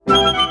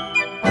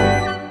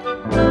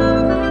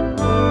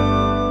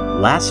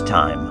Last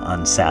time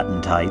on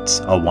Satin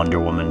Tights, a Wonder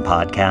Woman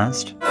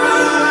podcast.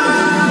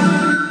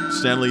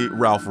 Stanley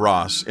Ralph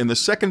Ross, in the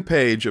second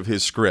page of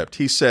his script,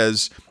 he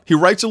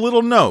writes a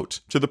little note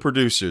to the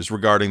producers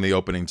regarding the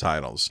opening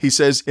titles. He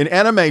says, in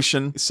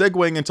animation,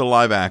 segueing into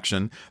live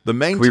action, the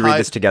main Can we read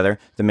this together?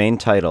 The main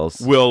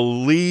titles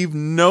will leave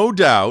no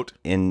doubt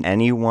in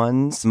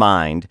anyone's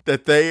mind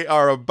that they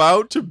are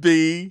about to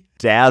be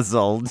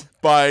dazzled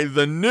by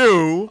the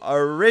new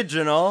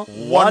original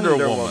Wonder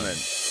Woman.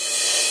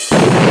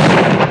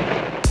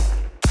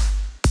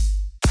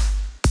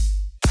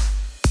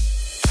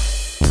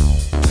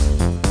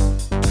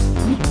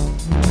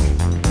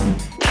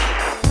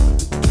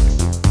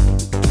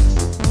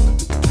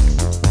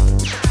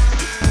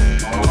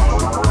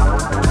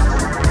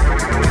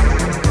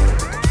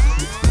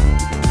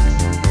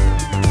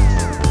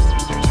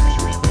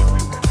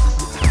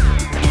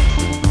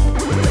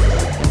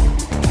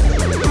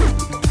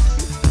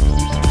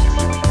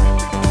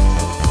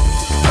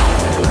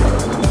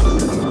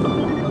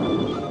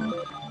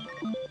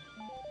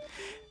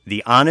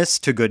 The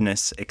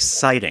honest-to-goodness,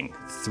 exciting,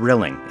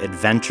 thrilling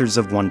adventures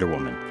of Wonder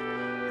Woman,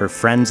 her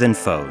friends and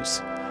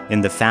foes,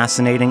 in the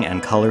fascinating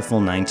and colorful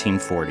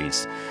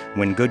 1940s,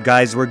 when good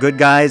guys were good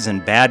guys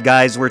and bad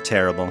guys were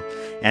terrible,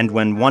 and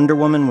when Wonder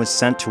Woman was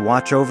sent to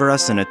watch over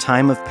us in a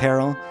time of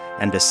peril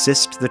and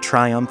assist the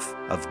triumph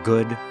of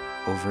good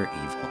over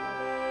evil.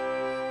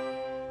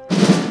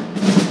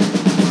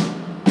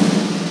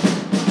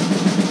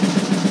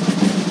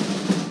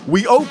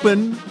 We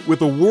open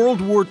with a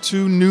World War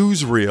II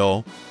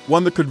newsreel,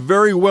 one that could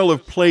very well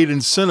have played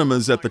in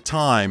cinemas at the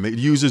time. It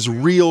uses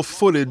real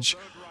footage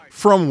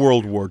from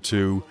World War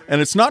II, and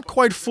it's not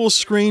quite full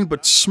screen,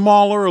 but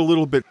smaller, a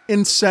little bit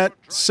inset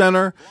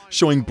center,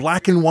 showing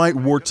black and white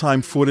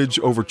wartime footage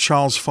over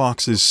Charles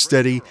Fox's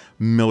steady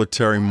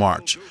military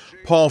march.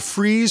 Paul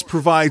Frees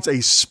provides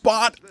a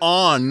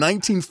spot-on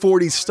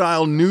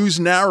 1940s-style news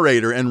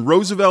narrator and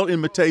Roosevelt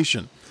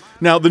imitation.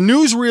 Now, the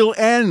newsreel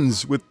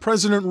ends with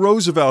President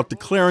Roosevelt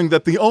declaring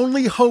that the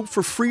only hope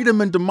for freedom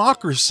and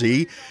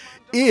democracy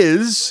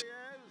is...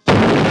 Wonder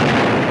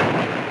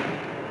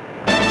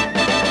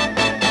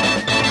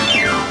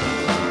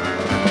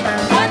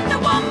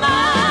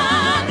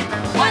Woman!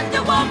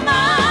 Wonder Woman!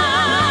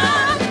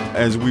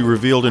 As we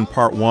revealed in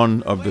part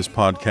one of this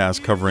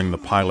podcast covering the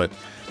pilot,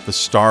 the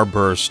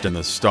starburst and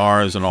the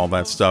stars and all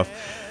that stuff,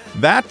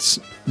 that's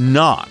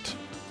not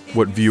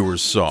what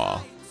viewers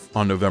saw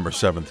on November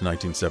 7th,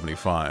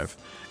 1975.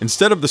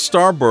 Instead of the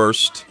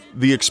starburst,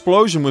 the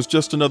explosion was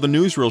just another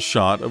newsreel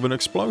shot of an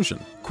explosion,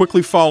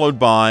 quickly followed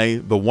by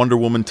the Wonder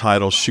Woman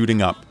title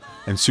shooting up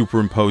and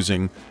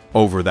superimposing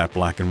over that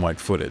black and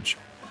white footage.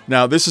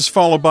 Now, this is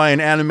followed by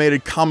an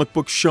animated comic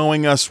book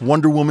showing us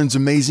Wonder Woman's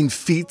amazing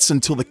feats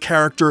until the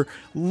character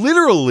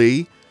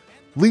literally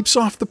leaps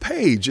off the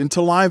page into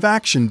live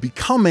action,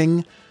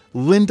 becoming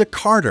Linda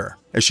Carter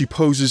as she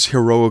poses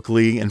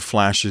heroically and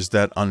flashes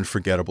that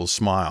unforgettable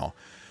smile.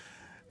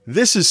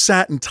 This is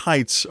Satin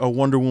Tights, a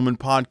Wonder Woman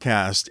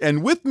podcast,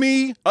 and with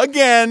me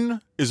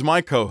again is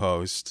my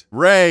co-host,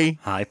 Ray.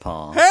 Hi,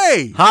 Paul.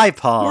 Hey! Hi,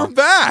 Paul. We're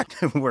back!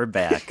 We're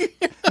back.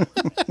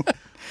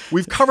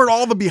 We've covered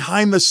all the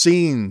behind the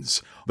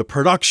scenes, the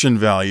production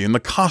value, and the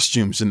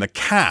costumes, and the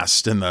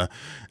cast, and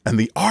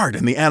the art,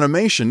 and the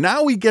animation.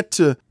 Now we get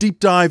to deep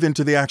dive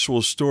into the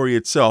actual story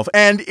itself.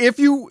 And if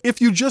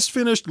you just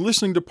finished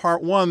listening to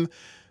part one,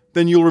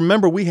 then you'll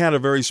remember we had a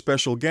very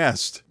special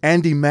guest,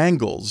 Andy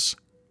Mangels.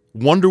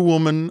 Wonder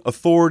Woman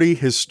authority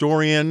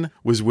historian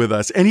was with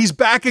us, and he's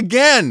back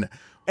again.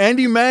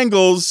 Andy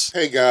Mangels.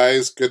 Hey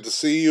guys, good to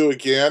see you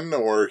again,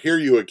 or hear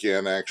you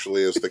again,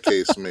 actually, as the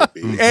case may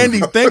be.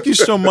 Andy, thank you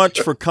so much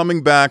for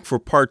coming back for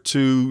part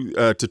two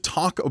to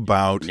talk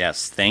about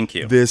Yes, thank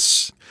you.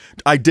 this,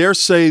 I dare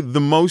say, the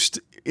most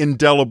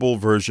indelible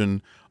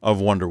version of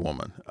Wonder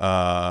Woman.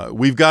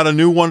 We've got a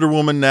new Wonder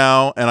Woman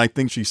now, and I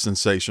think she's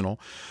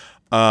sensational.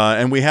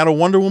 And we had a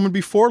Wonder Woman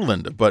before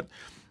Linda, but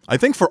I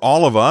think for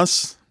all of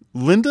us,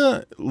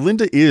 Linda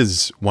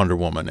is Wonder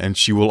Woman, and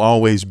she will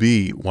always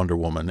be Wonder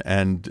Woman.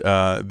 And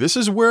this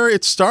is where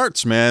it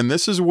starts, man.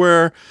 This is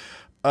where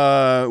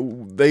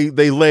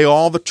they lay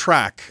all the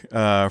track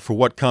for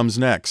what comes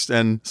next.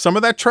 And some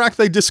of that track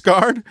they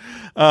discard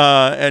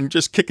and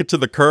just kick it to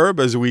the curb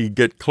as we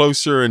get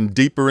closer and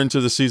deeper into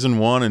the season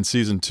 1 and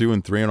season 2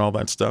 and 3 and all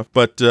that stuff.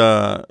 But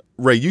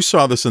Ray, you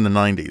saw this in the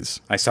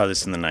 90s. I saw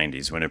this in the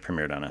 90s when it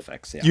premiered on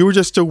FX, yeah. You were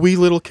just a wee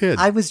little kid.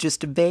 I was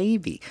just a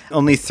baby.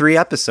 Only 3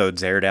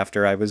 episodes aired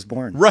after I was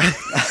born. Right.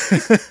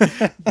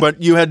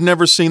 But you had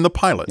never seen the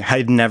pilot.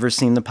 I'd never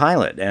seen the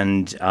pilot,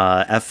 and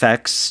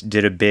FX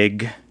did a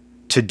big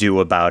to-do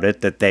about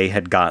it, that they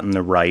had gotten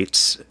the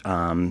rights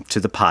to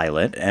the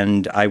pilot,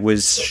 and I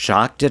was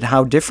shocked at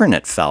how different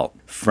it felt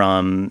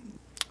from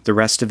the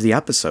rest of the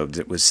episodes.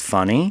 It was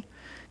funny.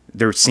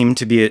 There seemed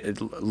to be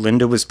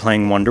Linda was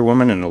playing Wonder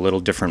Woman in a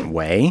little different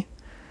way.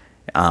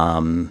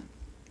 And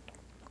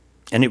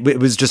it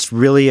was just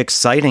really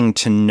exciting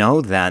to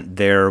know that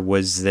there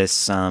was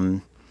this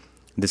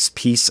this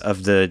piece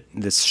of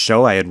this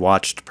show I had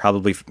watched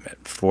probably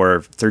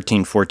for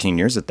 13, 14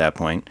 years at that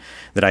point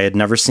that I had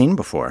never seen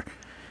before.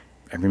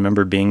 I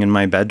remember being in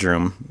my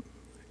bedroom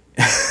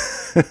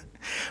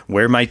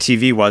where my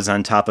TV was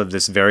on top of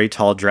this very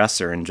tall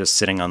dresser and just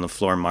sitting on the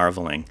floor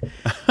marveling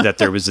that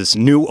there was this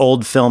new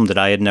old film that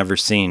I had never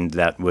seen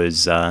that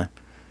was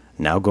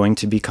now going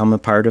to become a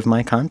part of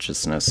my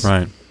consciousness.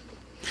 Right.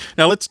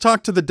 Now let's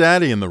talk to the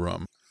daddy in the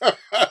room.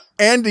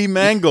 Andy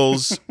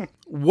Mangels,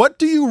 what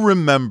do you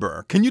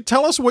remember? Can you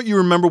tell us what you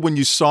remember when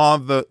you saw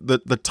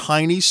the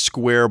tiny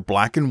square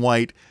black and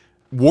white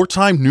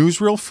wartime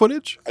newsreel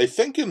footage? I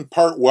think in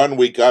part one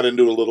we got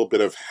into a little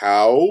bit of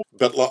how,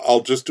 but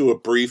I'll just do a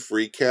brief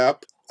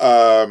recap.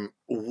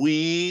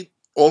 We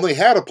only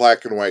had a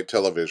black and white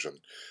television.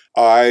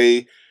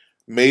 I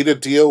made a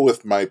deal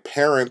with my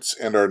parents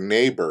and our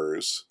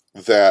neighbors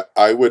that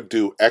I would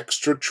do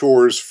extra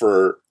chores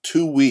for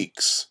 2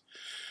 weeks,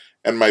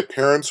 and my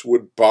parents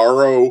would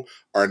borrow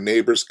our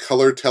neighbor's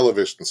color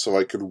television so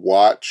I could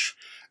watch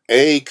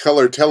A,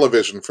 color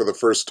television for the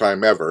first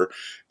time ever,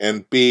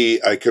 and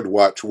B, I could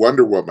watch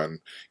Wonder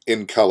Woman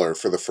in color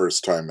for the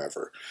first time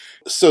ever.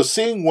 So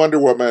seeing Wonder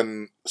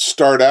Woman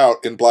start out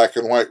in black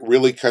and white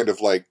really kind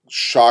of like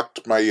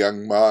shocked my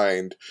young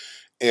mind.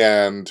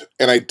 And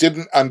I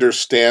didn't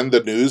understand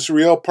the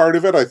newsreel part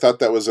of it. I thought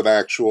that was an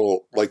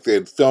actual, like they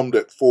had filmed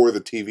it for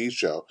the TV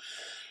show.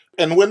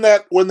 And when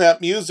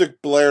that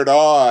music blared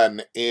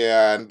on,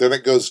 and then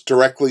it goes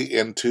directly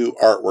into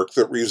artwork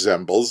that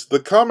resembles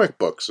the comic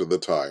books of the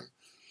time.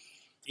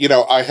 You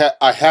know,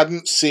 I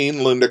hadn't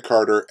seen Linda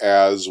Carter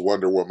as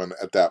Wonder Woman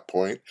at that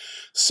point,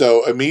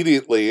 so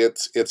immediately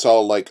it's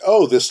all like,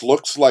 oh, this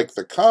looks like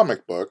the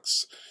comic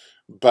books,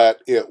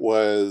 but it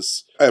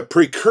was a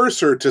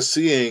precursor to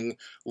seeing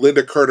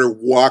Linda Carter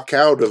walk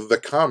out of the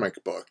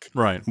comic book.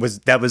 Right. Was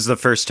the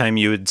first time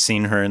you had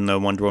seen her in the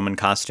Wonder Woman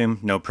costume?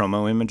 No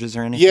promo images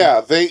or anything?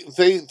 Yeah,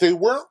 they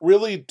weren't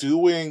really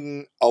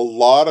doing a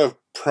lot of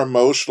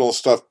promotional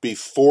stuff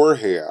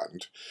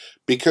beforehand,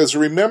 because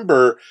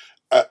remember,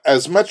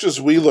 as much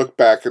as we look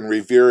back and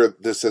revere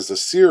this as a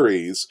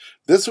series,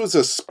 this was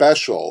a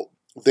special.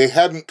 They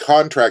hadn't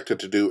contracted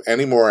to do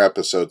any more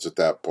episodes at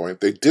that point.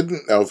 They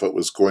didn't know if it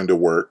was going to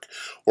work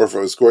or if it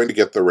was going to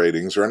get the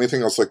ratings or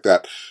anything else like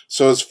that.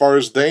 So as far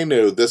as they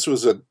knew, this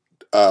was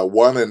a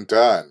one and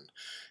done.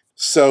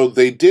 So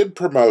they did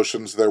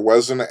promotions. There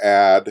was an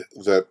ad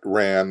that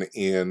ran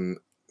in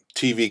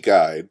TV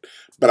Guide,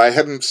 but I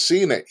hadn't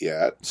seen it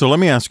yet. So let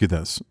me ask you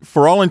this.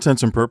 For all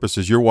intents and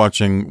purposes, you're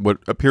watching what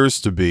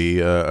appears to be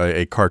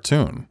a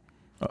cartoon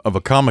of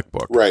a comic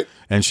book. Right.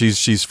 And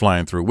she's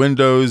flying through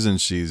windows and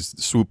she's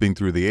swooping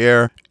through the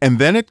air. And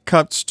then it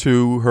cuts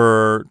to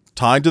her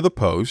tied to the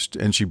post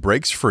and she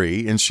breaks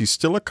free and she's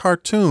still a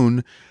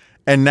cartoon.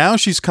 And now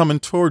she's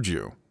coming towards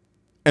you.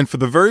 And for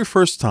the very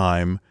first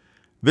time,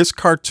 this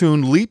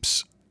cartoon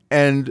leaps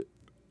and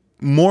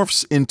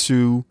morphs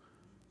into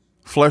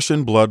flesh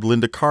and blood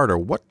Linda Carter.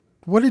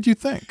 What did you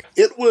think?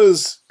 It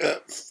was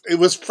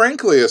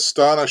frankly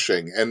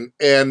astonishing,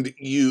 and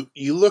you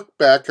look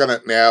back on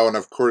it now, and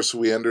of course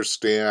we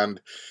understand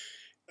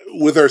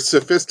with our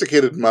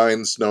sophisticated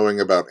minds,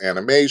 knowing about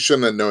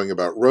animation and knowing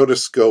about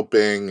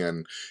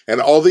rotoscoping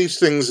and all these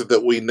things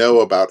that we know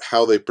about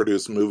how they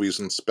produce movies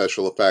and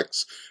special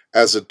effects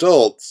as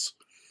adults,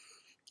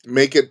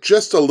 make it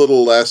just a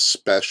little less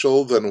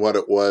special than what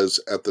it was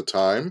at the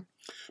time.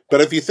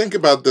 But if you think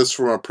about this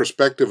from a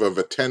perspective of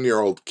a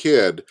 10-year-old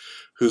kid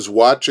who's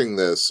watching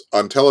this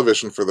on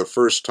television for the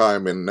first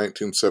time in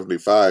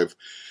 1975,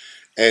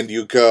 and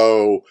you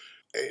go,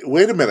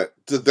 wait a minute,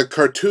 the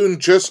cartoon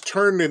just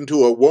turned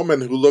into a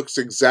woman who looks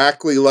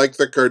exactly like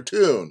the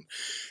cartoon.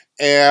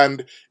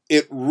 And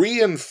it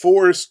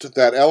reinforced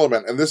that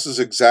element, and this is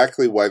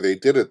exactly why they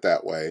did it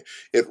that way.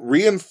 It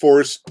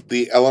reinforced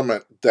the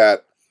element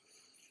that,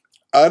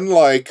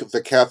 unlike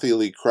the Kathy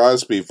Lee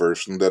Crosby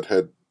version that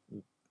had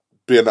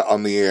been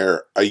on the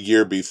air a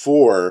year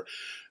before,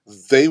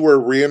 they were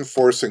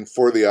reinforcing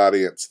for the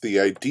audience the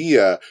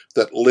idea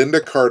that Linda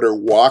Carter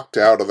walked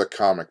out of the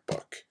comic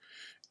book.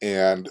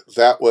 And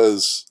that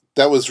was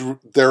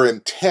their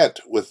intent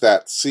with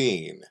that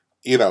scene.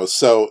 You know,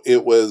 so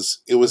it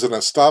was an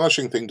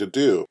astonishing thing to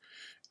do.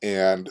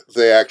 And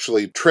they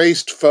actually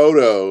traced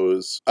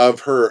photos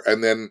of her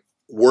and then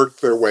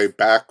worked their way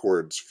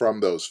backwards from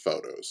those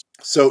photos.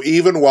 So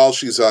even while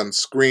she's on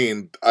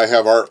screen, I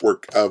have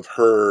artwork of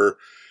her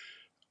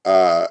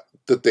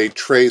that they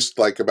traced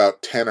like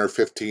about 10 or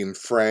 15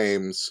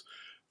 frames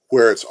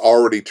where it's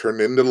already turned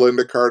into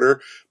Linda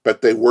Carter,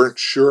 but they weren't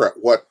sure at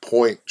what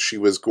point she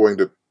was going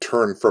to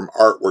turn from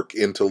artwork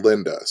into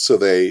Linda. So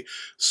they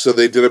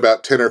did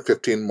about 10 or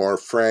 15 more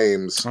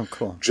frames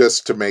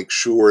just to make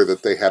sure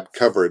that they had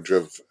coverage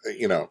of,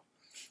 you know,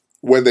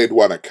 when they'd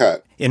want to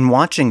cut. In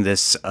watching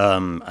this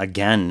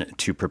again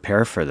to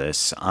prepare for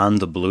this on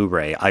the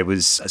Blu-ray, I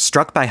was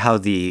struck by how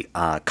the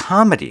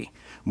comedy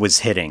was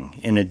hitting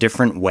in a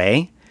different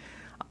way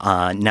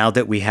now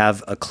that we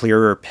have a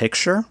clearer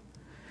picture.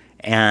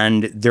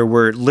 And there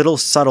were little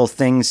subtle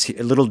things,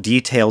 little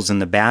details in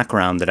the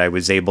background that I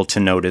was able to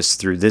notice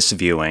through this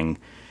viewing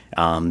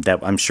that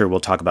I'm sure we'll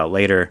talk about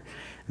later,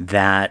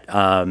 that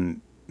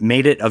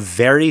made it a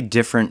very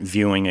different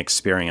viewing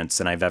experience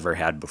than I've ever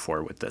had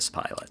before with this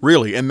pilot.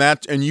 Really?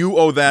 And you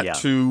owe that Yeah.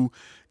 to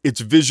its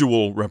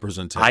visual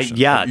representation.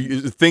 yeah.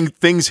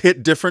 Things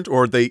hit different,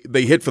 or they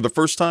hit for the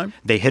first time?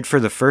 They hit for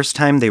the first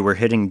time. They were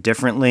hitting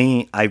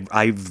differently.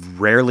 I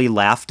rarely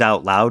laughed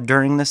out loud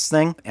during this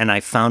thing, and I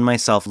found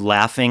myself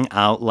laughing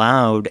out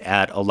loud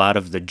at a lot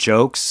of the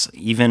jokes,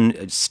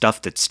 even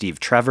stuff that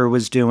Steve Trevor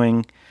was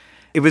doing.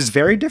 It was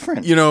very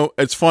different. You know,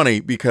 it's funny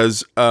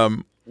because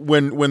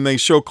when they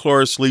show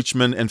Cloris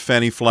Leachman and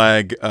Fanny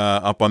Flagg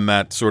up on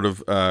that sort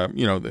of,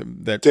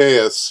 that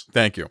Dais.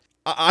 Thank you.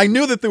 I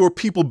knew that there were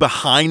people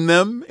behind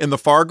them in the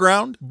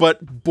foreground,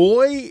 but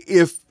boy,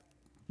 if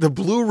the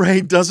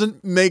Blu-ray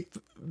doesn't make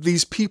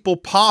these people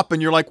pop,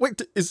 and you're like, wait,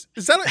 is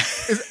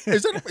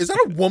that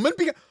a woman?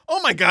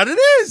 Oh my God, it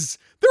is!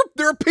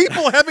 There are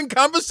people having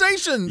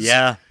conversations.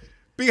 Yeah.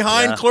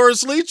 Behind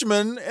Cloris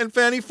Leachman and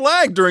Fanny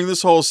Flagg during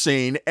this whole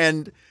scene,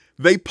 and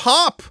they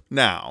pop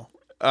now.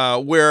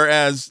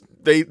 Whereas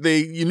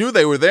you knew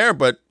they were there,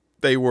 but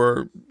they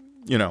were,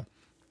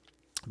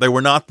 they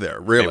were not there.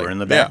 Really, They were in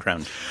the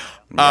background.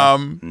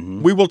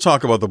 We will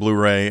talk about the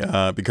Blu-ray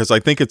because I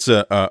think it's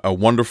a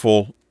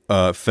wonderful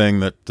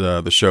thing that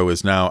the show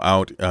is now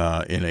out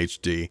in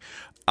HD.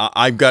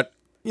 I've got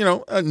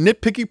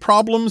nitpicky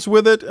problems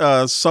with it.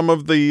 Some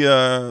of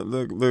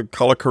the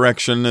color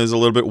correction is a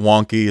little bit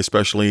wonky,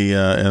 especially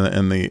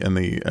in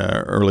the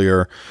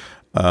earlier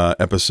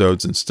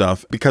episodes and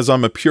stuff. Because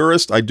I'm a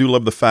purist, I do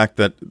love the fact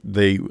that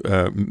they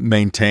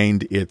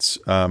maintained its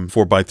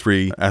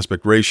 4:3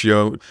 aspect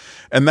ratio,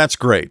 and that's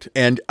great.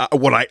 And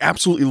what I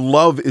absolutely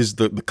love is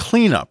the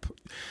cleanup.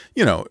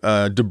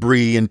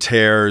 Debris and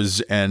tears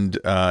and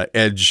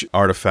edge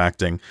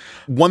artifacting.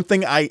 One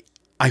thing I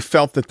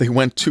felt that they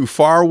went too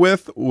far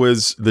with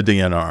was the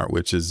DNR,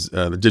 which is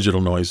the digital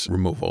noise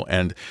removal.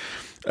 And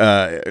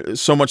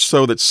so much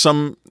so that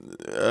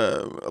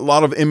a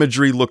lot of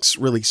imagery looks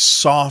really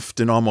soft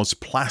and almost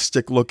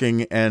plastic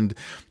looking, and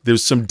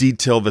there's some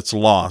detail that's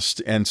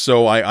lost. And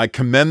so I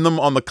commend them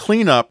on the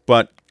cleanup,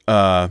 but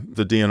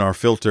the DNR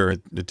filter,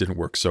 it didn't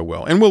work so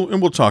well. And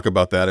we'll talk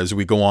about that as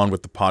we go on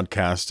with the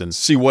podcast and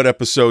see what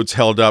episodes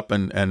held up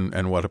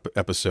and what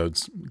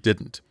episodes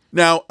didn't.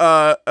 Now,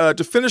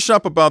 to finish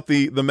up about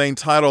the main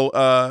title,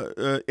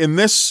 in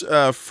this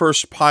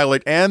first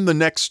pilot and the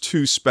next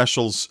two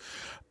specials,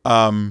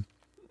 and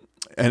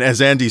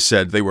as Andy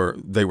said, they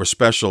were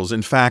specials.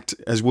 In fact,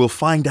 as we'll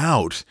find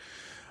out,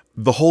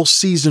 the whole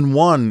season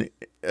one,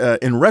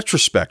 in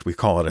retrospect, we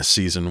call it a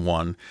season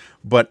one,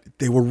 but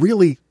they were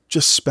really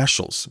just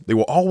specials. They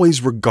were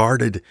always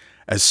regarded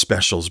as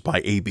specials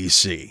by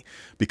ABC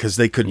because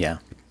they could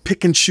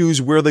pick and choose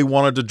where they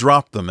wanted to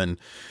drop them. And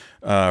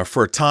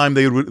for a time,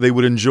 they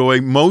would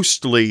enjoy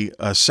mostly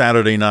a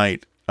Saturday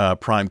night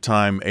prime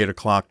time 8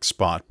 o'clock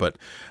spot. But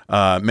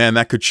man,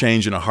 that could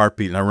change in a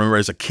heartbeat. And I remember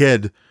as a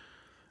kid,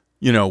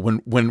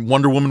 when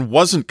Wonder Woman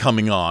wasn't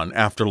coming on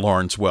after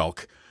Lawrence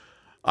Welk,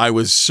 I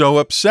was so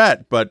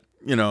upset. But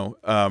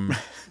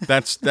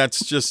that's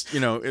just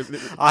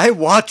I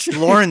watched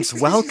Lawrence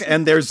Welk,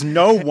 and there's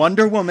no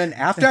Wonder Woman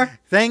after.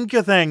 Thank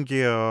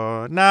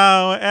you.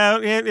 Now,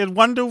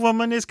 Wonder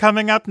Woman is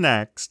coming up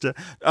next.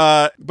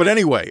 But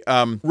anyway,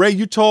 Ray,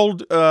 you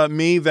told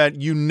me that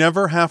you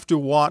never have to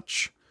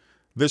watch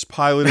this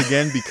pilot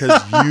again because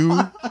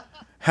you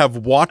have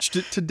watched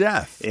it to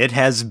death. It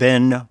has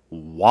been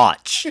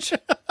watched.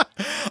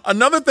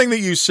 Another thing that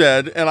you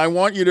said, and I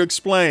want you to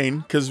explain,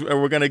 because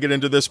we're going to get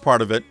into this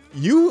part of it.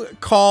 You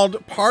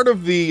called part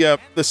of the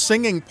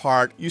singing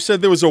part, you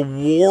said there was a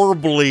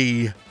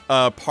warbly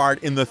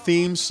part in the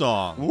theme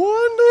song.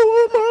 Wonder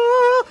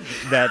Woman.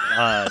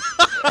 That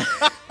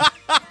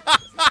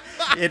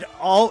it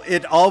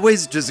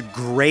always just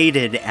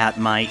grated at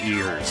my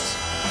ears.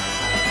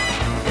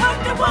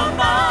 Wonder Woman.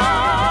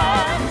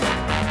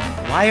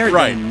 Why are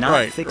they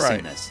not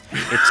fixing this?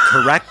 It's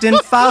correct in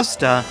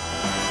Fausta.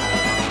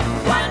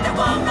 Wonder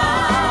Woman.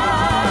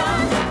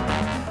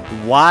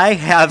 Why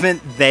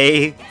haven't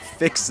they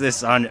fixed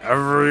this on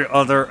every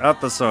other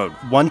episode?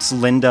 Once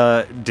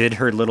Linda did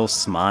her little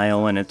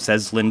smile and it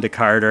says Linda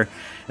Carter,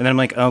 and then I'm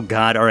like, oh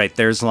God, all right,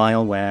 there's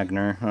Lyle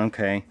Wagner.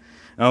 Okay.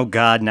 Oh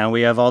God, now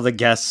we have all the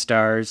guest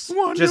stars.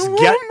 Wonder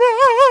Woman!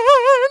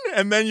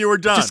 And then you were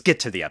done. Just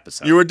get to the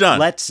episode. You were done.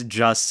 Let's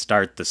just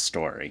start the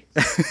story.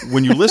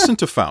 When you listen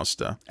to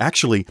Fausta,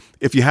 actually,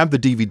 if you have the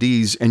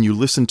DVDs and you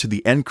listen to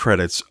the end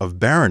credits of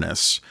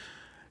Baroness,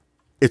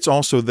 it's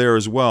also there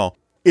as well.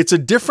 It's a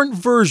different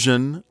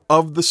version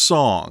of the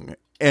song,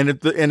 and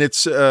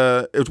it's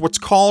what's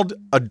called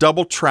a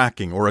double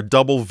tracking or a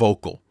double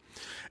vocal.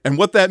 And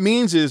what that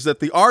means is that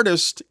the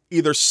artist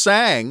either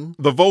sang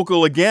the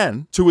vocal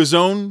again to his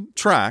own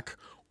track,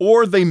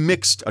 or they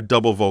mixed a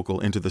double vocal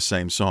into the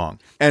same song.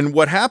 And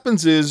what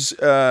happens is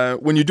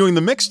when you're doing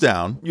the mix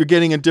down, you're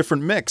getting a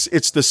different mix.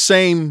 It's the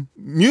same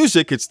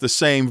music, it's the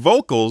same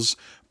vocals,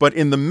 But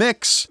in the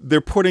mix,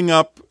 they're putting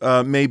up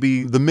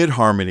maybe the mid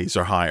harmonies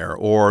are higher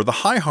or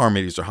the high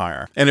harmonies are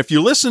higher. And if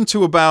you listen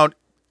to about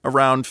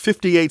around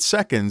 58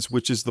 seconds,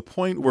 which is the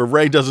point where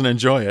Ray doesn't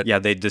enjoy it. Yeah,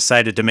 they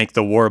decided to make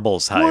the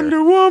warbles higher.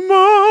 Wonder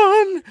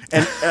Woman!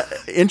 And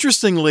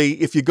interestingly,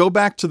 if you go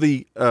back to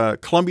the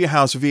Columbia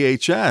House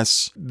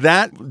VHS,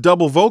 that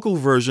double vocal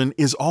version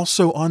is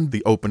also on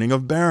the opening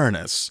of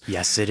Baroness.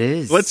 Yes, it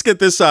is. Let's get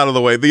this out of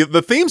the way.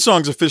 The theme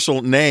song's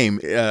official name,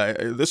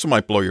 this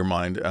might blow your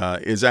mind,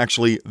 is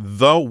actually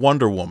The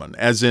Wonder Woman,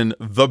 as in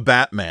The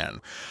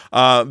Batman.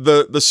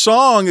 The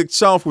song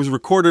itself was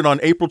recorded on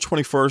April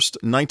 21st,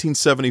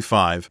 1975.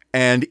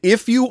 And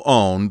if you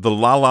own the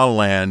La La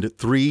Land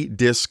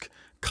 3-disc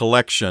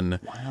collection,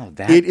 wow,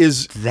 it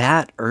is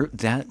that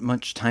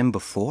much time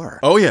before.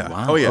 Oh yeah.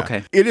 Wow. Oh yeah.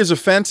 Okay. It is a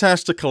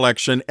fantastic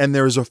collection, and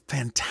there is a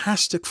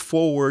fantastic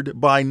foreword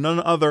by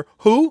none other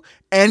who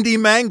Andy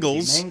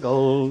Mangles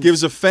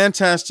gives a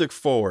fantastic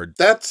foreword.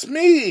 That's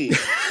me.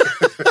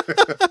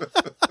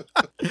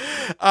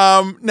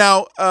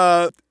 Now,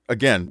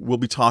 again, we'll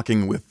be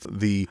talking with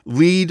the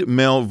lead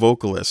male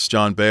vocalist,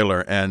 John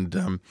Baylor,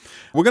 and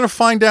we're going to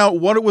find out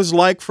what it was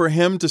like for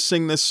him to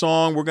sing this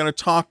song. We're going to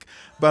talk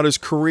about his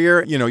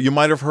career. You know, you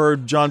might have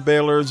heard John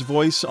Baylor's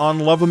voice on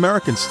Love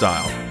American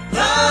Style.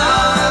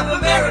 Love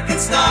American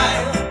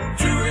Style,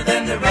 truer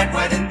than the red,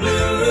 white, and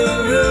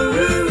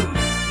blue.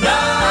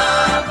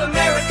 Love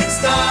American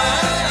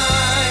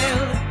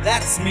Style,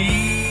 that's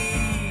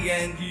me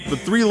and you. The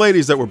three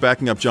ladies that were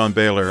backing up John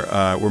Baylor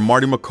were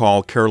Marty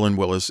McCall, Carolyn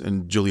Willis,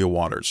 and Julia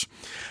Waters.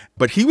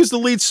 But he was the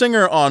lead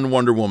singer on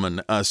Wonder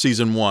Woman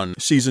Season 1,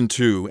 Season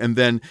 2, and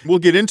then we'll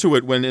get into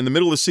it when in the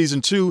middle of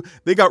Season 2,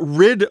 they got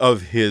rid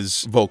of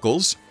his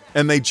vocals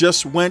and they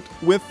just went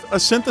with a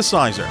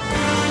synthesizer.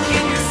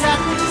 In your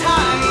satin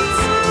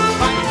tights,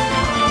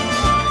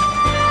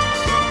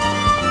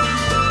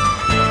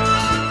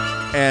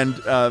 And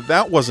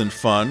that wasn't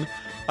fun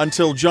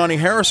until Johnny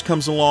Harris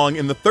comes along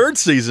in the third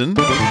season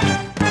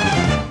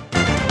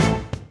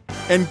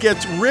and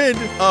gets rid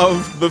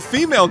of the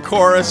female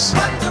chorus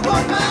Wonder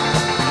Woman.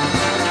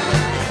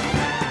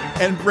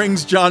 and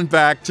brings John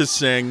back to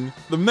sing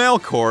the male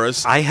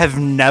chorus. I have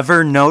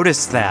never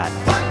noticed that.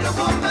 Wonder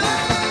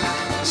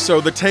Woman. So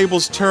the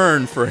tables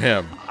turn for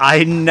him.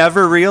 I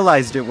never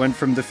realized it went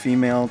from the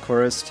female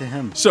chorus to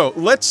him. So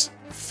let's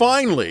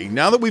finally,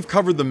 now that we've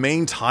covered the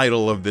main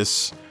title of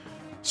this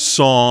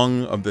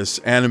song, of this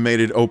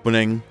animated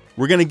opening,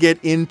 we're going to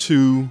get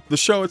into the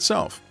show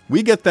itself.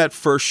 We get that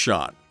first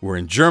shot. We're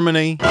in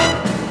Germany.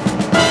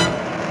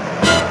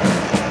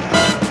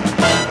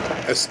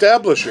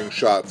 Establishing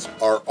shots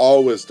are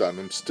always done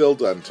and still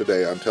done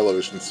today on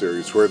television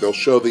series where they'll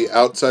show the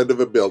outside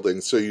of a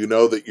building so you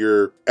know that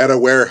you're at a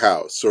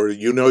warehouse or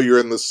you know you're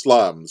in the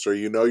slums or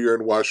you know you're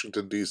in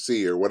Washington,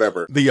 D.C. or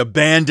whatever. The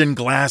abandoned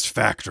glass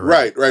factory.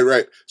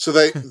 Right. So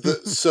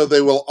so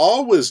they will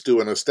always do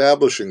an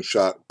establishing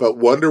shot, but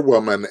Wonder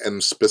Woman,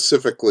 and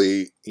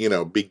specifically,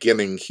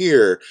 beginning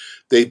here,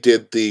 they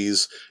did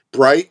these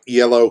bright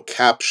yellow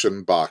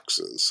caption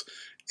boxes.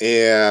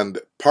 And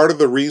part of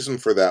the reason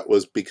for that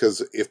was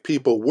because if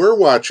people were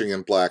watching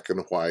in black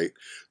and white,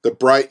 the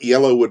bright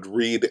yellow would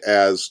read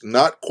as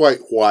not quite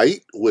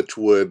white, which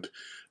would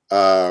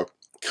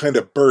kind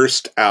of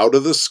burst out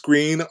of the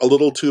screen a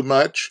little too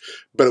much,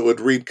 but it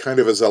would read kind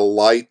of as a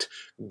light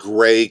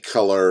gray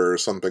color or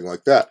something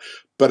like that.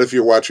 But if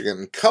you're watching it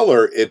in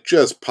color, it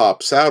just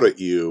pops out at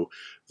you,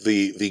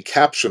 the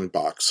caption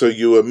box. So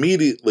you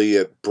immediately,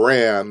 it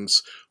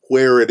brands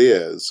where it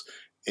is.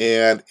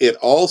 And it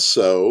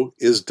also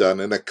is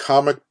done in a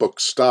comic book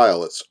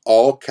style. It's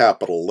all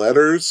capital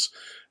letters,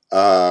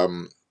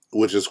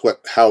 which is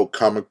how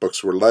comic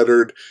books were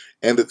lettered.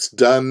 And it's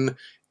done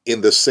in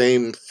the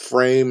same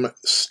frame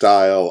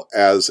style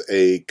as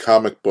a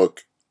comic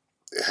book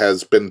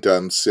has been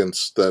done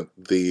since the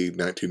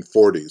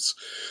 1940s.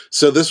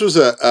 So this was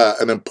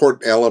an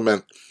important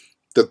element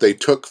that they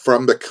took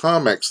from the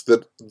comics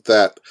that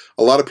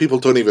a lot of people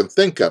don't even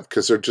think of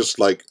because they're just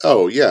like,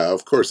 oh yeah,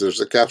 of course,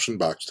 there's a caption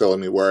box telling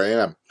me where I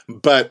am.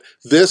 But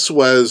this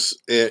was,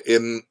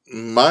 in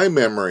my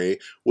memory,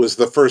 was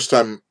the first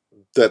time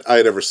that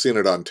I'd ever seen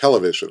it on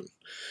television,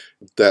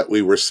 that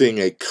we were seeing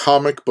a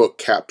comic book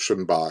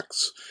caption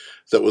box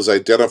that was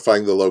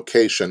identifying the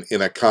location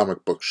in a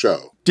comic book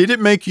show. Did it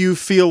make you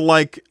feel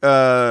like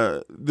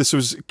this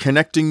was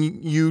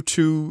connecting you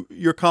to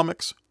your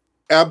comics?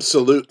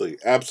 Absolutely.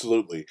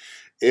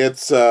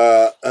 It's,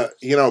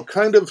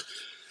 kind of,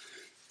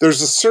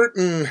 there's a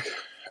certain,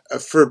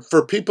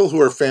 for people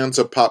who are fans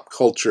of pop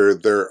culture,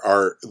 there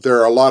are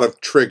a lot of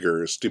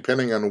triggers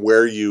depending on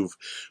where you've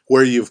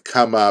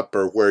come up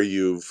or where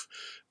you've,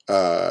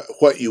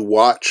 what you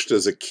watched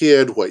as a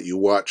kid, what you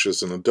watch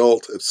as an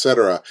adult,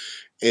 etc.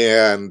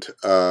 And,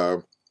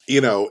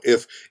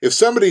 if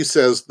somebody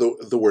says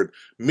the word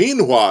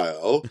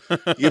meanwhile,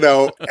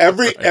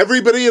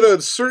 everybody at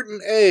a certain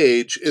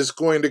age is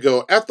going to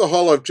go at the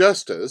Hall of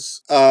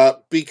Justice,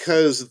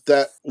 because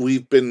that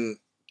we've been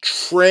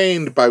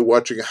trained by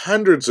watching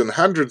hundreds and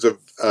hundreds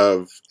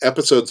of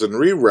episodes and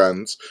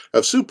reruns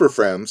of Super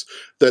Friends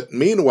that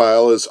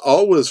meanwhile is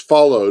always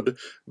followed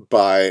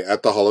by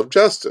At the Hall of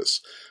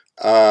Justice.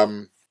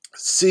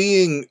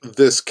 Seeing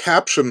this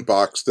caption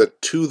box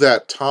that to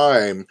that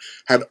time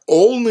had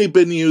only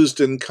been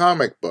used in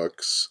comic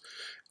books,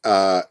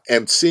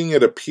 and seeing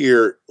it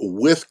appear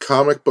with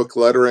comic book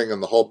lettering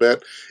and the whole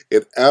bit,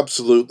 it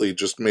absolutely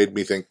just made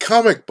me think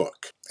comic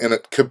book. And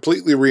it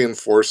completely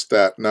reinforced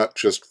that, not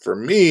just for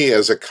me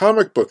as a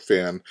comic book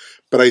fan,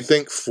 but I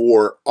think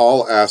for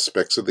all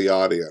aspects of the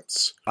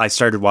audience. I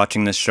started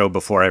watching this show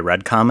before I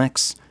read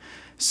comics,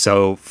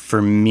 so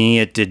for me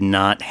it did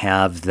not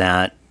have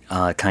that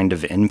kind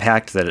of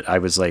impact that I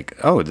was like,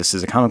 oh, this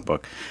is a comic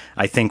book.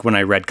 I think when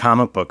I read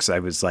comic books, I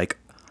was like,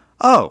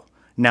 oh,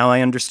 now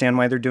I understand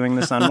why they're doing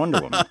this on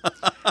Wonder Woman.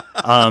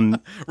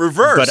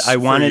 Reverse, but I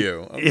wanted for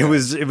you. Okay.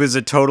 it was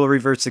a total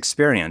reverse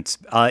experience.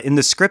 In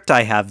the script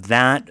I have,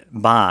 that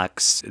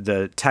box,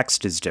 the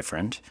text is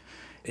different.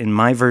 In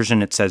my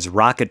version, it says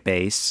Rocket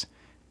Base,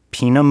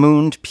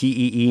 Peenemünde,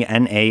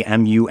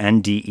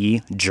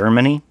 Peenamunde,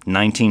 Germany,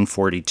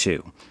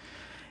 1942.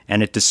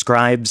 And it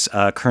describes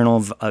Colonel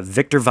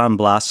Victor von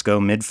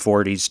Blasco,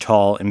 mid-40s,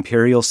 tall,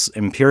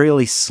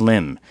 imperially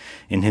slim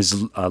in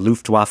his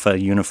Luftwaffe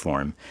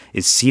uniform,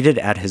 is seated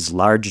at his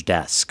large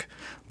desk.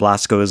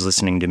 Blasco is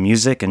listening to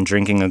music and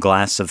drinking a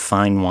glass of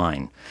fine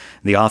wine.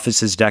 The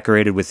office is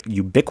decorated with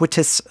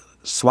ubiquitous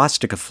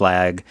swastika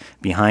flag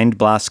behind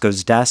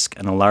Blasco's desk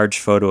and a large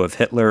photo of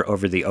Hitler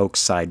over the oak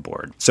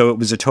sideboard. So it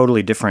was a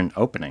totally different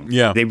opening.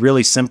 Yeah. They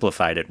really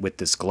simplified it with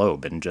this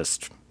globe and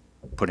just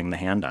putting the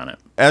hand on it.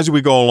 As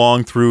we go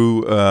along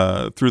through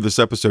this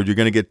episode, you're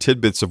going to get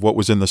tidbits of what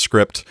was in the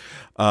script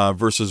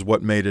versus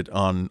what made it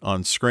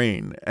on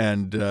screen,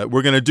 and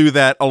we're going to do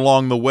that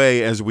along the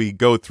way as we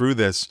go through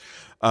this.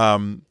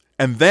 And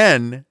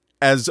then,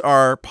 as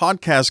our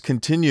podcast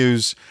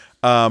continues,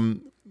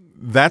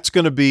 that's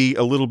going to be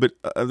a little bit.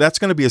 That's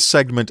going to be a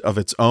segment of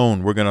its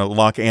own. We're going to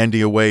lock Andy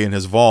away in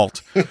his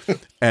vault,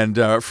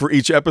 and for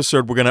each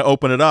episode, we're going to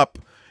open it up.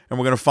 And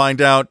we're going to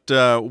find out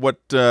what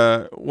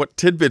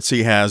tidbits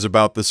he has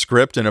about the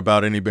script and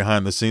about any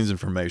behind-the-scenes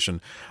information.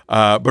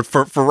 But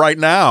for right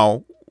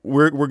now,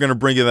 we're going to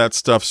bring you that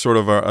stuff sort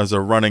of as a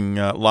running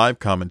live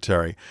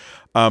commentary.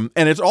 And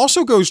it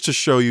also goes to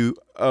show you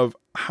of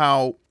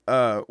how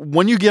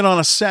when you get on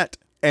a set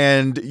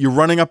and you're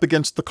running up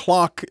against the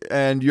clock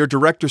and your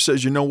director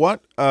says, you know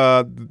what,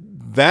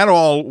 that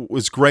all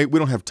was great. We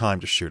don't have time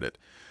to shoot it.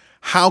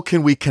 How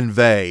can we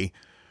convey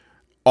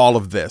all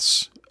of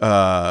this?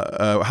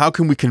 How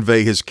can we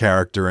convey his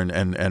character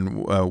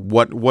and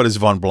what is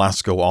Von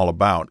Blasco all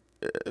about?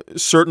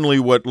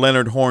 Certainly what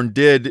Leonard Horn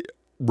did,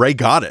 Ray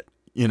got it.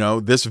 You know,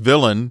 this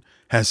villain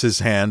has his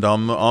hand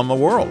on the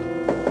world.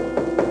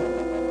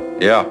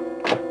 Ja.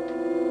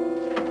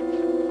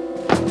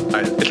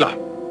 Heil Hitler.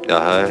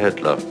 Ja, Herr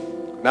Hitler.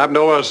 Guten Abend,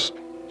 Oberst.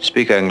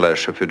 Speak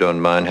English, if you don't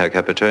mind, Herr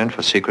Kapitän,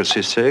 for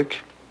secrecy's sake.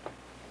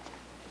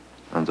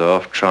 On the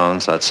off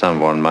chance that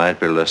someone might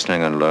be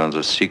listening and learn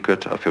the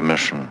secret of your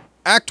mission.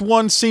 Act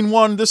 1, Scene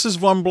 1, this is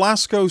Von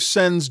Blasco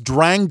sends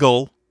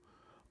Drangle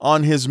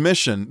on his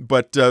mission.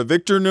 But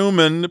Victor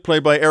Newman,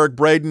 played by Eric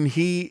Braeden,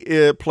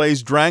 he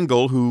plays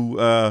Drangle, who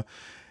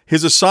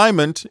his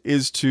assignment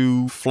is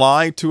to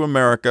fly to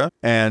America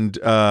and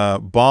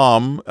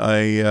bomb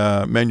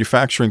a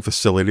manufacturing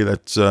facility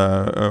that's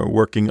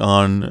working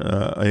on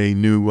a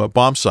new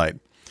bomb site.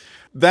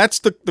 That's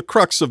the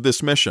crux of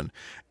this mission.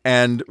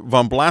 And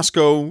Von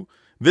Blasco,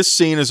 this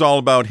scene is all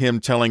about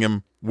him telling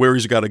him where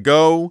he's got to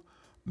go,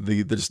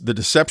 the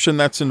deception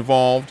that's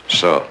involved.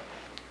 So,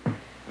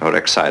 you're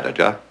excited,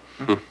 yeah?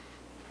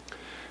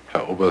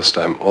 Herr Oberst,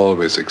 I'm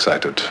always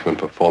excited when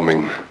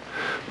performing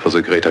for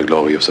the greater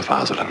glory of the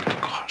fatherland.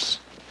 Of course.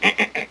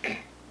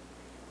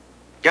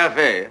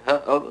 Kaffee,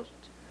 Herr Oberst?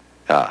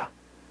 Ja.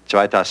 2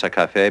 Tassen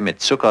Kaffee mit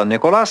Zucker,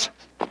 Nicolas?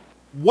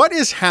 What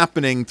is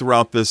happening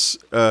throughout this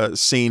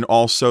scene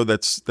also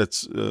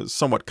that's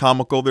somewhat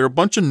comical? There are a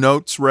bunch of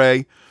notes,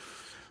 Ray,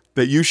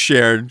 that you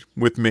shared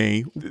with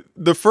me.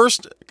 The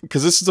first,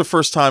 because this is the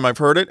first time I've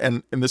heard it,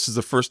 and this is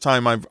the first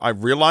time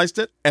I've realized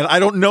it. And I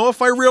don't know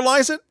if I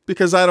realize it,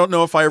 because I don't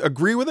know if I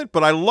agree with it,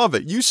 but I love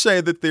it. You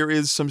say that there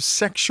is some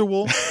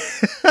sexual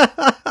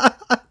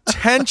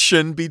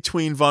tension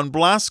between Von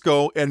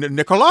Blasco and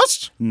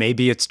Nicolas?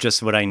 Maybe it's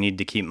just what I need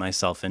to keep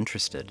myself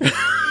interested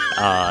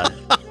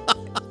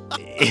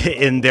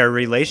in their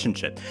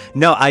relationship.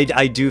 No,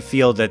 I do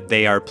feel that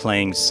they are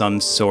playing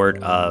some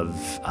sort of...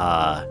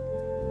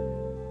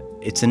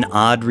 it's an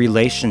odd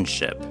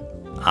relationship,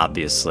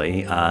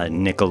 obviously.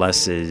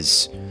 Nicholas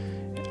is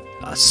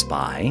a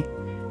spy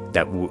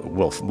that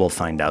we'll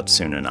find out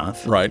soon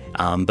enough. Right.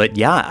 But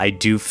yeah, I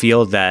do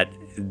feel that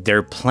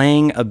they're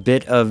playing a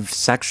bit of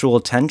sexual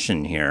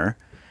tension here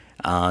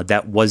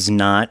that was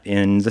not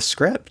in the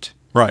script.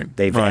 Right.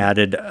 They've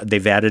added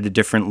a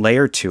different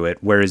layer to it,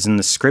 whereas in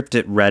the script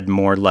it read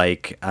more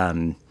like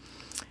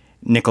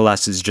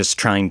Nicholas is just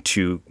trying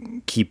to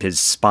keep his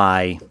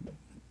spying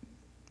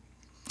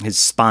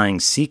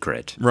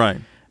secret. Right.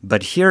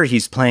 But here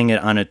he's playing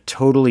it on a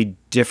totally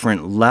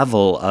different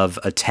level of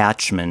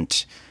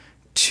attachment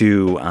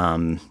to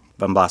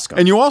Von Blasco.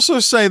 And you also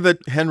say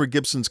that Henry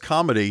Gibson's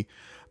comedy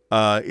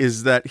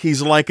is that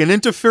he's like an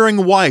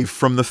interfering wife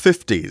from the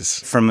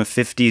 50s. From a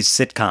 50s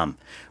sitcom,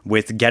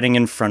 with getting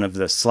in front of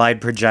the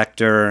slide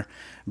projector,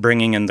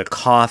 bringing in the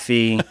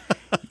coffee.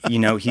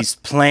 He's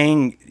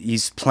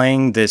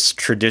playing this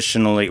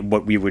traditionally,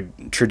 what we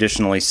would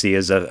traditionally see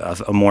as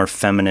a more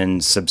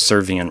feminine,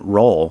 subservient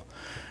role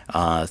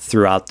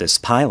throughout this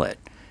pilot.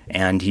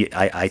 And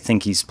I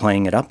think he's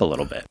playing it up a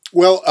little bit.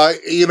 Well,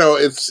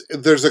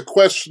 there's a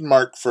question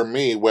mark for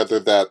me whether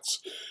that's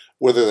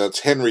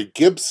Henry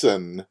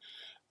Gibson,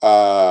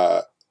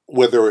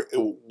 whether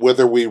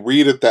we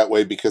read it that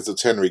way because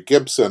it's Henry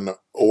Gibson,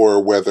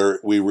 or whether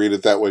we read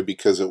it that way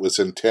because it was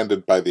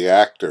intended by the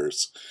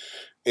actors.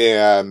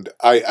 And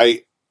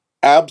I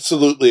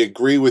absolutely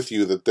agree with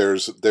you that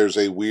there's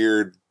a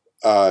weird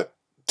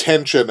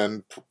tension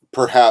and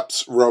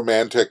perhaps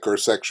romantic or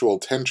sexual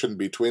tension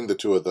between the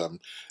two of them.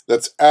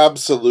 That's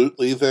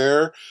absolutely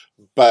there,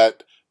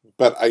 but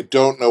I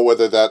don't know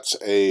whether that's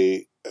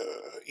if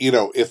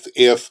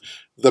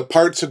the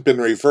parts had been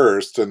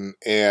reversed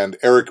and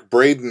Eric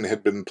Braeden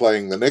had been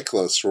playing the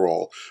Nicholas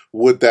role,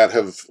 would that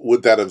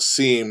have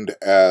seemed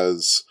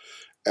as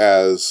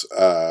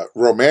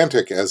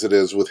romantic as it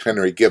is with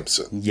Henry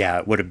Gibson? Yeah,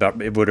 it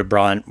would have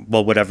brought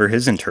whatever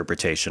his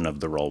interpretation of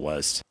the role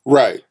was.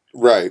 Right.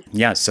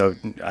 Yeah, so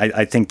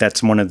I think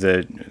that's one of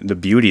the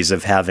beauties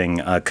of having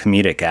a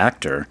comedic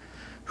actor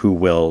who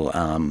will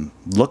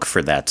look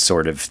for that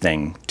sort of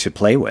thing to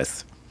play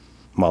with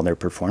while they're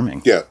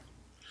performing. Yeah.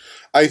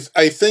 I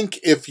think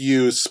if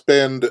you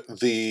spend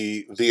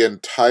the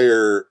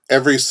entire,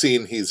 every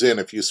scene he's in,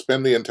 if you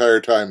spend the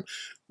entire time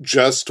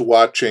just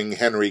watching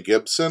Henry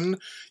Gibson,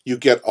 you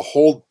get a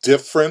whole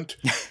different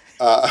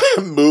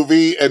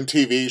movie and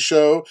TV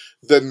show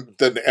than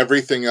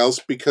everything else,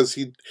 because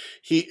he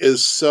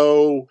is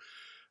so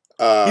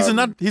he's a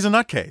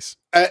nutcase.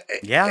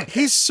 Yeah.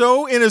 He's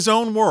so in his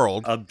own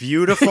world. A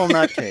beautiful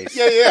nutcase.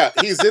 Yeah.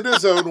 He's in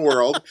his own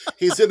world.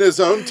 He's in his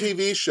own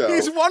TV show.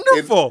 He's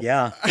wonderful.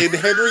 In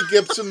Henry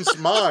Gibson's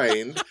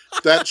mind,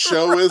 that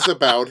show is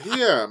about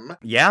him.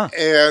 Yeah.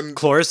 And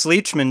Cloris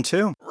Leachman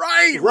too.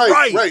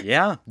 Right.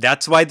 Yeah.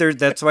 That's why they're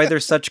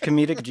such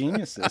comedic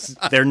geniuses.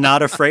 They're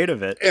not afraid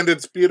of it. And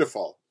it's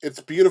beautiful. It's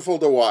beautiful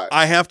to watch.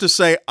 I have to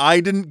say,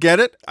 I didn't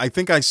get it. I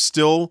think I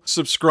still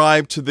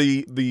subscribe to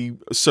the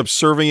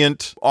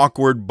subservient,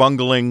 awkward,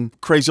 bungling,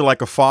 crazy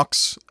like a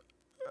fox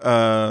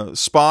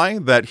spy,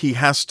 that he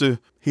has to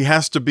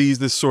be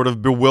this sort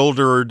of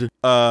bewildered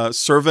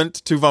servant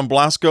to Von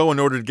Blasco in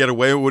order to get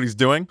away with what he's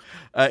doing.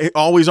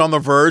 Always on the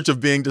verge of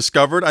being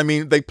discovered. I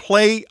mean,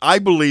 I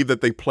believe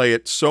that they play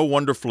it so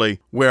wonderfully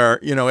where,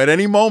 at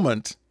any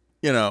moment,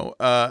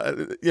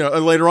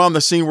 later on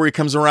the scene where he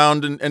comes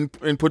around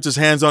and puts his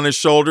hands on his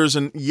shoulders,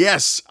 and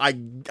yes,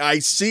 I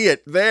see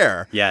it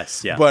there.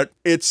 Yes, yeah. But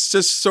it's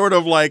just sort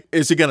of like,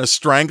 is he going to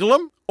strangle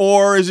him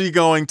or is he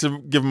going to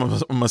give him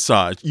a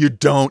massage? You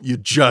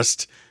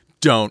just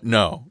don't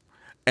know.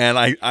 And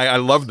I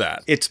love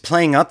that. It's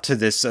playing up to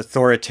this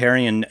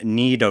authoritarian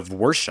need of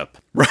worship.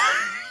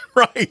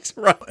 Right.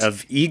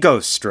 Of ego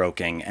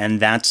stroking, and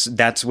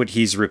that's what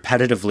he's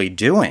repetitively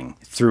doing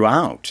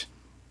throughout.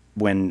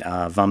 When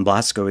Von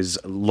Blasco is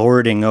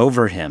lording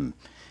over him,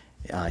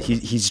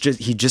 he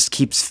just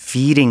keeps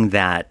feeding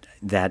that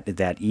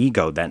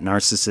ego, that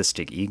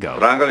narcissistic ego.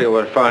 Wrangel, you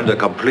will find the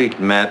complete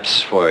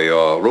maps for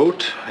your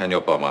route and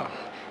your bomber.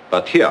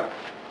 But here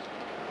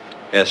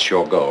is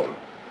your goal.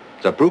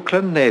 The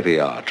Brooklyn Navy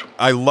Yard.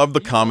 I love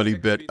the comedy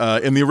bit.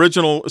 In the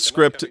original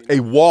script,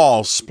 a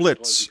wall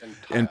splits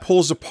and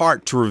pulls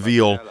apart to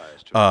reveal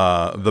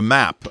the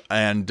map.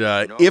 And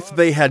if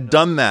they had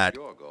done that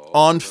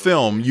on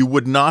film, you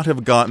would not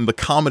have gotten the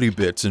comedy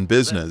bits in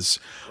business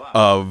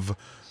of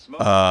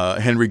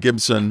Henry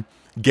Gibson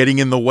getting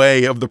in the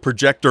way of the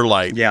projector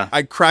light. Yeah.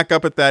 I crack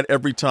up at that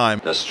every time.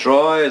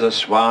 Destroy the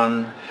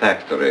Swan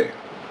factory,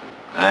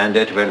 and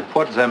it will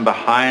put them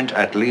behind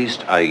at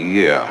least a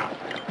year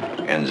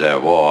in their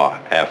war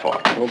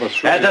effort.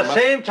 At the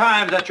same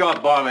time that you're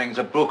bombing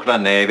the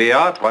Brooklyn Navy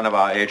Yard, one of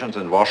our agents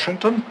in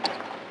Washington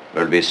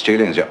will be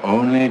stealing the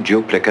only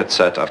duplicate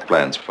set of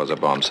plans for the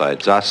bomb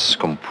site, thus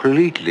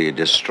completely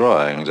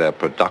destroying their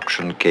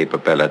production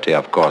capability.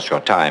 Of course, your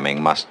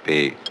timing must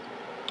be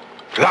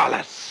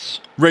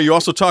flawless. Ray, you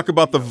also talk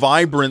about the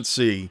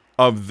vibrancy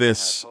of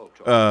this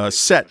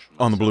set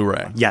on the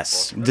Blu-ray.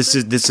 Yes, this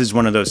is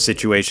one of those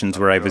situations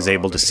where I was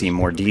able to see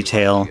more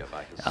detail,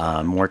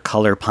 more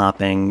color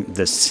popping.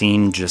 The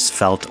scene just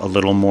felt a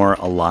little more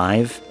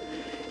alive,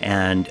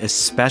 and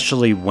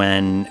especially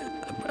when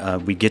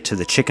we get to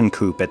the chicken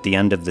coop at the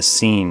end of the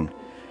scene,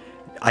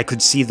 I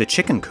could see the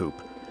chicken coop.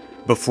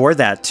 Before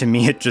that, to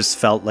me, it just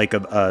felt like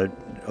a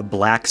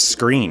black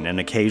screen, and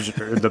occasion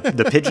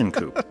the pigeon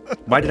coop.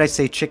 Why did I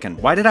say chicken?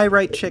 Why did I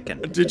write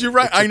chicken? Did you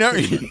write? I know.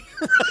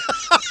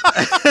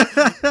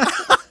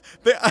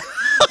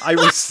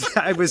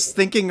 I was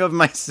thinking of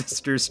my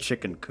sister's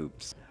chicken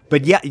coops.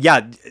 But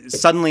yeah,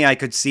 suddenly I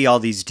could see all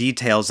these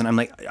details, and I'm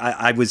like,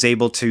 I was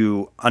able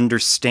to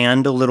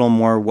understand a little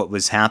more what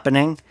was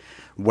happening.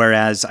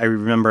 Whereas I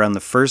remember on the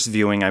first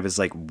viewing, I was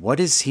like, what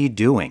is he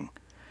doing?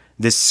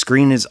 This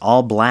screen is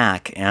all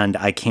black, and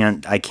I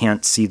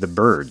can't see the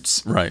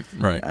birds. Right.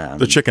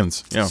 The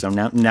chickens. Yeah. So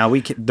now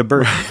we can,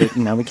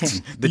 now we can.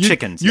 The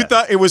chickens. You yes.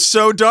 thought it was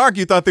so dark,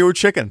 you thought they were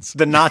chickens.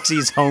 The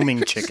Nazis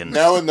homing chickens.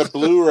 Now in the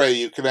Blu-ray,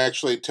 you can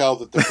actually tell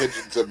that the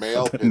pigeon's a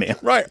male pigeon.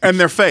 Right, and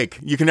they're fake.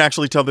 You can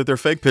actually tell that they're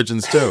fake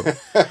pigeons, too.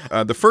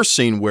 The first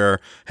scene where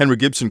Henry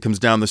Gibson comes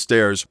down the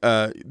stairs,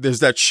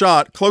 there's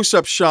that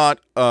close-up shot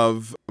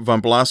of Von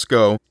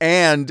Blasco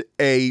and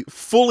a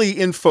fully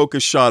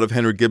in-focus shot of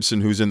Henry Gibson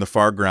who's in the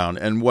foreground.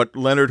 And what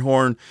Leonard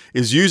Horn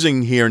is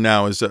using here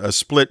now is a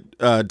split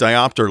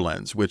diopter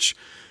lens, which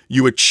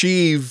you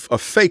achieve a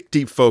fake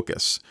deep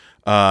focus.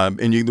 And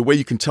the way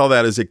you can tell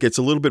that is it gets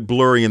a little bit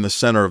blurry in the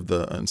center of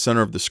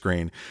the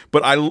screen.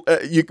 But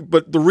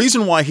but the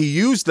reason why he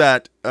used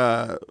that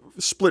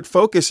split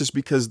focus is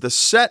because the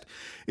set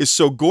is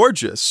so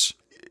gorgeous.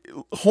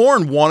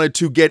 Horn wanted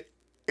to get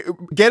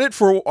it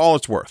for all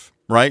it's worth.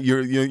 Right, you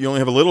only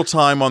have a little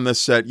time on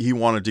this set. He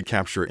wanted to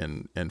capture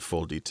in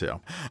full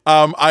detail.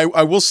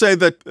 I will say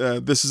that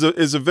this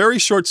is a very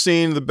short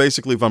scene that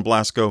basically Von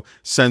Blasco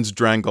sends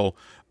Drangel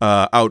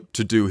out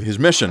to do his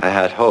mission. I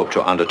had hoped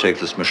to undertake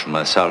this mission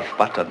myself,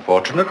 but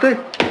unfortunately,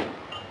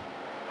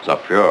 the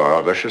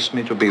Fuhrer wishes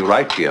me to be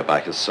right here by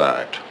his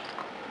side.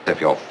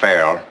 If you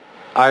fail,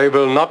 I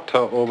will not,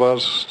 Herr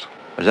Oberst.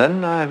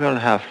 then I will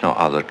have no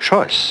other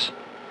choice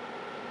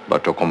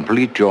but to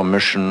complete your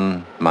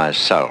mission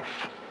myself.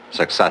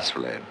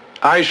 Successfully.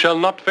 I shall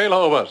not fail, Herr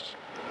Oberst.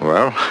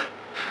 Well,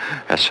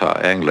 as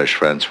our English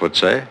friends would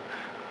say,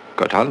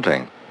 good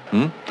hunting.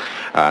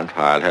 And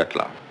Heil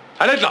Hitler.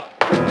 Heil Hitler!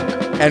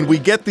 And we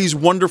get these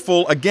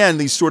wonderful, again,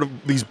 these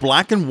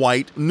black and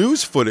white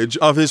news footage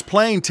of his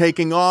plane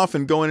taking off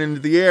and going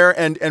into the air.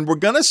 And we're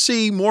going to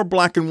see more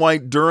black and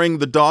white during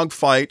the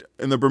dogfight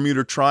in the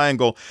Bermuda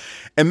Triangle.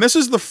 And this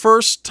is the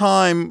first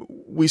time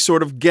we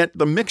sort of get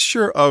the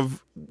mixture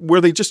of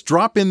where they just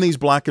drop in these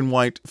black and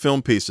white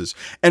film pieces.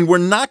 And we're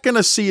not going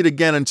to see it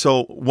again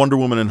until Wonder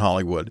Woman in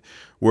Hollywood,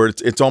 where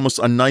it's almost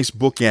a nice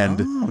bookend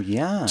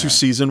to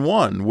season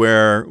one,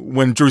 where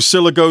when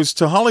Drusilla goes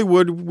to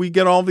Hollywood, we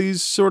get all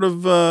these sort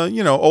of,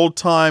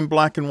 old-time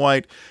black and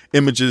white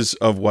images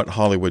of what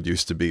Hollywood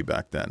used to be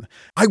back then.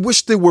 I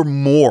wish there were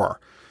more,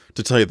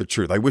 to tell you the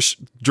truth. I wish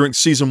during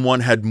season one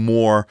had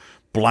more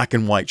black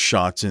and white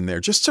shots in there,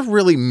 just to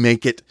really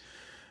make it.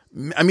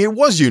 I mean, it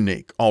was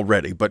unique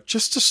already, but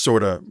just to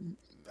sort of,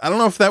 I don't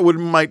know if that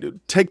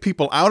might take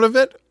people out of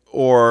it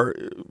or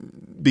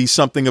be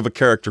something of a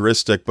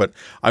characteristic, but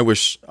I do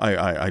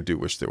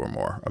wish there were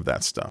more of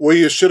that stuff. Well,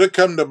 you should have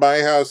come to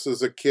my house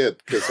as a kid,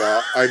 because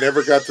I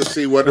never got to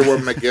see Wonder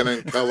Woman again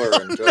in color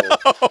until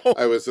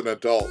I was an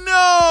adult. No!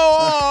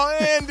 Oh,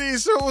 Andy,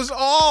 so it was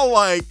all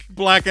like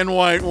black and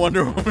white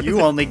Wonder Woman.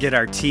 You only get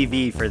our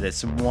TV for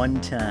this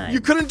one time. You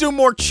couldn't do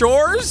more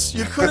chores?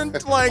 You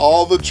couldn't, like...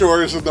 All the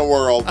chores in the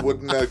world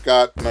wouldn't have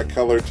gotten a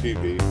color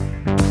TV.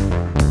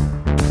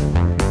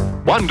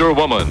 Wonder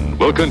Woman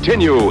will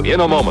continue in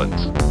a moment.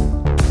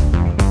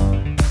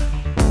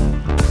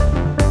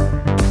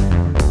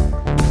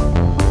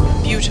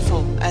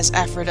 Beautiful as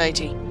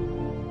Aphrodite,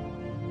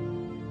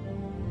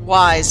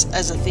 wise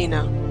as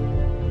Athena,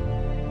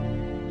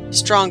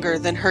 stronger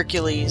than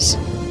Hercules,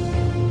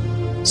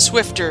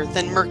 swifter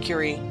than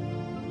Mercury.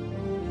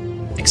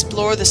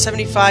 Explore the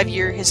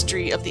 75-year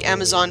history of the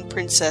Amazon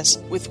princess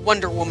with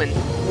Wonder Woman,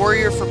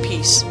 Warrior for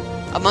Peace,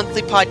 a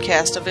monthly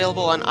podcast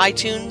available on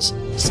iTunes,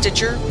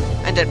 Stitcher,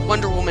 and at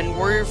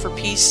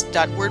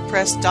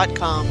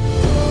wonderwomanwarriorforpeace.wordpress.com.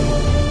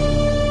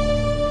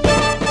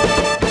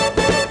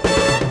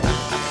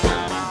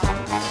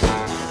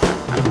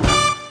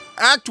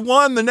 Act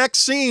 1, the next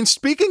scene.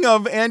 Speaking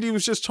of, Andy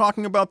was just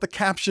talking about the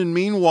caption.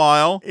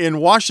 Meanwhile, in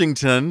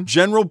Washington,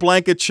 General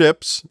Blankenship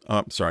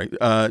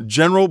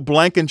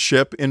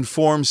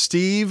informs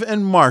Steve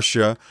and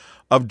Marcia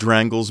of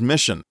Drangel's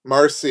mission.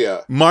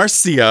 Marcia.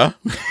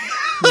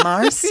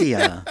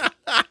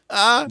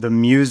 The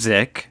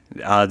music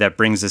that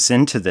brings us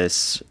into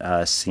this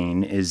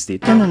scene is the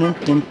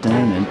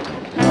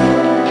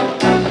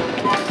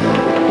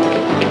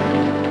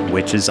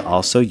which is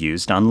also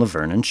used on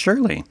Laverne and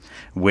Shirley,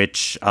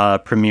 which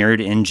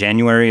premiered in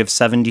January of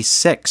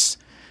 '76.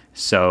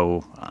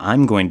 So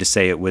I'm going to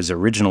say it was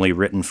originally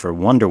written for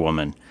Wonder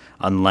Woman,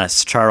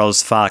 unless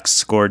Charles Fox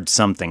scored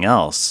something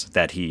else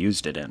that he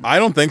used it in. I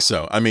don't think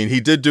so. I mean,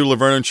 he did do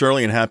Laverne and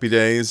Shirley and Happy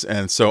Days,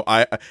 and so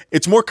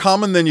it's more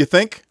common than you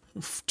think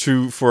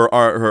for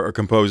our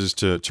composers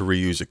to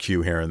reuse a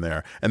cue here and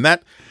there. And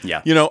that,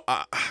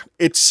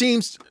 it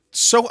seems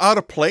so out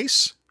of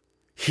place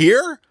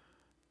here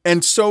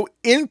and so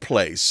in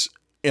place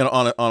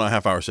on a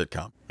half-hour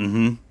sitcom.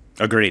 Mm-hmm.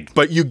 Agreed.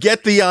 But you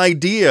get the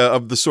idea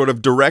of the sort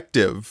of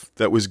directive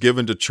that was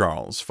given to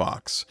Charles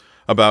Fox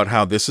about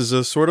how this is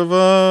a sort of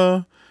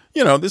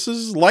this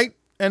is light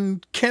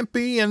and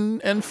campy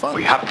and fun.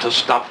 We have to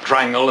stop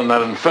triangling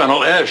that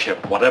infernal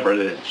airship, whatever it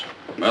is.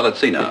 Well, let's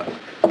see now.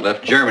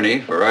 Left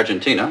Germany for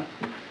Argentina,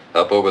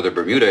 up over the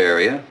Bermuda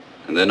area,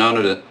 and then on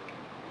to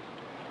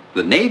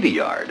the Navy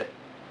Yard.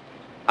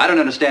 I don't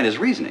understand his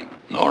reasoning.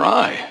 Nor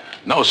I.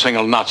 No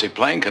single Nazi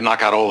plane can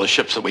knock out all the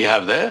ships that we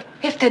have there.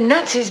 If the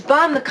Nazis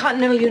bomb the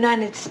continental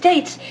United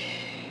States,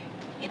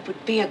 it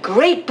would be a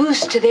great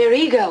boost to their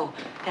ego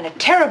and a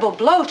terrible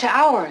blow to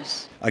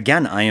ours.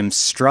 Again, I am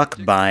struck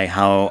by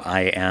how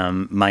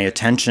my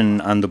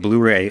attention on the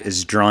Blu-ray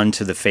is drawn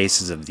to the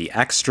faces of the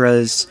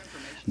extras,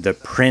 the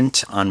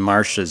print on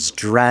Marcia's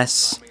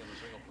dress,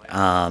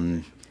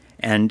 and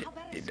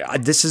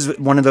this is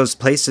one of those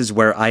places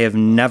where I have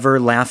never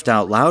laughed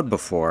out loud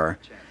before,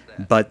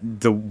 but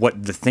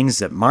the things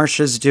that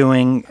Marcia's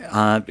doing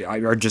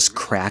are just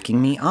cracking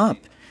me up.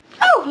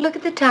 Oh, look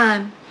at the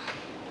time.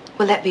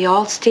 Will that be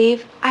all,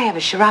 Steve? I have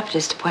a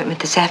chiropodist appointment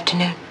this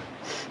afternoon.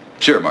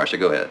 Sure, Marcia,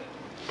 go ahead.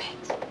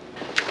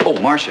 Oh,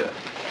 Marcia.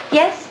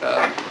 Yes?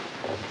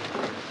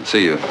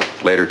 See you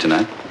later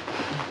tonight.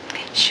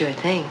 Sure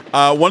thing.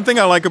 One thing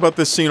I like about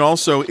this scene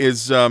also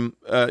is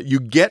you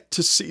get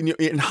to see,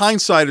 in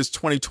hindsight is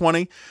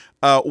 2020,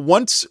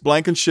 once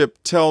Blankenship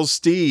tells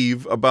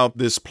Steve about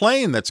this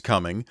plane that's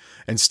coming,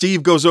 and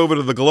Steve goes over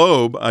to the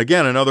globe,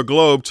 again, another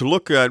globe, to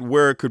look at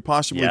where it could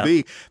possibly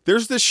be,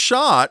 there's this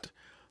shot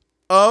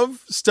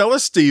of Stella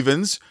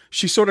Stevens.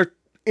 She sort of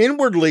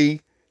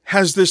inwardly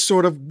has this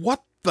sort of,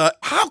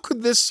 how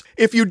could this,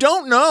 if you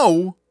don't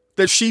know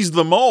that she's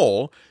the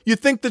mole, you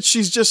think that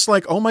she's just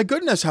like, oh my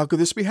goodness, how could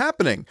this be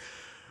happening?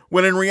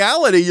 When in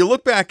reality, you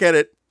look back at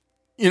it,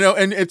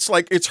 and it's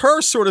like, it's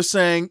her sort of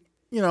saying,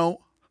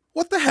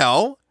 what the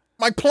hell?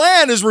 My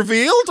plan is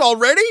revealed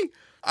already?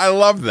 I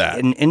love that.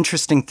 An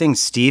interesting thing,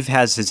 Steve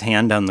has his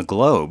hand on the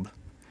globe,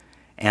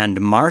 and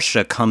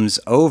Marcia comes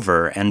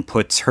over and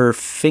puts her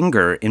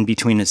finger in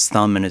between his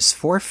thumb and his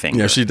forefinger.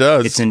 Yeah, she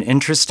does. It's an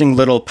interesting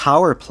little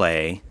power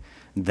play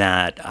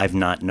that I've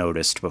not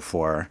noticed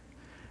before,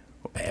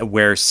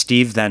 where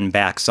Steve then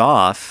backs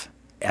off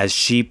as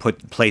she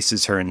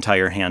places her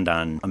entire hand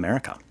on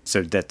America.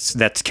 So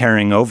that's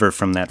carrying over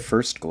from that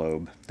first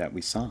globe that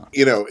we saw.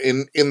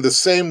 In the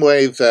same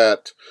way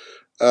that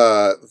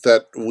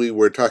that we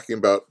were talking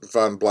about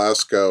von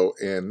Blasco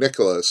and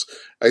Nicholas,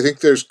 I think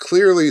there's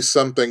clearly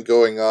something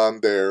going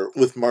on there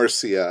with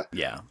Marcia.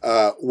 Yeah.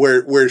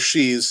 Where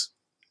she's,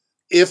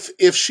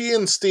 if she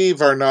and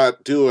Steve are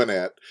not doing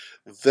it,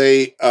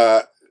 they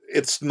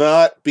it's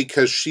not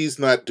because she's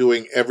not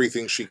doing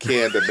everything she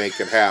can to make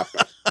it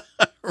happen.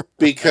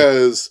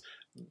 Because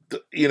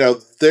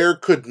there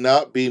could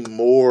not be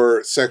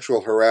more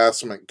sexual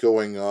harassment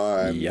going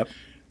on. Yep.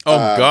 Oh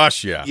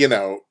gosh, yeah.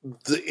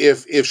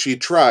 If she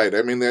tried,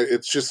 I mean,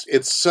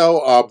 it's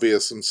so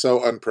obvious and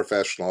so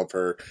unprofessional of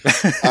her.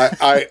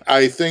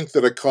 I think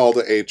that a call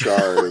to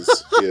HR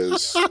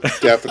is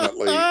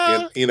definitely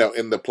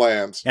in the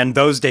plans. And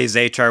those days,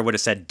 HR would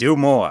have said, "Do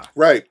more."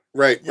 Right.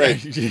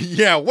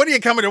 Yeah. What are you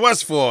coming to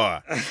us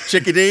for,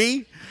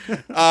 chickadee?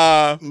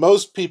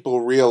 Most people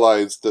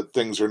realize that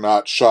things are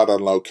not shot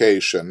on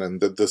location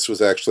and that this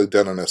was actually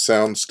done on a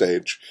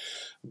soundstage.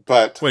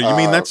 But wait, you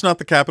mean that's not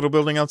the Capitol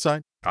building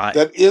outside?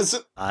 That is.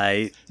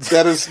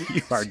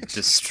 You are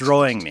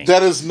destroying me.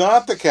 That is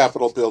not the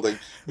Capitol building.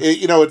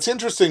 It's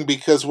interesting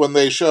because when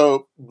they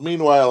show,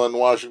 meanwhile in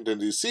Washington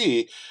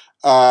D.C.,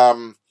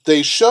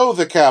 they show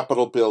the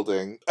Capitol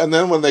building, and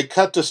then when they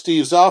cut to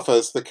Steve's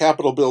office, the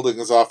Capitol building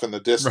is off in the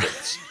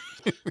distance.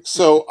 Right.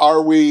 So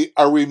are we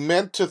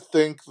meant to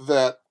think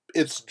that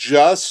it's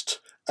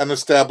just an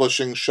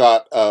establishing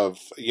shot of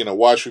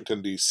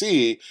Washington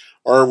D.C.,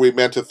 or are we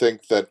meant to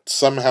think that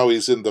somehow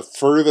he's in the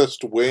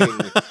furthest wing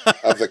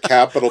of the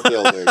Capitol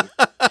building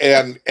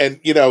and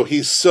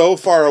he's so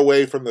far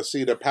away from the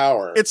seat of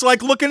power? It's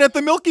like looking at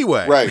the Milky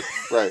Way. Right.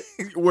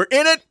 We're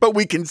in it, but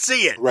we can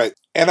see it. Right.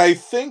 And I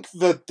think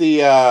that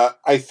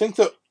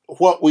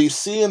what we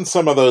see in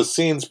some of those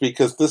scenes,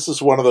 because this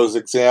is one of those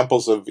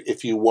examples of,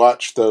 if you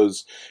watch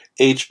those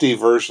HD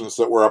versions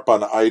that were up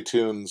on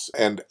iTunes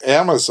and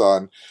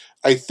Amazon,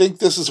 I think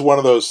this is one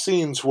of those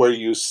scenes where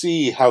you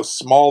see how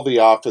small the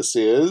office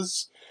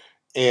is,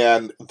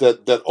 and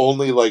that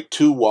only like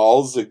two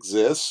walls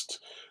exist,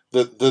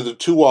 the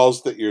two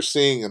walls that you're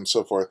seeing and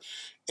so forth.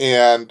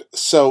 And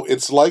so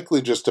it's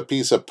likely just a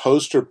piece of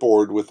poster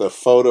board with a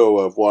photo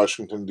of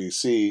Washington,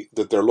 D.C.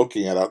 that they're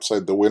looking at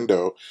outside the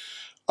window,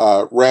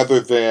 rather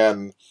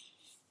than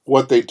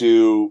what they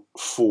do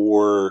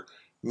for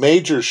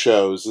major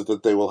shows,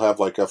 that they will have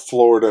like a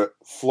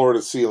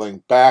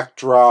floor-to-ceiling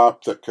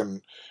backdrop that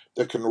can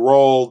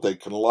roll, they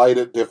can light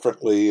it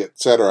differently,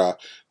 etc.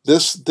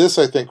 This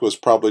I think was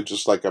probably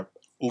just like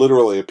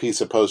literally a piece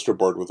of poster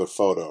board with a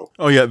photo.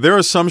 Oh yeah, there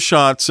are some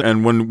shots,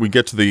 and when we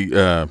get to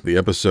the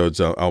episodes,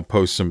 I'll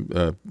post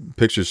some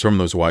pictures from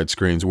those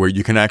widescreens where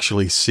you can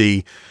actually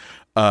see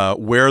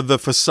where the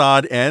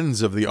facade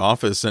ends of the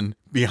office, and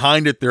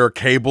behind it there are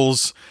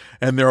cables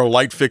and there are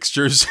light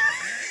fixtures,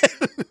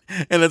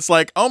 and it's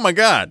like, oh my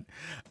god.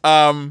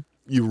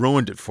 You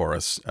ruined it for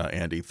us,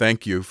 Andy.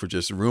 Thank you for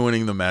just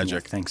ruining the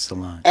magic. Yeah, thanks a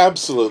lot.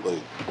 Absolutely.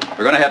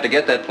 We're going to have to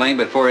get that plane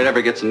before it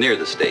ever gets near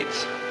the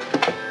States.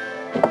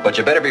 But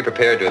you better be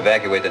prepared to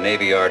evacuate the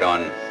Navy Yard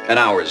on an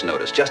hour's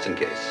notice, just in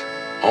case.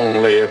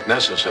 Only if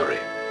necessary.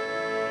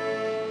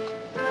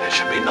 There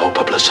should be no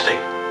publicity.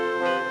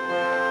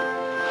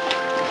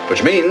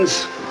 Which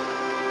means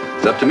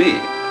it's up to me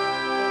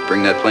to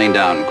bring that plane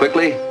down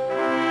quickly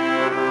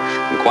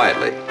and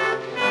quietly.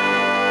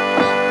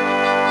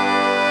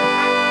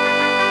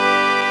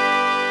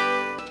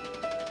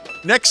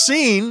 Next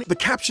scene, the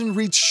caption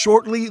reads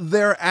shortly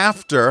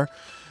thereafter.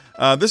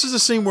 This is a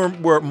scene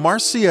where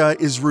Marcia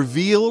is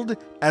revealed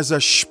as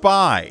a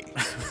spy.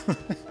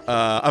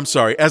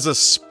 As a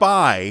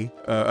spy,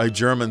 a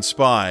German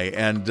spy.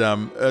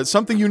 And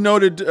something you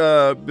noted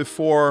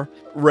before,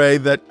 Ray,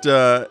 that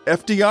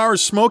FDR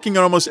is smoking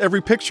in almost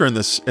every picture in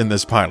this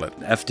pilot.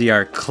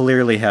 FDR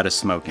clearly had a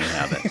smoking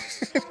habit.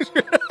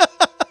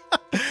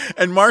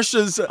 And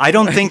Marcia's... I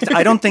don't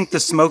think the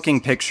smoking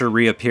picture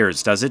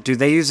reappears, does it? Do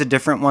they use a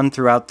different one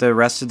throughout the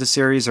rest of the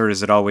series, or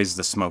is it always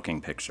the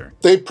smoking picture?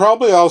 They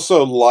probably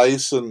also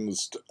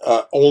licensed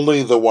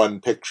only the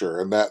one picture,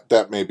 and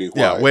that may be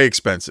why. Yeah, way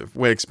expensive.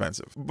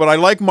 But I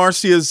like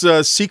Marcia's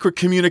secret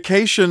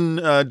communication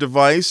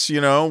device. You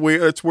know,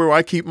 it's where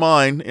I keep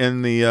mine,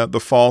 in the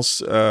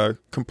false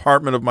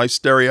compartment of my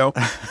stereo.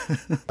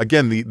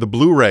 Again, the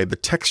Blu-ray, the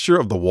texture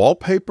of the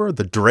wallpaper,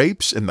 the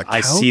drapes, and the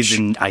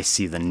couch. I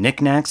see the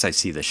knickknacks. I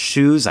see the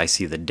shoes. I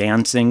see the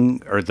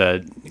dancing, or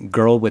the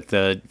girl with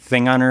the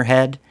thing on her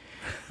head,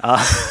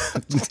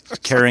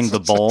 carrying the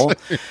bowl.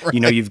 Right. You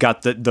know, you've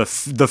got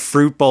the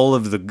fruit bowl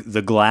of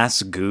the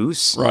glass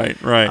goose. Right.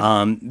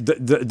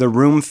 The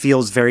room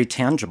feels very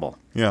tangible.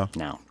 Yeah.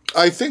 Now.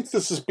 I think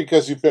this is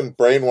because you've been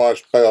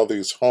brainwashed by all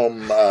these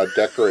home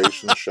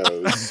decoration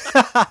shows.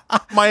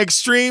 My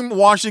extreme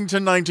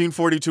Washington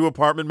 1942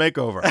 apartment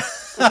makeover.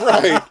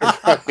 Right.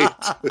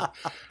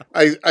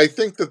 I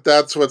think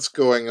that's what's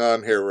going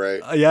on here,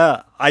 right?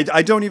 Yeah.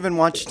 I don't even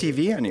watch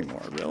TV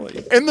anymore,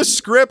 really. In the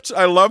script,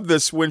 I love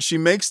this when she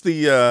makes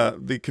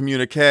the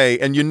communique,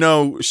 and you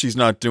know she's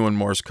not doing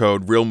Morse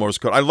code, real Morse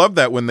code. I love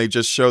that when they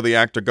just show the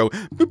actor go,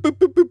 boop, boop,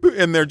 boop, boop, boop,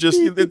 and they're just,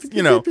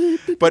 you know.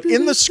 But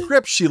in the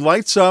script, she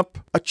lights up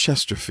a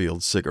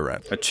Chesterfield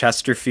cigarette. A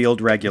Chesterfield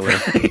regular.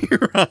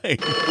 Right.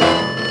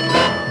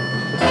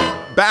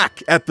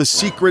 Back at the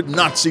secret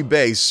Nazi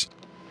base,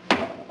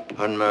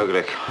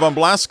 Unmöglich. Von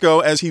Blasco,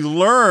 as he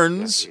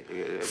learns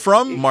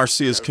from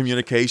Marcia's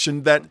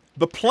communication that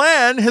the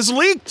plan has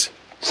leaked.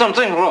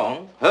 Something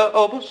wrong, Herr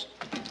Oberst?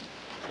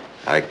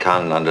 I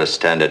can't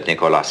understand it,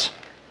 Nicholas.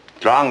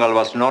 Triangle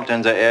was not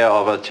in the air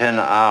over 10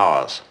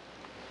 hours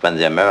when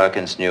the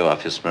Americans knew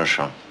of his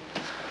mission.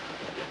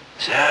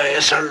 There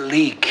is a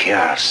leak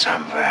here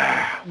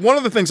somewhere. One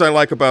of the things I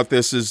like about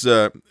this is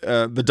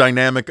the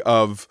dynamic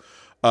of,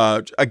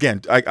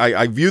 again,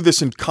 I view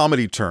this in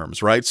comedy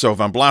terms, right? So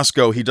Von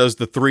Blasco, he does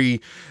the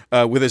three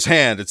with his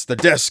hand. It's the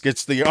desk,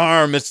 it's the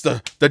arm, it's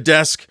the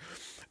desk.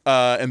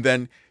 And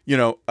then, you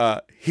know,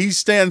 he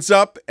stands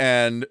up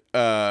and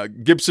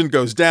Gibson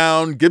goes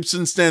down.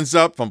 Gibson stands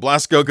up. Von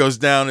Blasco goes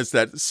down. It's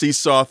that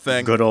seesaw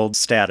thing. Good old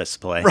status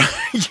play.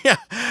 Right, yeah.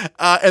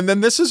 And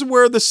then this is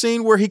where the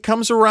scene where he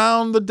comes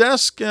around the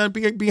desk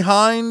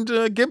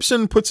behind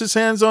Gibson, puts his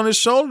hands on his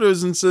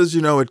shoulders and says,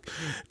 you know, it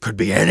could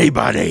be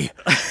anybody.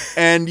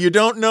 And you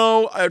don't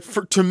know.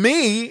 To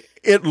me,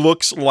 it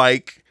looks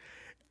like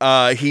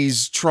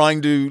he's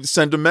trying to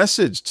send a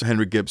message to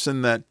Henry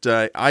Gibson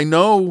that I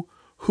know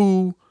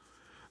who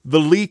the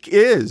leak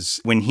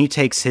is. When he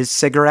takes his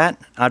cigarette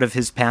out of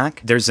his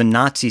pack, there's a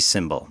Nazi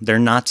symbol. They're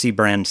Nazi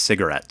brand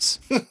cigarettes.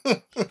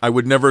 I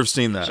would never have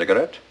seen that.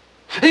 Cigarette?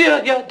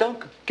 Yeah,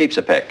 danke. Keeps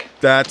a pack.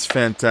 That's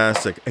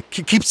fantastic.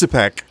 Keeps a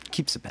pack.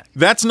 Keeps a pack.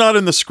 That's not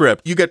in the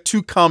script. You get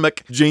two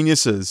comic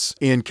geniuses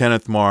in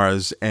Kenneth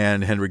Mars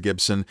and Henry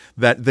Gibson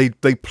that they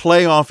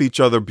play off each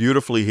other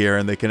beautifully here,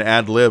 and they can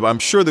ad-lib. I'm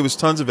sure there was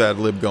tons of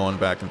ad-lib going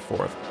back and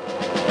forth.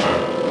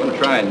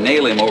 Try and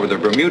nail him over the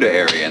Bermuda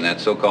area in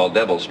that so-called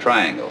Devil's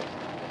Triangle.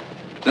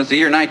 Since the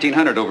year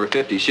 1900, over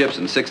 50 ships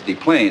and 60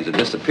 planes have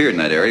disappeared in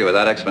that area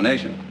without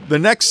explanation. The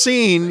next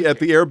scene at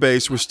the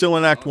airbase, we're still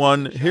in Act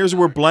 1. Here's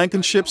where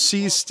Blankenship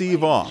sees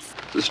Steve off.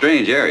 It's a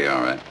strange area,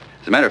 all right.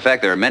 As a matter of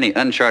fact, there are many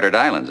uncharted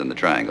islands in the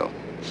Triangle.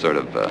 Sort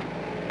of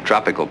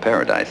tropical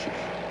paradises.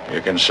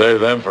 You can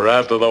save them for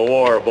after the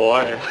war,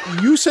 boy.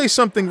 You say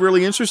something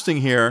really interesting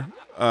here,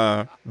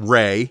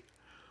 Ray,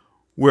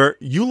 where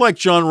you like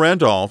John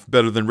Randolph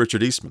better than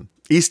Richard Eastham.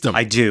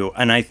 I do,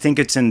 and I think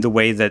it's in the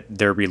way that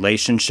their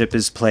relationship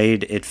is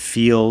played. It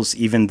feels,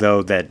 even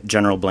though that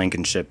General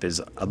Blankenship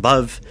is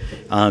above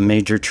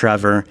Major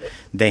Trevor,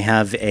 they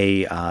have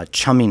a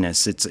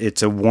chumminess.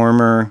 It's a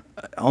warmer,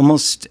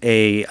 almost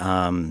a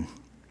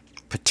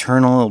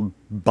paternal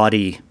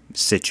buddy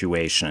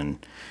situation,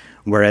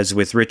 whereas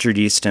with Richard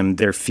Eastham,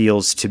 there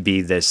feels to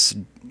be this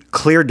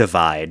clear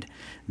divide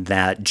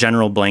that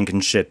General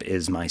Blankenship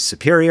is my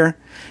superior,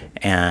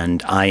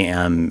 and I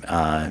am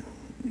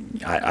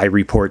I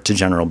report to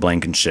General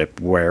Blankenship,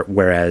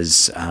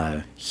 whereas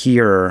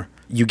here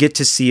you get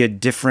to see a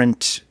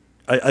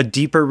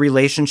deeper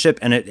relationship,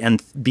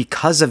 and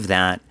because of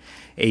that,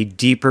 a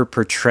deeper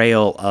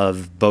portrayal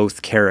of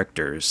both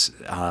characters.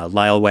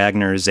 Lyle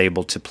Wagner is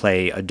able to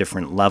play a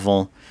different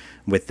level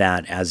with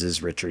that, as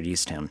is Richard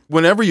Eastham.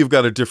 Whenever you've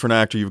got a different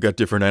actor, you've got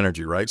different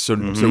energy, right? So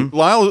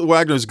Lyle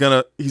Wagner is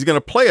gonna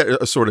play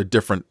a sort of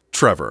different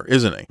Trevor,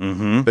 isn't he?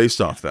 Mm-hmm.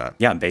 Based off that,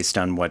 yeah, based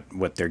on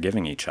what they're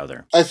giving each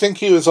other. I think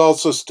he was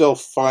also still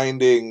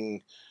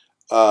finding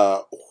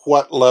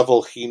what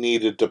level he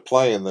needed to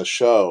play in the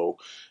show.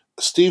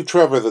 Steve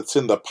Trevor, that's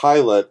in the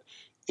pilot,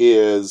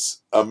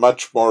 is a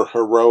much more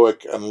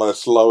heroic and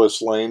less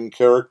Lois Lane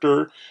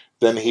character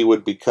than he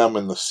would become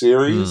in the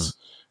series.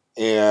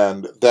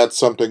 And that's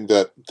something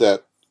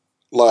that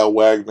Lyle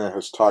Wagner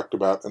has talked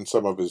about in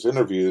some of his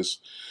interviews,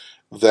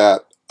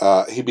 that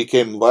he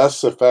became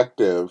less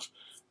effective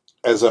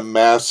as a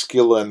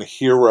masculine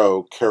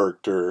hero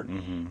character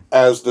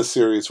as the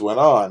series went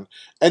on.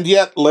 And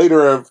yet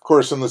later, of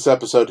course, in this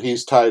episode,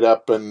 he's tied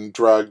up and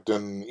drugged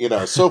and,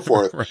 so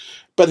forth. Right.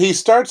 But he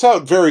starts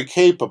out very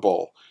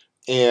capable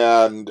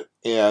and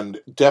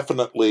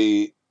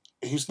definitely...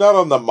 He's not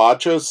on the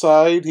macho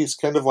side. He's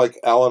kind of like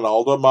Alan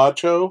Alda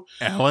macho.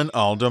 Alan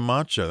Alda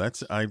macho.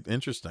 That's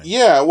interesting.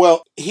 Yeah,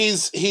 well,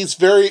 he's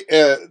very...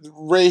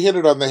 Ray hit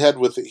it on the head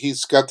with it.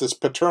 He's got this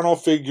paternal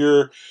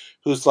figure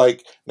who's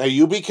like, now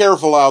you be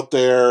careful out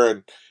there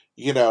and,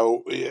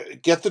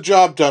 get the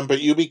job done,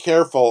 but you be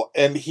careful.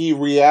 And he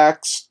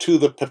reacts to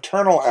the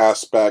paternal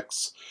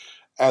aspects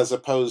as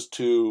opposed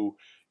to,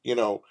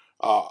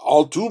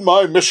 I'll do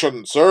my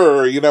mission,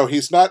 sir.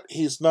 He's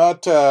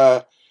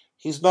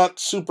not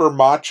super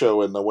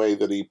macho in the way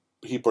that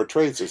he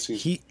portrays this.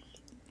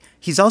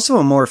 He's also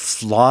a more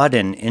flawed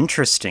and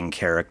interesting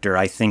character,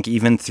 I think,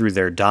 even through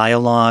their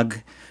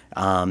dialogue.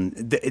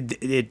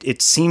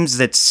 It seems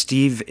that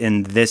Steve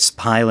in this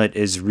pilot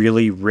is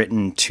really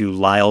written to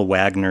Lyle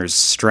Wagner's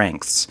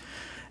strengths,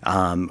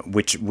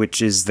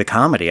 which is the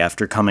comedy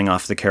after coming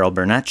off the Carol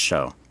Burnett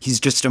show. He's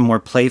just a more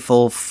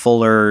playful,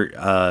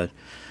 fuller,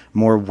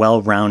 more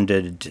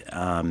well-rounded,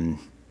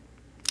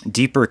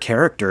 deeper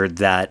character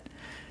that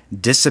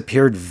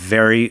disappeared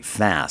very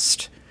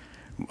fast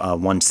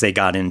once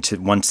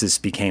this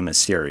became a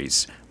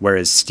series,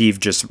 whereas Steve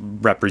just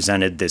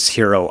represented this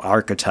hero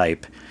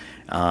archetype,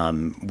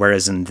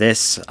 whereas in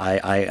this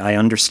I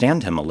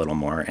understand him a little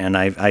more, and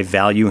I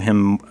value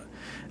him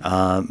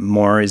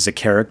more as a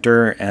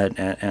character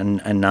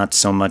and not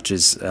so much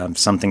as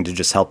something to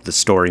just help the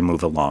story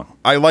move along.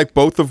 I like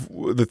both of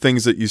the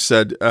things that you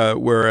said,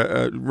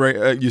 where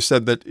Ray, you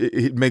said that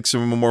it makes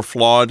him a more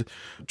flawed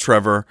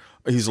Trevor.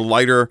 He's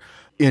lighter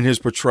in his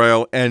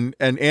portrayal, and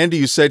Andy,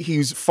 you said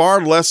he's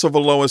far less of a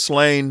Lois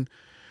Lane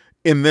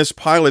in this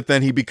pilot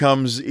than he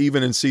becomes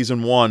even in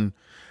season 1,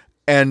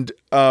 and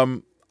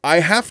I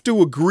have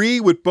to agree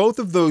with both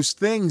of those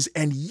things,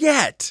 and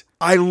yet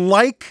I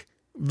like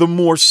the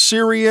more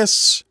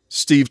serious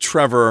Steve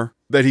Trevor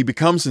that he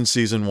becomes in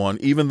season 1,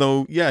 even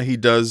though, yeah, he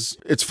does.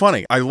 It's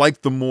funny. I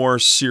like the more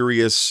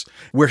serious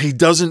where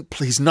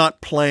he's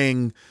not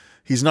playing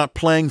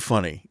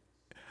funny.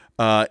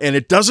 And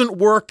it doesn't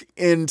work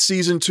in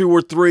season 2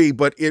 or 3,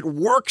 but it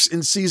works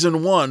in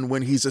season 1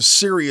 when he's a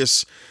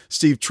serious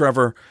Steve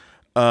Trevor.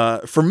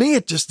 For me,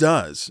 it just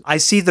does. I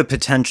see the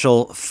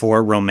potential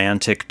for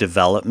romantic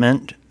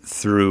development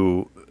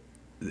through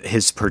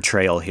his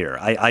portrayal here.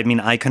 I mean,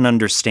 I can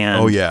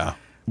understand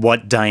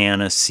what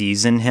Diana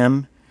sees in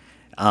him.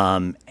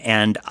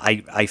 And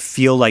I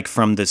feel like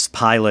from this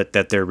pilot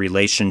that their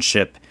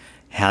relationship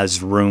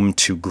has room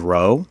to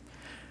grow.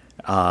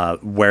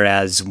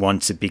 Whereas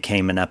once it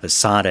became an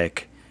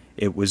episodic,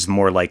 it was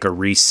more like a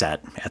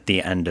reset at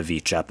the end of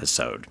each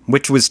episode,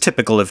 which was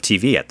typical of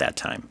TV at that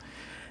time.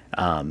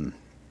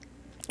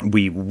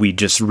 We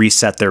just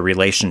reset their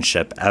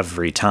relationship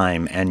every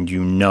time, and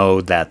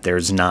that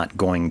there's not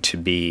going to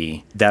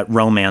be, that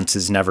romance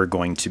is never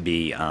going to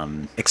be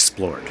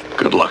explored.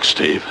 Good luck,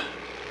 Steve.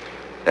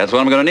 That's what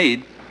I'm going to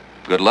need.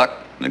 Good luck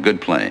and a good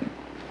plane.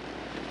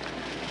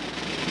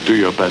 Do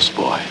your best,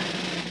 boy.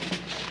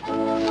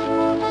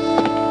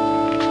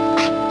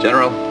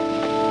 General,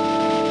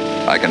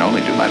 I can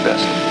only do my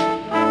best.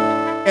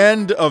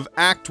 End of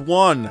Act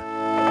 1.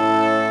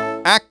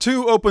 Act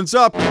 2 opens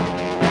up.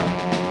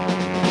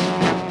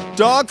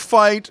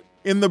 Dogfight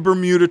in the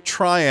Bermuda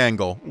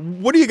Triangle.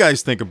 What do you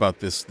guys think about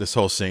this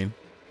whole scene?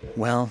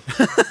 Well,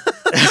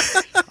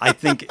 I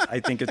think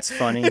it's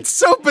funny. It's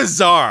so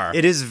bizarre.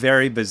 It is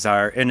very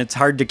bizarre, and it's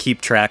hard to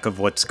keep track of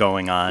what's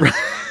going on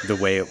the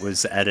way it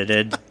was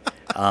edited.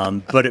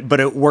 But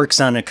it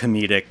works on a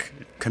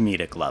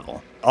comedic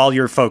level. All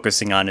you're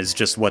focusing on is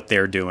just what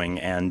they're doing,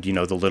 and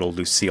the little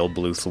Lucille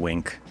Bluth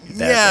wink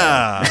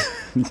that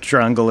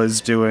Trungle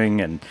is doing,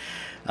 and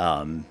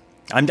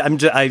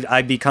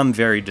I become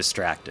very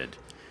distracted.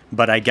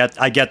 But I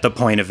get the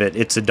point of it.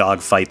 It's a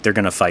dog fight. They're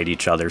gonna fight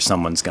each other.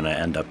 Someone's gonna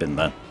end up in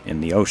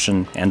the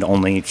ocean, and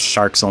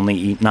sharks only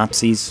eat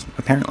Nazis,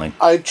 apparently.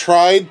 I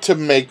tried to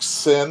make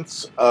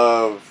sense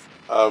of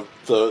of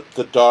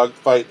the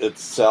dogfight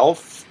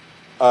itself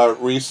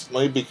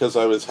recently because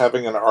I was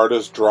having an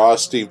artist draw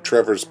Steve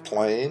Trevor's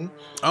plane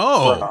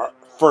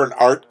for an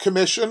art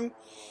commission,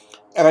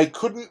 and I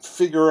couldn't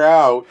figure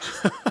out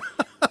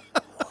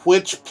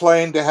which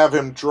plane to have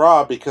him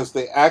draw because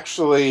they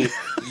actually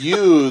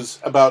use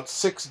about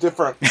 6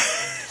 different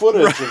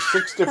footage of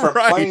 6 different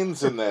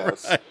planes in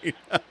this. Right.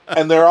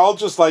 And they're all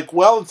just like,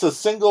 well, it's a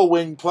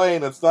single-wing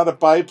plane. It's not a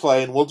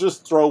biplane. We'll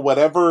just throw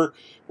whatever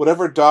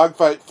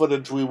dogfight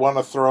footage we want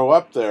to throw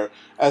up there.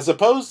 As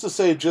opposed to,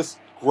 say, just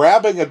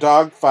grabbing a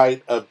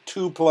dogfight of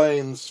 2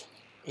 planes,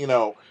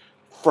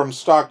 from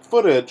stock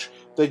footage.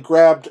 They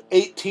grabbed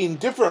 18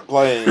 different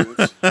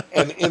planes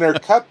and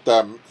intercut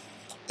them.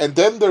 And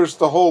then there's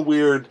the whole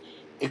weird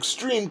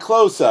extreme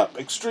close-up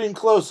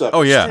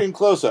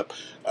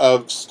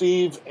of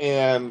Steve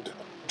and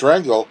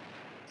Drangle.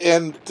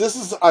 And this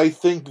is, I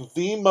think,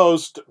 the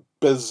most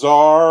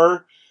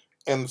bizarre,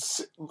 and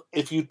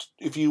if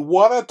you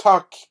want to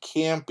talk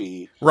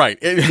campy, right?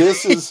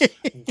 this is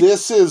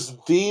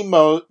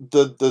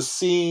the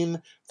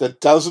scene that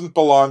doesn't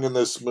belong in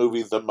this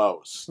movie the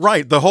most.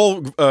 Right, the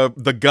whole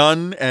the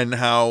gun and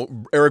how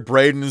Eric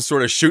Braeden is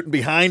sort of shooting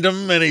behind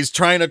him, and he's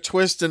trying to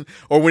twist,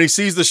 or when he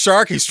sees the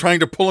shark, he's trying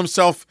to pull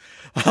himself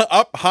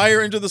up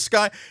higher into the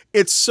sky.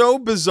 It's so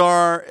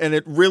bizarre, and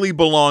it really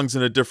belongs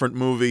in a different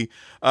movie.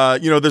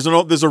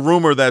 There's a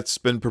rumor that's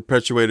been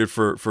perpetuated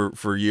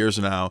for years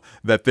now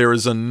that there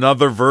is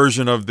another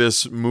version of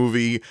this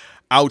movie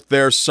out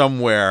there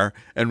somewhere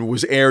and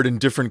was aired in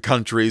different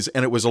countries,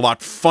 and it was a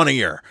lot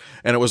funnier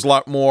and it was a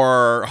lot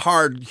more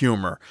hard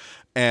humor.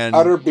 And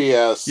utter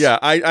BS. Yeah,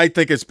 I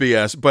think it's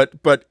BS.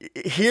 But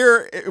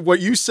here,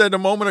 what you said a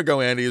moment ago,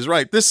 Andy, is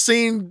right. This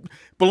scene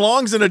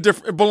belongs in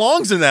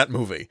that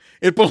movie.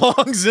 It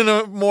belongs in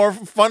a more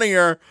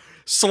funnier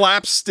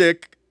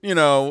slapstick,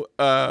 film.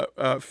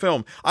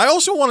 I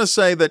also want to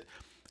say that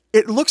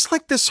it looks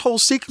like this whole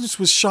sequence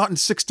was shot in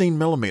 16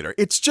 millimeter.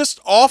 It's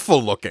just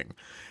awful looking.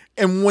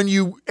 And when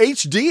you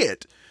HD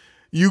it,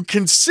 you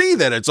can see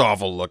that it's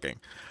awful looking.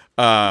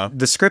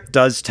 The script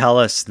does tell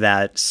us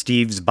that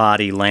Steve's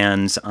body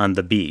lands on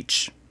the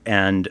beach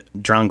and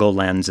Drango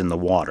lands in the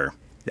water.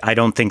 I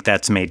don't think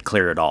that's made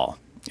clear at all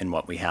in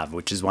what we have,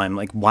 which is why I'm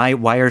like,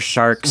 why are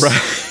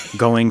sharks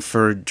going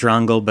for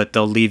Drango, but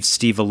they'll leave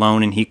Steve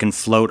alone and he can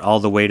float all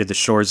the way to the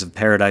shores of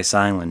Paradise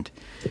Island?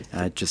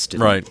 Just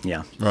didn't, right.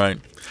 Yeah. Right.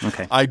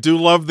 Okay. I do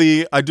love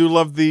the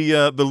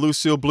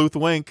Lucille Bluth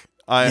wink.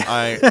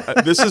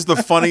 This is the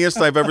funniest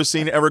I've ever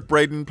seen Eric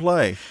Braeden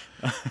play.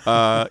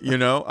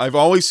 I've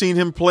always seen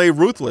him play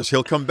ruthless.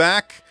 He'll come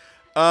back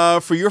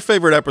for your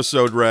favorite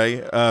episode,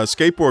 Ray,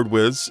 Skateboard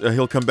Wiz.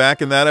 He'll come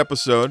back in that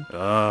episode.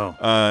 Oh.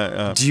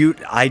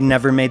 I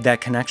never made that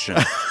connection.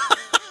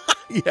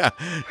 Yeah.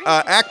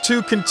 Act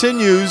 2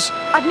 continues.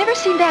 I've never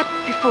seen that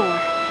before.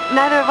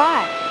 Neither have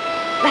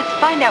I. Let's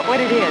find out what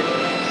it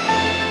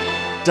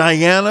is.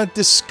 Diana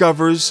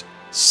discovers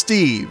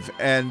Steve.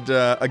 And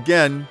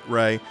again,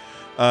 Ray,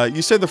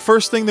 you say the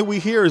first thing that we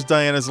hear is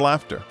Diana's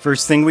laughter.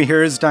 First thing we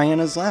hear is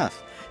Diana's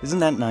laugh. Isn't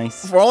that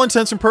nice? For all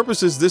intents and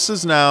purposes, this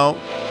is now...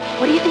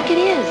 What do you think it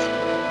is?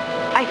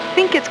 I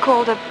think it's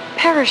called a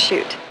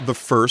parachute. The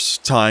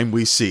first time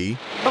we see...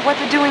 But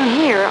what's it doing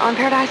here on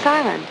Paradise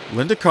Island?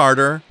 Lynda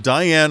Carter,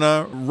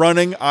 Diana,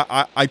 running.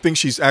 I think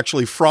she's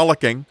actually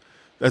frolicking.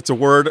 That's a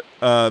word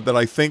that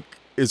I think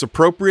is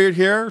appropriate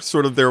here.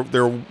 Sort of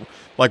they're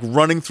like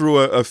running through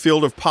a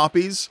field of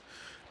poppies.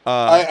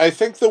 I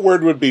think the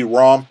word would be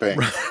romping.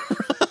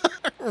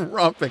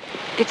 Romping.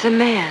 It's a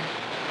man.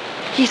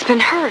 He's been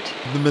hurt.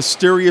 The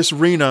mysterious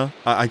Rena,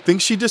 I think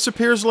she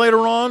disappears later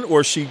on,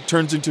 or she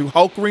turns into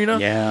Hulk Rena.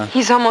 Yeah.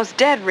 He's almost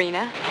dead,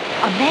 Rena.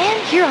 A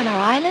man here on our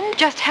island?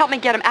 Just help me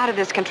get him out of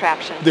this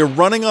contraption. They're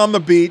running on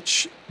the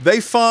beach. They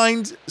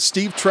find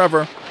Steve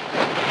Trevor.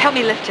 Help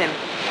me lift him.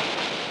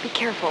 Be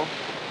careful.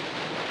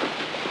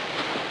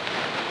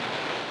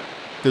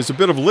 There's a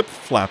bit of lip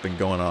flapping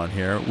going on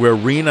here, where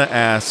Rena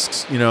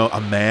asks,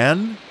 a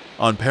man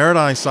on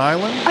Paradise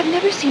Island? I've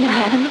never seen a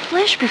man in the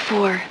flesh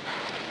before.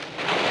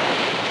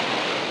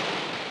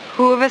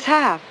 Who of us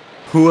have?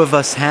 Who of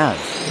us have?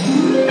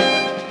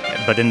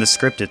 But in the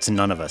script, it's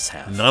none of us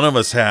have. None of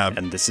us have.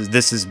 And this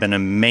has been a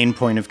main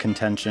point of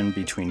contention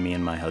between me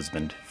and my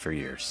husband for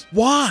years.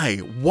 Why?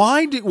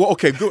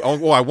 Okay, good.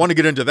 Oh, I want to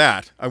get into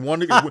that. I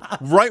want to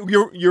right.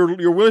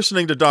 You're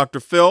listening to Dr.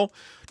 Phil,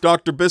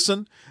 Dr.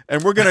 Bisson,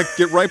 and we're gonna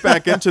get right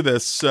back into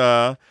this.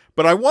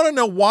 But I want to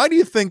know, why do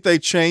you think they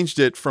changed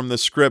it from the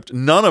script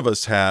 "None of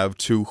us have"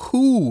 to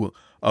 "Who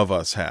of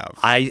us have"?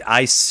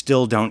 I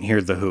still don't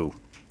hear the who.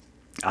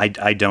 I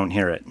don't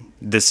hear it.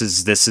 This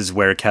is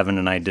where Kevin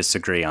and I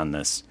disagree on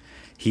this.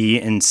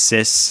 He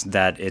insists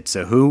that it's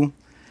a who.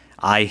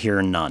 I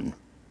hear none.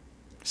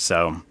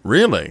 So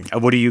really,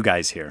 what do you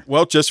guys hear?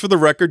 Well, just for the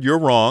record, you're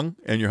wrong,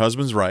 and your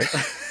husband's right.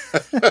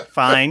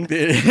 Fine.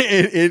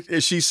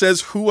 She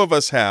says who of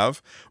us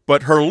have,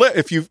 but her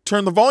if you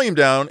turn the volume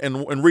down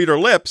and read her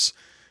lips,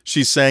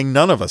 she's saying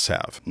none of us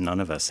have. None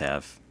of us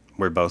have.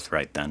 We're both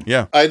right then.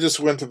 Yeah. I just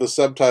went to the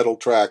subtitle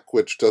track,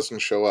 which doesn't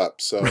show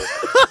up, so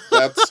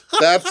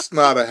that's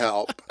not a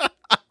help.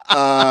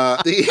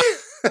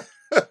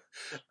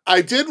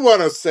 I did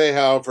want to say,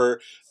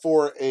 however,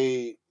 for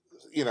a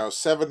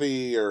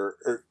 70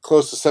 or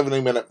close to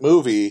 70-minute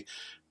movie,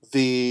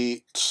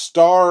 the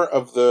star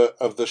of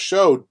the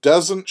show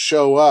doesn't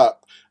show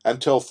up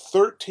until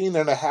 13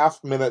 and a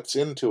half minutes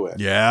into it.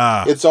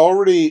 Yeah. It's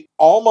already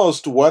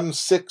almost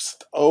 1/6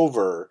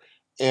 over,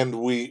 and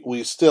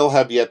we still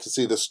have yet to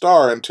see the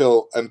star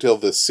until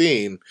this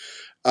scene.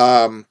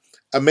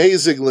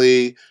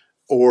 Amazingly,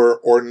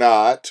 or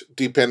not,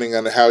 depending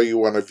on how you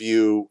want to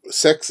view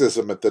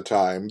sexism at the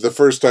time, the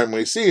first time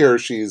we see her,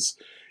 she's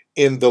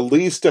in the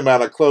least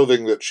amount of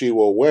clothing that she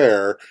will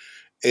wear,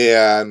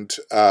 and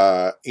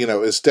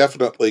is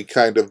definitely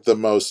kind of the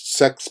most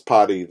sex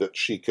potty that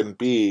she can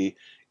be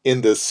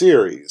in this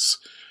series.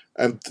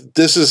 And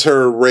this is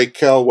her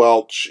Raquel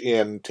Welch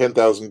in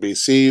 10,000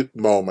 BC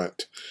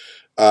moment,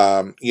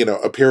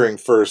 appearing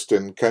first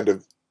in kind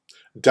of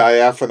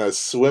diaphanous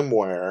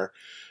swimwear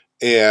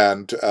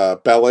and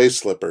ballet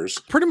slippers.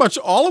 Pretty much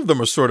all of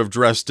them are sort of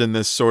dressed in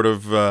this sort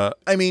of,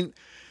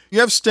 you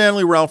have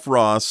Stanley Ralph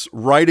Ross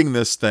writing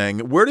this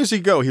thing. Where does he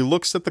go? He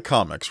looks at the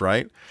comics,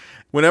 right?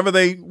 Whenever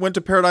they went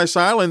to Paradise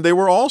Island, they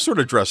were all sort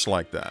of dressed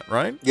like that,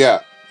 right?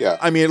 Yeah.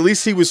 I mean, at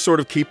least he was sort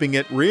of keeping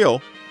it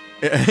real,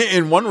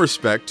 in one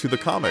respect, to the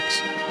comics.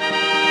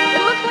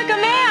 It looks like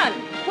a man.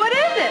 What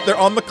is it? They're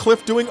on the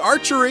cliff doing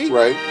archery.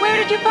 Right. Where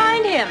did you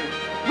find him?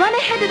 Run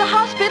ahead to the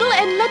hospital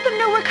and let them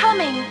know we're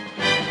coming.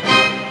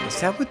 Is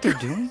that what they're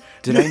doing?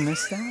 Did I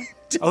miss that?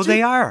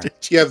 They are.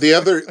 Yeah, the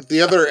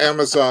other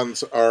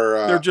Amazons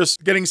are. They're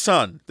just getting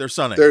sun. They're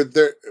sunning.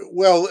 They're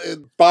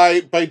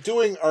by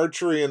doing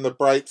archery in the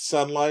bright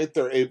sunlight,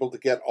 they're able to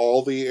get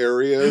all the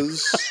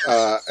areas,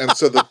 and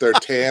so that their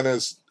tan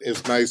is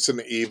nice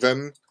and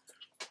even.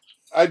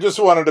 I just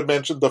wanted to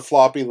mention the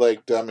floppy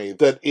leg dummy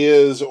that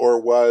is or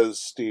was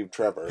Steve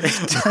Trevor.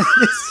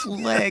 His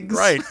legs,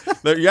 right?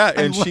 Yeah,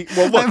 and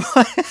look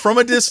from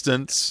a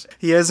distance,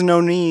 he has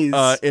no knees.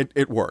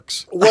 It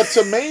works. What's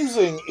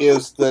amazing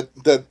is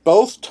that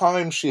both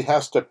times she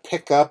has to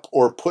pick up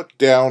or put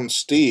down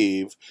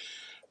Steve,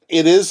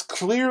 it is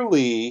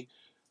clearly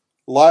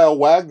Lyle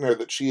Wagner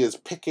that she is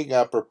picking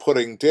up or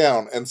putting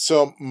down, and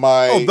so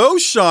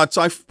those shots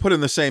I've put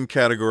in the same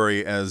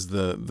category as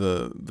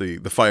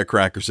the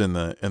firecrackers in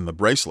the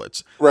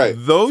bracelets. Right.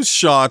 Those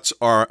shots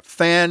are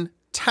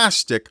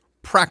fantastic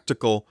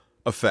practical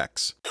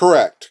effects.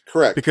 Correct.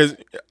 Because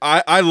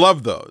I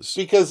love those.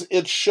 Because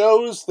it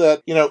shows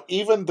that,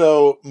 even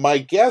though my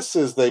guess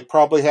is they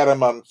probably had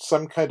him on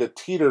some kind of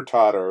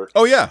teeter-totter.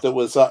 Oh yeah. That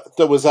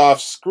was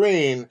off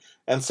screen,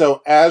 and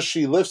so as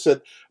she lifts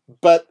it.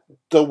 But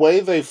the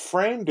way they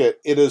framed it,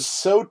 it is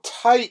so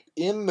tight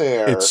in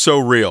there. It's so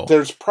real.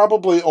 There's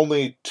probably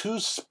only 2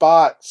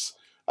 spots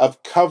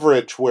of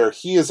coverage where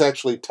he is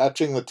actually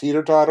touching the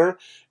teeter-totter,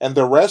 and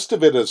the rest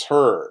of it is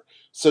her.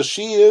 So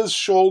she is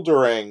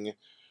shouldering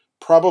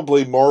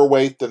probably more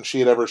weight than she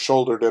had ever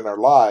shouldered in her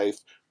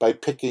life by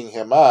picking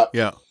him up.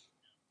 Yeah.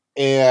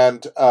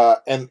 And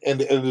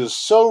it is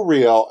so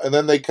real. And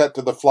then they cut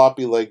to the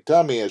floppy leg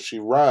dummy as she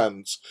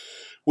runs,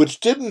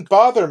 which didn't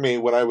bother me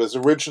when I was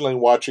originally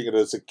watching it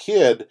as a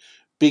kid,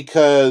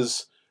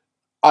 because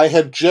I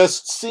had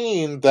just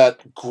seen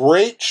that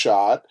great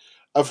shot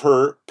of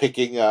her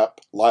picking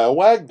up Lyle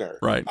Wagner.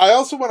 Right. I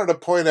also wanted to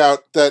point out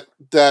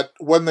that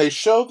when they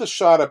show the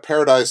shot of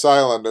Paradise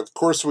Island, of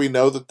course we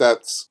know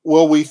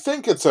we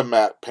think it's a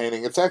matte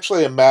painting. It's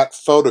actually a matte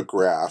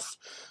photograph.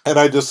 And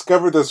I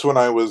discovered this when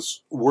I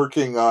was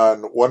working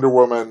on Wonder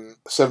Woman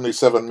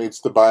 77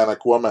 Meets the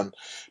Bionic Woman,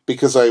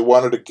 because I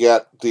wanted to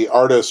get the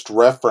artist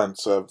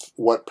reference of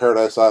what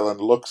Paradise Island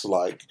looks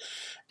like.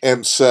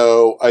 And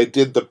so I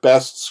did the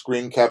best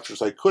screen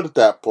captures I could at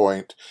that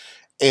point.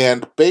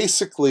 And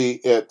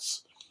basically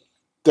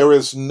there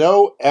is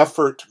no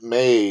effort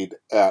made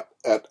at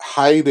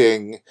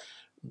hiding.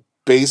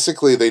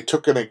 Basically, they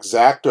took an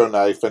X-Acto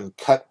knife and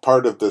cut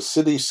part of the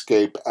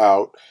cityscape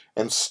out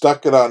and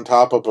stuck it on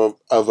top of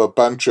a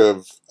bunch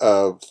of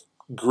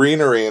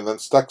greenery, and then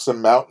stuck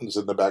some mountains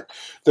in the back.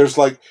 There's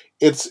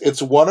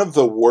it's one of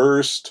the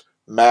worst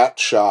matte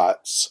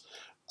shots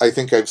I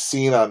think I've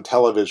seen on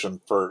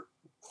television for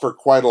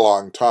quite a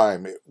long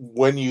time,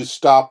 when you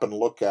stop and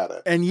look at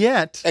it. And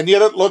yet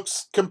it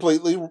looks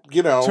completely,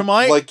 to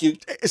my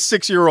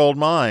 6-year-old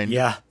mind.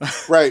 Yeah.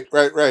 Right.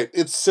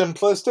 It's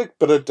simplistic,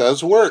 but it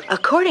does work.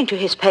 According to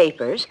his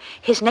papers,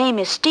 his name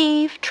is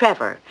Steve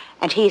Trevor,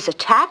 and he's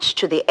attached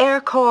to the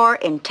Air Corps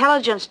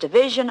Intelligence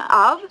Division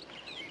of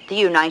the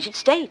United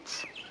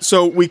States.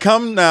 So we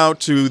come now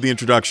to the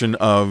introduction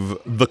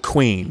of the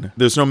Queen.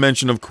 There's no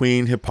mention of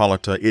Queen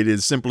Hippolyta. It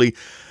is simply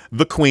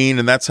the Queen,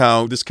 and that's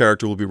how this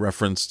character will be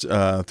referenced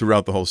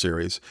throughout the whole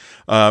series.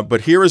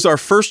 But here is our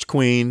first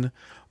Queen,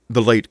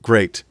 the late,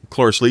 great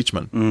Cloris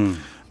Leachman,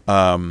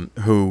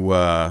 who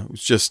was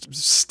just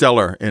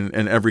stellar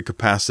in every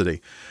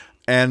capacity.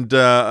 And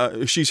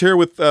she's here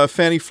with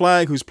Fanny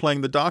Flagg, who's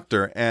playing the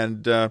Doctor,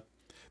 and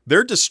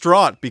they're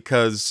distraught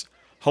because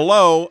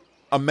hello,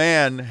 a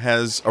man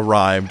has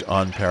arrived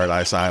on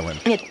Paradise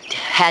Island. It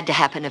had to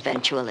happen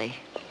eventually.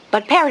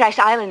 But Paradise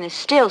Island is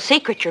still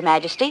secret, Your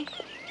Majesty.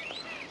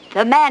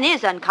 The man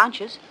is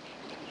unconscious.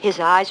 His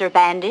eyes are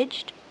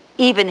bandaged.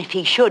 Even if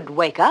he should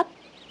wake up,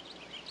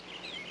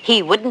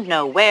 he wouldn't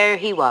know where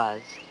he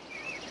was.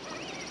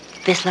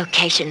 This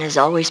location has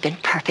always been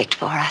perfect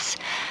for us.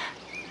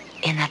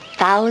 In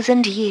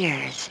 1,000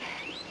 years,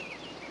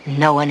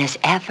 no one has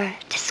ever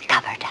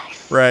discovered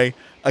us. Ray,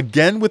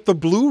 again with the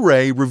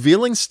Blu-ray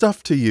revealing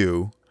stuff to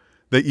you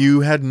that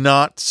you had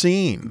not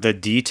seen. The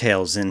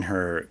details in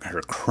her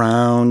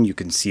crown, you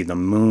can see the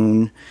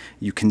moon,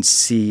 you can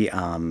see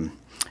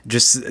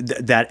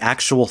that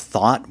actual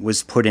thought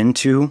was put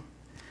into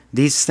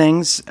these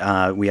things.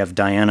 We have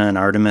Diana and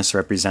Artemis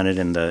represented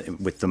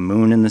with the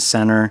moon in the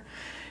center.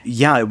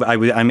 Yeah,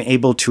 I'm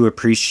able to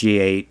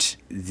appreciate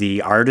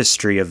the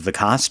artistry of the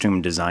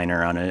costume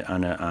designer on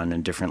a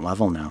different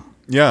level now.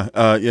 Yeah,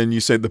 and you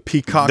say the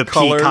peacock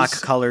colors. The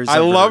peacock colors. I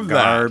love her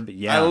garb. that.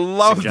 Yeah, I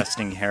love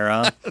suggesting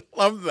Hera. I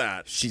love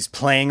that. She's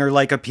playing her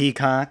like a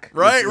peacock.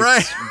 Right.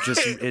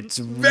 It's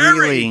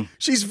really.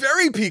 She's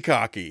very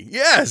peacocky.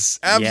 Yes,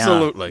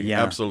 absolutely.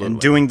 Yeah. Absolutely. And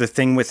doing the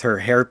thing with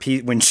her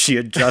hairpiece when she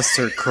adjusts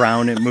her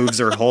crown, it moves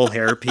her whole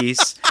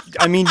hairpiece.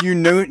 I mean, you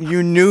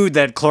knew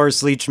that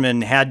Cloris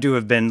Leachman had to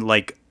have been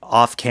like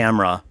off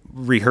camera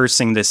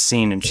rehearsing this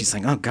scene, and she's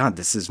like, oh God,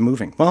 this is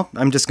moving. Well,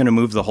 I'm just going to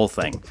move the whole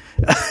thing.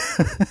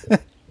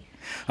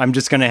 I'm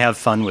just going to have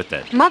fun with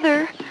it.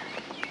 Mother.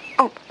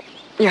 Oh,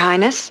 Your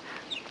Highness.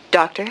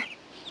 Doctor.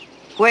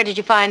 Where did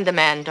you find the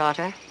man,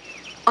 daughter?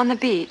 On the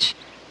beach,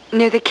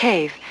 near the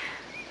cave.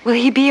 Will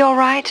he be all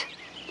right?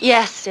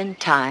 Yes, in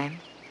time.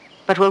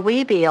 But will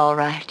we be all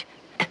right?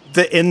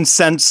 The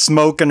incense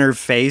smoke in her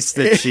face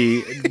that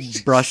she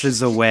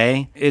brushes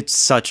away. It's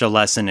such a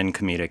lesson in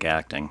comedic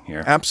acting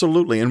here.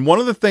 Absolutely. And one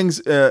of the things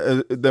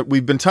that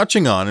we've been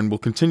touching on and will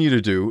continue to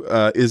do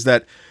is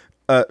that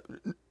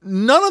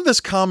none of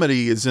this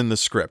comedy is in the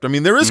script. I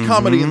mean, there is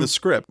comedy in the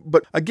script,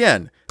 but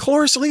again,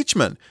 Cloris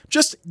Leachman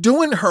just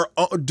doing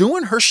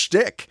her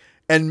shtick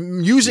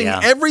and using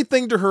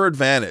everything to her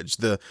advantage.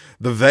 The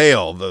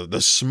veil,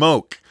 the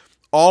smoke,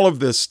 all of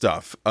this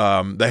stuff,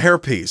 the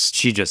hairpiece.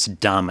 She just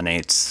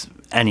dominates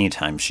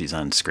anytime she's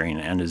on screen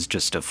and is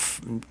just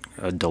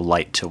a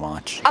delight to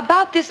watch.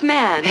 About this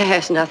man.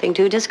 There's nothing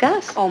to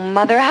discuss. Oh,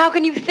 Mother, how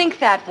can you think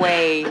that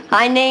way?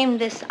 I named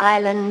this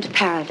island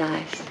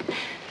Paradise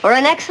for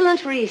an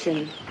excellent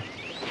reason.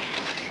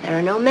 There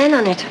are no men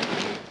on it.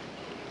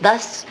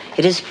 Thus,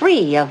 it is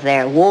free of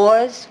their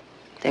wars,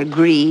 their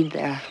greed,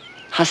 their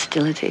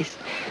hostilities,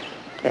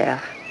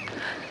 their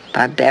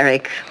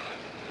barbaric,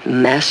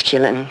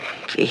 masculine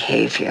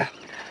behavior.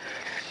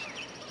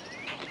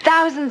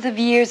 Thousands of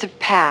years have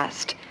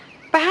passed.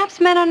 Perhaps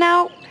men are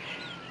now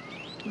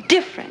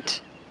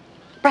different.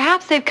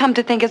 Perhaps they've come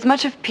to think as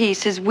much of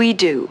peace as we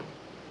do.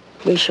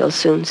 We shall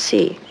soon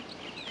see.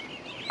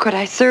 Could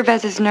I serve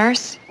as his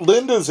nurse?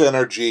 Linda's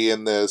energy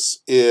in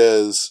this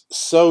is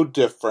so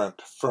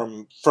different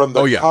from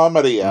the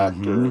comedy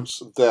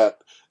actors that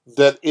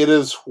it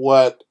is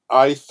what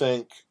I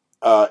think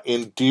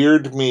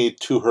endeared me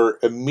to her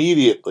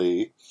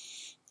immediately.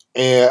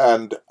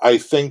 And I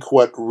think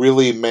what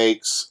really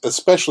makes,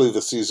 especially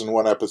the season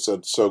 1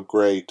 episode, so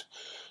great,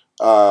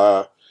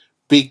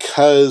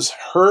 because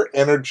her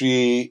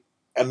energy,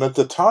 and at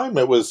the time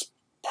it was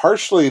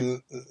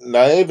partially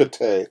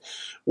naivete,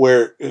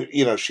 where,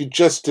 she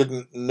just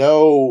didn't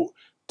know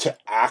to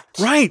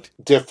act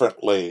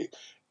differently.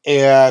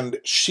 And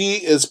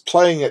she is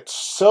playing it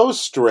so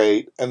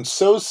straight and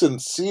so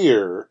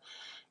sincere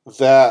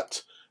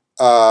that,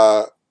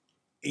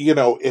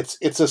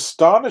 it's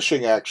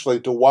astonishing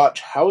actually to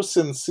watch how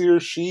sincere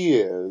she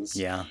is.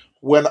 Yeah.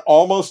 When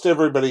almost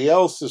everybody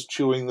else is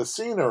chewing the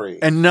scenery.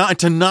 And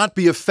not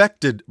be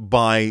affected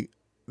by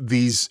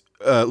these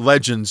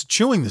legends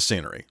chewing the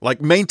scenery,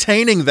 like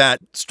maintaining that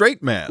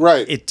straight man.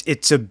 Right.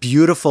 It's a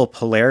beautiful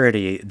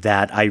polarity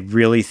that I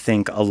really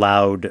think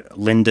allowed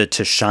Linda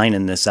to shine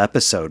in this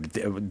episode.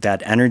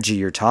 That energy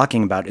you're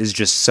talking about is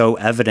just so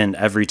evident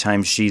every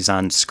time she's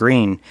on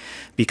screen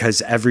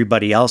because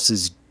everybody else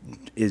is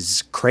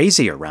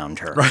crazy around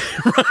her.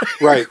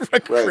 Right.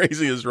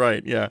 Crazy is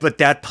right, yeah. But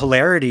that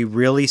polarity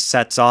really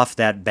sets off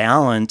that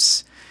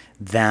balance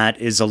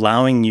that is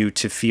allowing you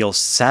to feel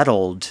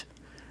settled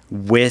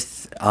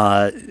with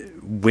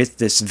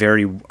this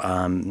very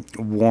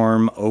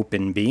warm,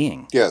 open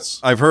being. Yes.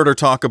 I've heard her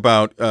talk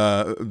about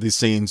these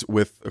scenes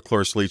with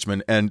Cloris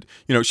Leachman, and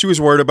she was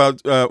worried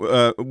about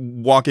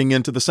walking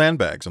into the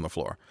sandbags on the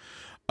floor.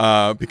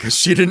 Because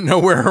she didn't know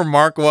where her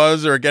mark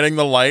was or getting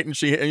the light. And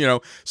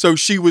so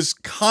she was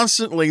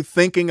constantly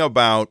thinking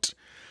about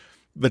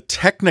the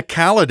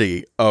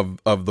technicality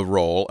of the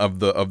role, of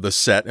the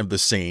set, of the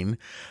scene,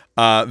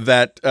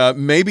 that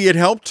maybe it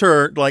helped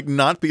her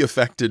not be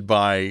affected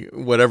by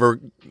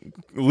whatever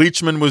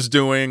Leachman was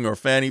doing or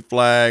Fanny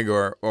Flagg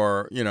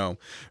or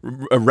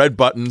red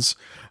buttons.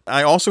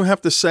 I also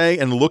have to say,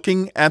 and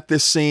looking at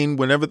this scene,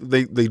 whenever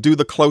they do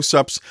the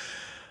close-ups,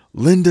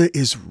 Linda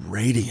is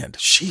radiant.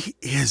 She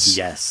is.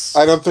 Yes.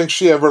 I don't think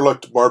she ever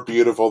looked more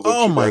beautiful than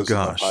Oh she my does in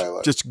the gosh.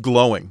 pilot. Just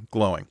glowing.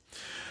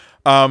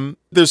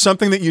 There's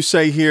something that you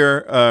say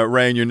here,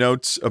 Ray, in your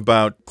notes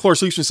about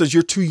Cloris Leachman says,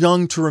 you're too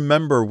young to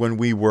remember when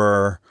we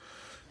were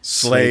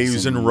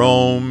slaves in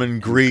Rome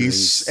and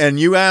Greece. And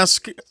you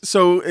ask,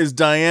 so was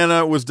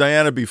Diana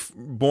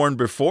born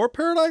before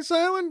Paradise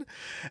Island?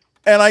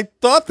 And I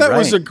thought that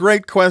was a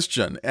great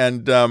question.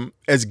 And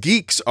as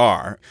geeks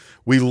are,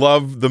 we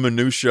love the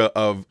minutia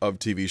of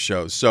TV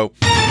shows. So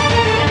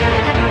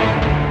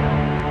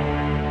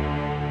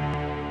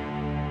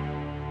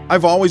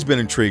I've always been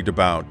intrigued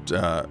about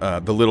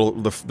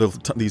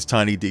these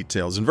tiny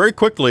details. And very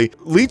quickly,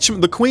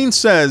 the Queen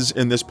says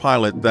in this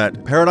pilot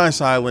that Paradise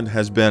Island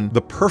has been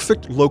the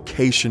perfect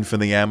location for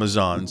the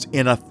Amazons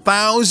in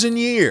 1,000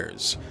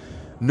 years.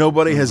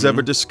 Nobody has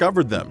ever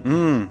discovered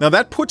them. Now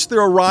that puts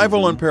their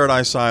arrival on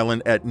Paradise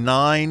Island at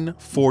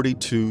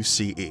 942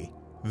 CE.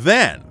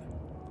 Then,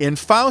 in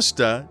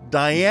Fausta,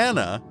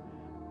 Diana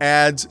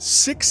adds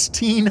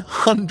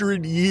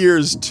 1,600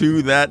 years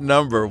to that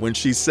number when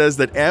she says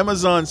that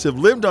Amazons have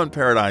lived on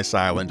Paradise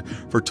Island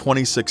for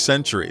 26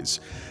 centuries.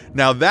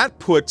 Now that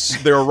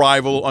puts their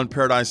arrival on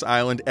Paradise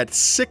Island at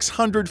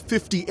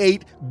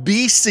 658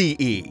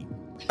 BCE.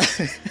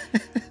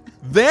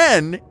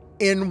 Then,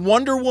 in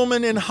Wonder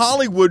Woman in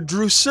Hollywood,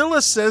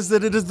 Drusilla says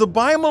that it is the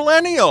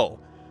biennial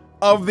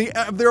of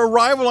their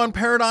arrival on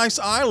Paradise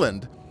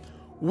Island,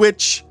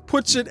 which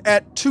puts it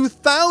at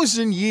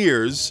 2,000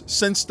 years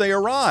since they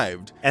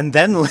arrived. And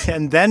then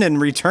in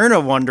Return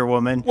of Wonder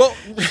Woman,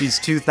 she's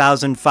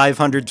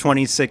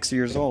 2,526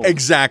 years old.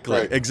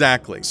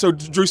 Exactly. So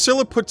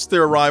Drusilla puts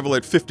their arrival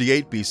at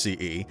 58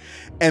 BCE,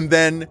 and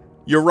then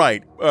you're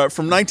right,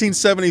 from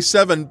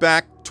 1977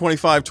 back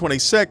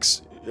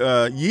 26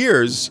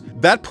 years,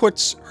 that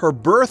puts her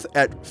birth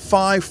at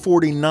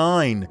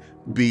 549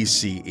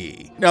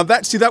 BCE. Now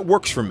that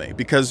works for me,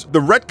 because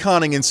the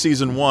retconning in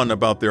season 1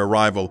 about their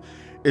arrival,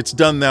 it's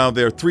done now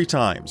there 3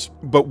 times.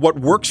 But what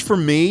works for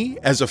me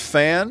as a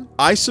fan,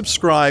 I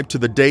subscribe to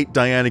the date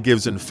Diana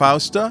gives in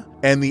Fausta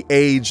and the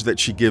age that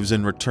she gives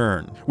in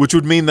Return, which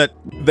would mean that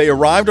they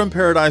arrived on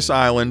Paradise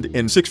Island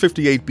in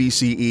 658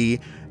 BCE,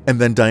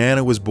 and then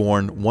Diana was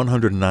born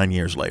 109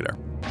 years later.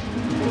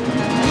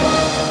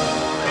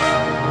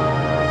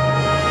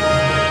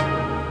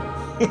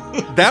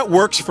 That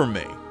works for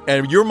me.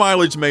 And your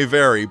mileage may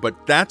vary,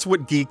 but that's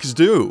what geeks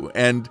do.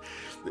 And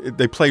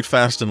they played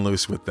fast and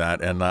loose with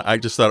that, and I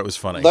just thought it was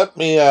funny. Let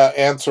me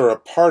answer a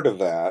part of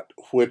that,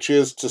 which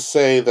is to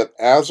say that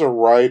as a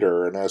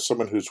writer and as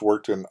someone who's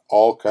worked in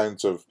all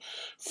kinds of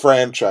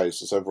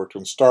franchises, I've worked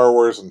in Star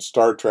Wars and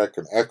Star Trek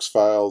and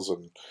X-Files,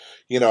 and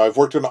I've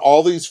worked in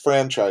all these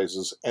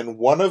franchises, and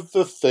one of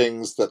the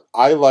things that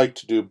I like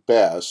to do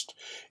best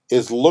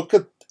is look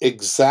at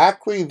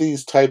exactly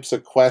these types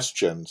of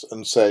questions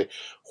and say,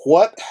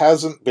 what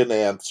hasn't been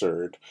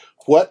answered?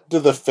 What do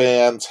the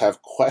fans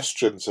have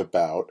questions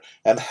about,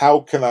 and how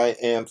can I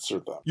answer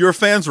them? You're a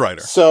fans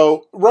writer.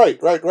 So, right.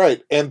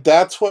 And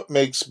that's what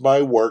makes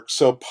my work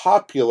so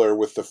popular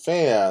with the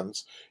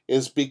fans,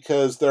 is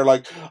because they're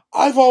like,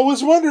 I've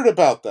always wondered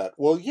about that.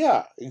 Well,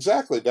 yeah,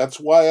 exactly. That's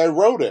why I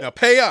wrote it. Now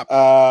pay up.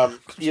 I'm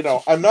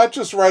not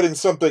just writing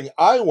something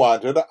I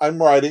wanted,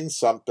 I'm writing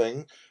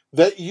something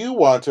that you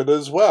wanted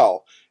as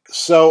well.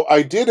 So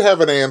I did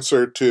have an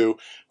answer to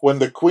when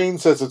the Queen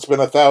says it's been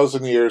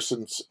 1,000 years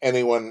since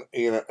anyone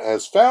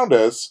has found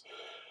us.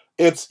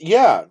 It's,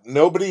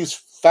 nobody's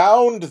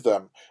found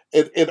them.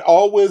 It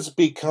always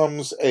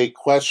becomes a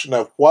question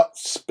of what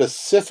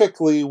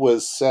specifically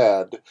was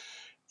said,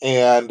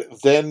 and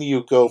then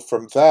you go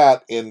from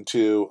that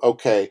into,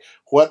 okay,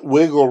 what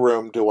wiggle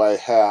room do I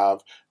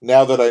have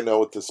now that I know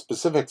what the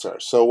specifics are?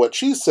 So what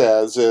she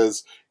says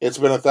is, it's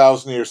been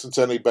 1,000 years since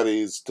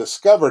anybody's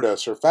discovered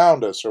us or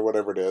found us or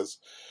whatever it is.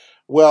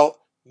 Well,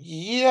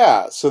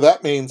 yeah, so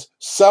that means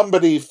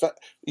somebody,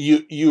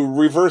 you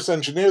reverse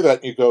engineer that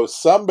and you go,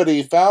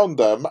 somebody found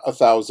them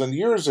 1,000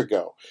 years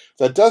ago.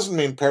 That doesn't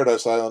mean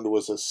Paradise Island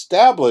was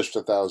established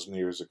 1,000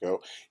 years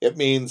ago. It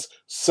means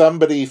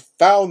somebody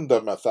found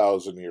them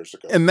 1,000 years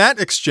ago. In that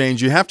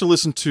exchange, you have to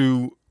listen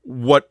to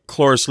what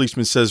Cloris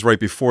Leachman says right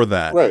before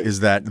that,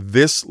 is that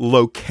this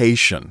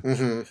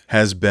location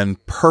has been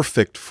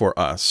perfect for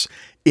us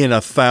in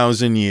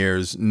 1,000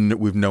 years.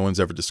 No one's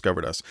ever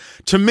discovered us.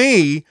 To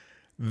me,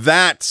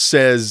 that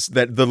says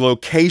that the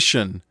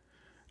location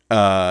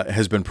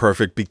has been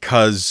perfect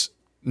because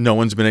no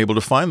one's been able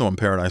to find them on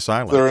Paradise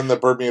Island. They're in the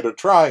Bermuda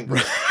Triangle.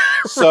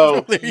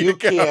 So you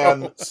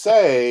can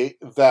say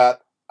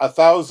that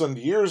 1,000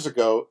 years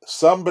ago,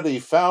 somebody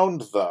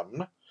found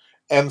them,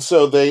 and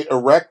so they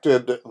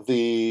erected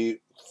the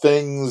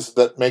things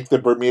that make the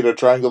Bermuda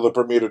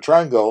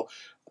Triangle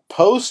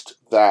post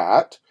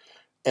that,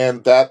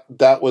 and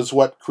that was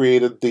what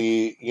created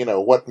the,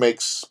 what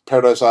makes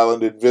Paradise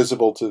Island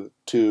invisible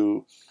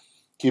to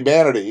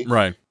humanity.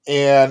 Right.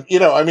 And,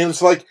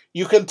 it's like,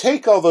 you can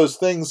take all those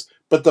things,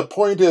 but the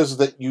point is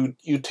that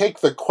you take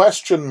the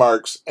question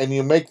marks and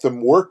you make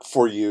them work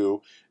for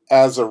you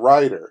as a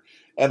writer.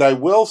 And I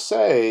will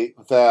say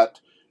that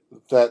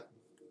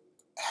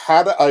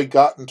had I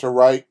gotten to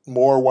write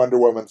more Wonder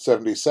Woman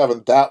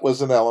 77, that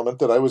was an element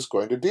that I was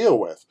going to deal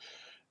with.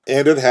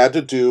 And it had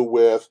to do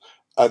with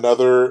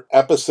another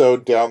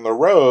episode down the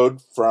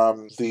road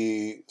from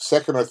the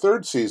second or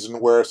third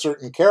season where a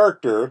certain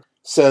character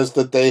says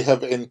that they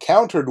have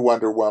encountered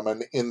Wonder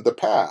Woman in the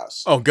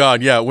past. Oh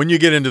God, yeah. When you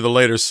get into the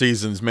later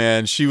seasons,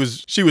 man, she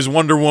was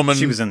Wonder Woman.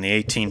 She was in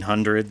the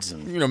 1800s,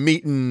 and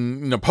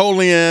meeting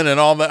Napoleon and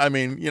all that. I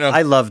mean,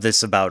 I love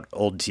this about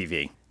old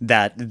TV,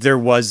 that there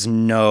was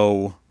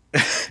no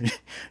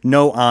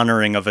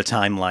honoring of a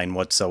timeline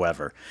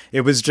whatsoever.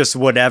 It was just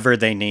whatever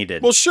they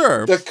needed. Well,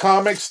 sure. The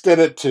comics did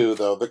it too,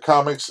 though. The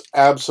comics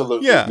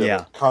absolutely did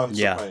it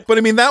constantly. Yeah. But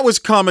I mean, that was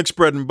comics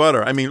bread and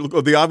butter. I mean,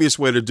 the obvious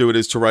way to do it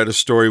is to write a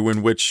story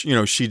in which,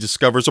 she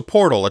discovers a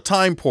portal, a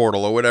time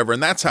portal or whatever,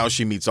 and that's how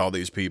she meets all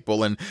these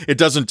people, and it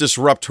doesn't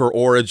disrupt her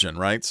origin,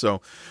 right?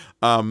 So,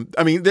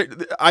 I mean,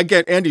 I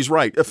get Andy's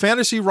right. A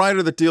fantasy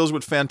writer that deals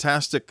with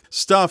fantastic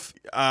stuff,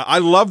 I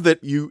love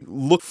that you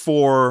look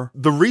for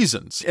the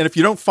reasons. And if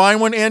you don't find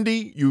one,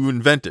 Andy, you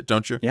invent it,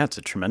 don't you? Yeah, it's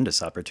a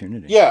tremendous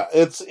opportunity. Yeah,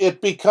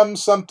 it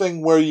becomes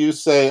something where you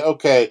say,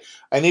 okay,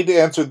 I need to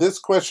answer this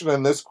question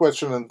and this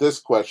question and this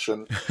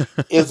question.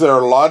 Is there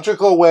a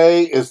logical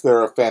way? Is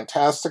there a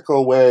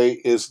fantastical way?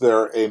 Is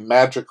there a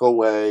magical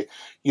way?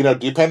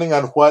 Depending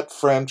on what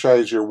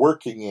franchise you're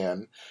working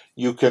in,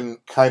 you can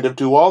kind of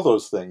do all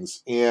those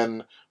things.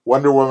 In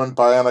Wonder Woman,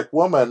 Bionic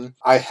Woman,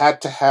 I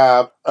had to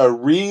have a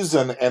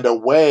reason and a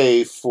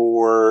way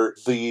for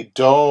the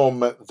dome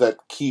that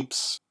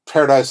keeps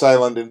Paradise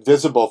Island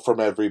invisible from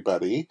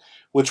everybody,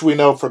 which we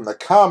know from the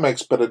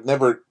comics, but had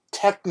never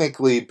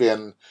technically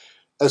been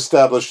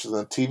established in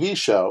the TV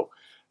show.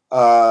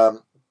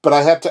 But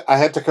I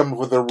had to come up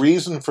with a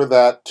reason for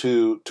that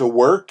to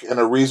work, and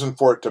a reason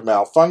for it to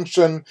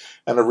malfunction,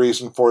 and a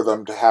reason for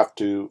them to have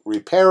to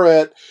repair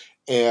it,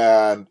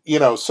 and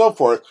so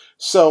forth.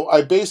 So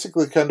I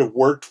basically kind of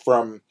worked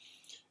from,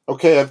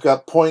 okay, I've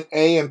got point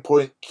A and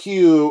point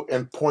Q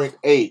and point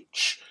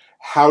H.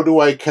 How do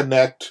I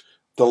connect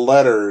the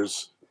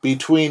letters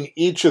between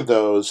each of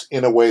those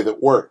in a way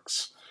that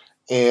works?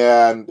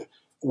 And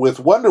with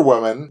Wonder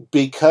Woman,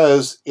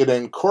 because it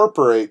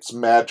incorporates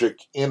magic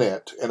in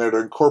it, and it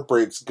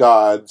incorporates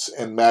gods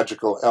and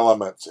magical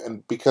elements,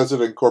 and because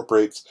it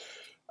incorporates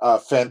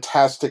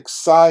fantastic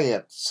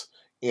science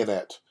in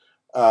it,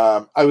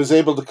 I was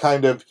able to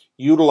kind of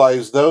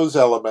utilize those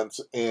elements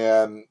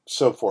and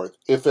so forth.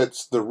 If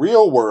it's the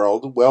real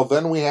world, well,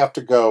 then we have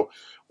to go,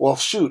 well,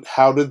 shoot,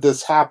 how did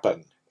this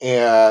happen?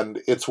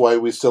 And it's why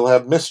we still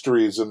have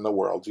mysteries in the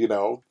world,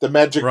 the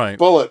magic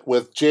bullet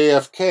with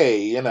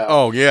JFK,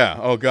 Oh yeah.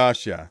 Oh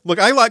gosh, yeah. Look,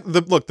 I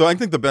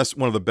think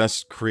one of the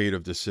best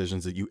creative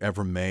decisions that you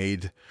ever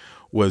made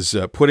was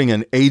putting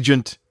an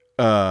Agent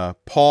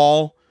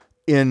Paul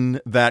in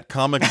that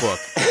comic book.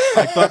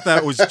 I thought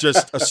that was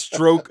just a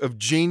stroke of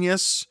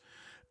genius.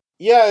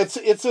 Yeah,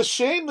 it's a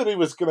shame that he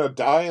was going to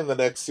die in the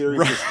next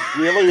series. Right. It's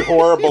really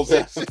horrible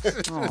death.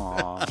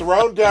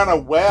 Thrown down a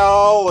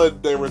well,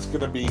 and there was going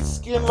to be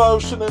skin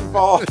lotion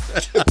involved.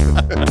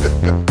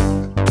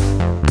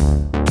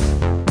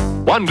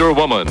 Wonder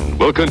Woman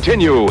will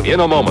continue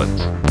in a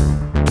moment.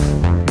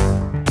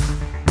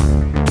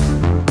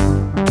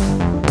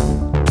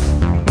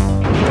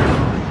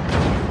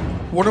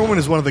 Wonder Woman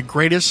is one of the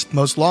greatest,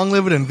 most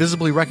long-lived and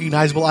visibly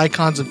recognizable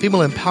icons of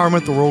female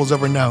empowerment the world has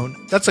ever known.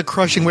 That's a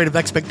crushing weight of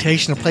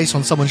expectation to place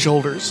on someone's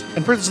shoulders,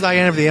 and Princess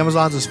Diana of the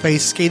Amazons has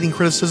faced scathing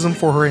criticism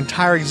for her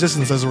entire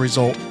existence as a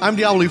result. I'm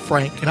Diablo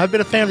Frank, and I've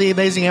been a fan of the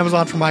Amazing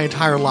Amazon for my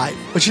entire life,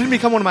 but she didn't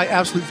become one of my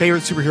absolute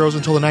favorite superheroes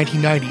until the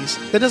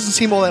 1990s. That doesn't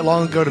seem all that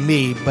long ago to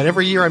me, but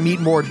every year I meet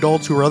more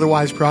adults who are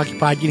otherwise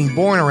preoccupied getting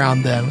born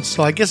around them,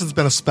 so I guess it's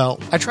been a spell.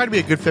 I try to be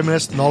a good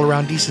feminist and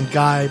all-around decent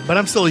guy, but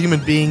I'm still a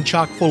human being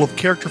chock full of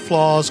character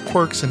flaws,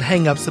 quirks, and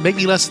hang-ups that make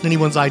me less than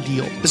anyone's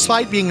ideal.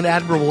 Despite being an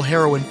admirable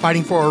heroine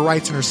fighting for her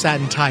rights in her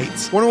satin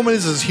tights, Wonder Woman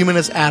is as human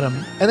as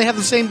Adam, and they have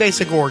the same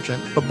basic origin.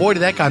 But boy,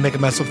 did that guy make a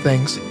mess of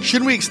things.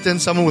 Shouldn't we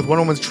extend someone with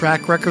Wonder Woman's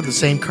track record the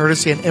same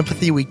courtesy and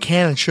empathy we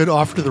can and should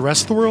offer to the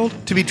rest of the world?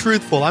 To be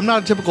truthful, I'm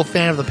not a typical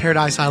fan of the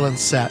Paradise Island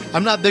set.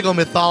 I'm not big on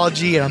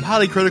mythology, and I'm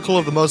highly critical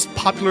of the most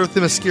popular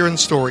Themysciran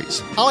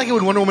stories. I like it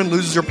when Wonder Woman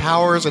loses her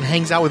powers and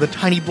hangs out with a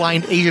tiny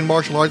blind Asian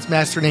martial arts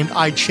master named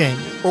I Ching,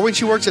 or when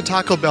she works at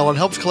Taco Bell and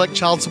helps collect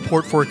child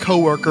support for a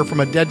coworker from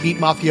a deadbeat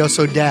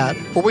mafioso dad,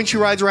 or when she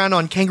rides around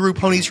on kangaroo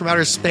ponies from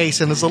outer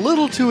space and is a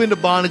little too into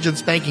bondage and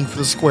spanking for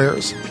the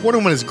squares. Wonder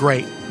Woman is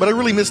great, but I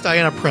really miss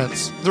Diana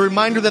Prince, the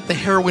reminder that the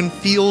heroine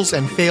feels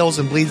and fails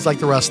and bleeds like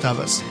the rest of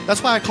us.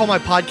 That's why I call my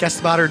podcast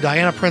about her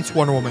Diana Prince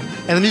Wonder Woman,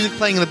 and the music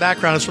playing in the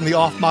background is from the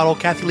off-model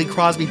Kathy Lee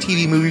Crosby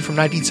TV movie from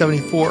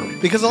 1974,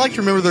 because I like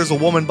to remember there's a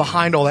woman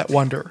behind all that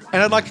wonder,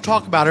 and I'd like to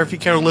talk about her if you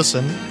care to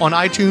listen, on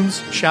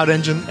iTunes, Shout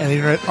Engine, and the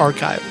Internet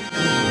Archive.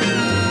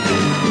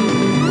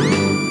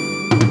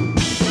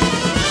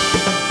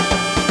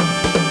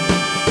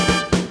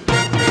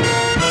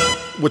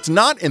 What's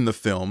not in the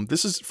film,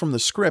 this is from the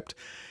script,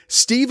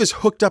 Steve is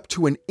hooked up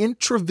to an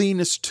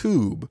intravenous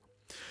tube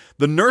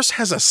The nurse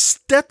has a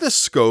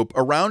stethoscope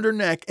around her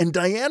neck, and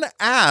Diana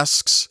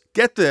asks,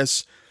 get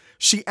this,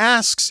 she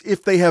asks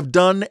if they have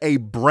done a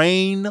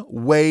brain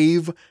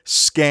wave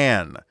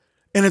scan.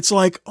 And it's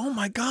like, oh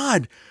my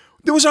God,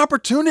 there was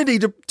opportunity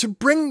to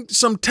bring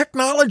some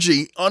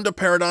technology onto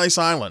Paradise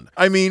Island.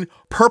 I mean,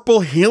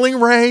 purple healing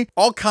ray,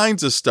 all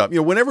kinds of stuff.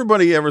 When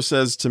everybody ever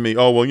says to me,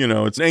 oh,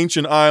 well, it's an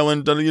ancient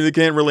island, they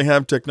can't really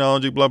have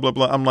technology, blah, blah,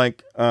 blah. I'm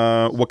like,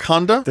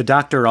 Wakanda? The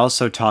doctor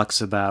also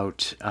talks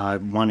about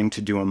wanting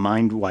to do a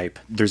mind wipe.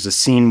 There's a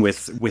scene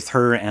with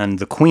her and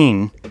the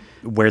Queen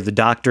where the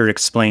doctor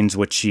explains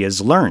what she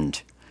has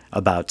learned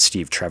about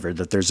Steve Trevor,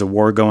 that there's a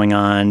war going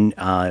on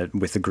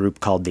with a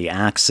group called the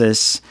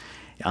Axis.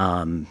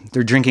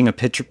 They're drinking a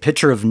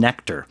pitcher of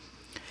nectar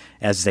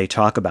as they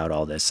talk about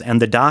all this.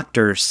 And the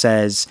doctor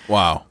says,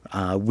 wow,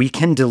 we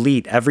can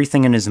delete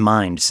everything in his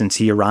mind since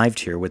he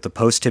arrived here with the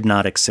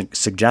post-hypnotic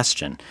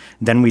suggestion.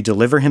 Then we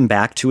deliver him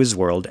back to his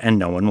world and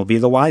no one will be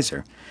the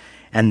wiser.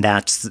 And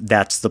that's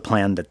the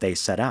plan that they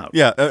set out.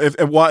 Yeah.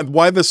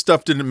 Why this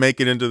stuff didn't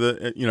make it into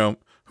the,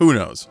 who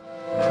knows?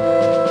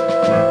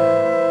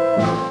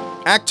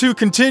 Act 2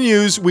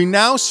 continues. We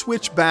now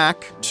switch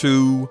back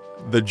to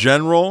the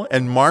General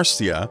and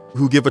Marcia,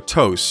 who give a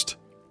toast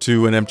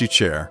to an empty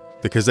chair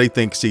because they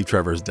think Steve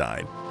Trevor's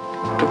died.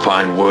 To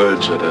find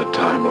words at a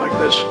time like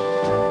this.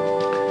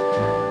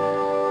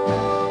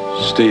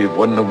 Steve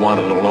wouldn't have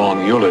wanted a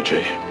long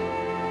eulogy.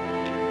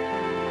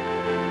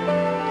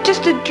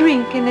 Just a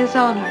drink in his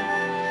honor.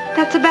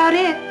 That's about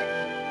it.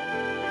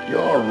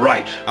 You're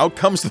right. Out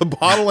comes the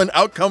bottle and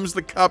out comes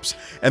the cups,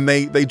 and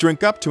they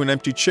drink up to an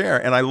empty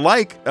chair. And I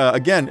like,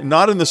 again,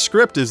 not in the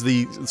script is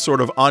the sort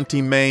of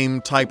Auntie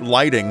Mame type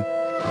lighting.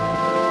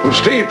 To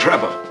Steve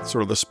Trevor.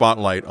 Sort of the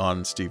spotlight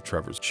on Steve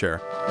Trevor's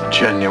chair. A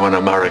genuine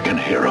American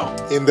hero.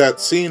 In that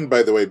scene,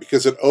 by the way,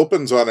 because it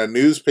opens on a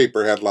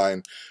newspaper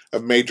headline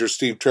of Major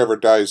Steve Trevor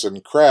dies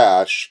in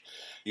crash,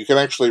 you can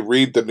actually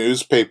read the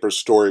newspaper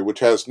story,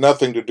 which has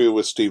nothing to do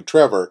with Steve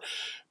Trevor.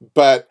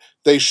 But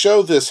they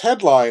show this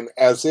headline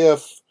as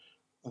if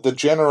the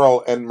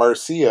General and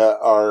Marcia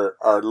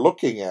are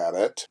looking at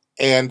it,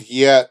 and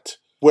yet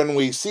when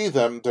we see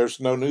them, there's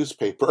no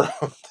newspaper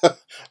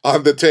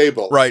on the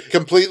table. Right.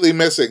 Completely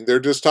missing. They're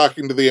just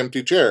talking to the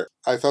empty chair.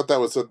 I thought that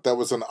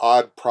was an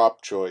odd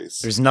prop choice.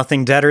 There's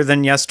nothing deader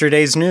than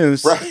yesterday's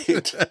news.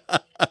 Right.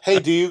 Hey,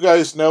 do you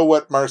guys know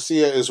what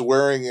Marcia is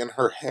wearing in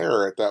her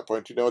hair at that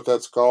point? Do you know what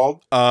that's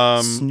called?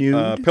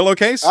 Snood?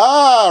 Pillowcase?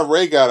 Ah,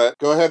 Ray got it.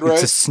 Go ahead, Ray.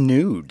 It's a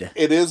snood.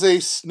 It is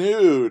a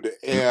snood.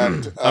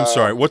 And I'm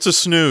sorry, what's a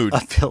snood? A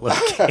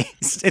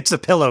pillowcase. It's a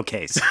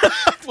pillowcase.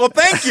 Well,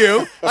 thank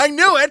you. I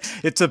knew it.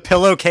 It's a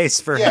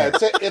pillowcase for yeah, hair.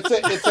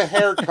 it's a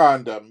hair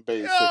condom,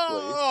 basically.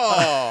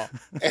 Oh.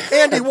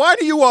 Andy, why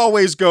do you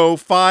always go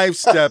 5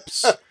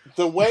 steps?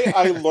 The way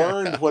I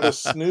learned what a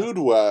snood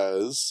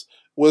was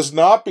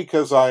not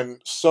because I'm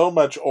so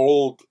much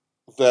old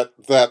that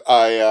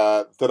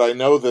I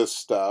know this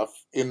stuff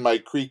in my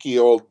creaky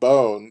old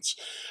bones.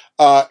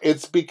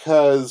 It's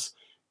because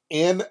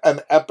in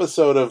an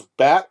episode of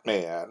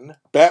Batman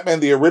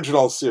the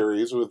original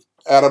series with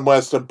Adam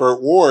West and Burt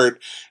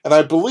Ward, and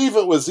I believe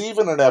it was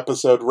even an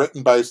episode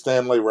written by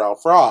Stanley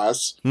Ralph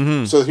Ross.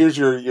 Mm-hmm. So here's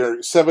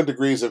your 7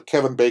 degrees of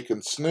Kevin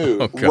Bacon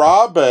snood. Okay.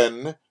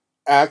 Robin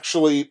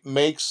actually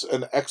makes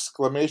an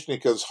exclamation. He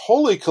goes,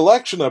 "Holy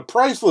collection of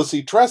priceless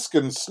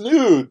Etruscan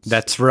snoods."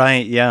 That's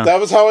right, yeah.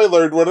 That was how I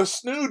learned what a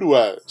snood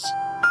was.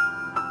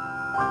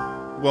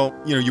 Well,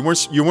 you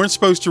weren't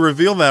supposed to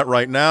reveal that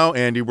right now,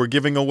 Andy. We're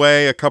giving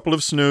away a couple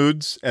of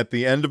snoods at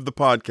the end of the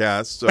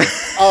podcast. So,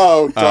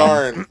 oh,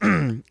 darn.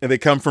 And they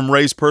come from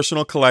Ray's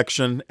personal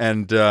collection,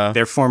 and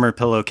they're former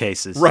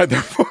pillowcases. Right,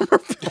 they're former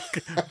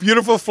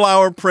beautiful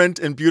flower print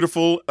and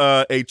beautiful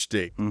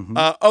HD. Mm-hmm.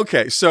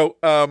 Okay, so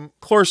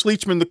Cloris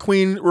Leachman, the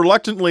Queen,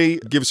 reluctantly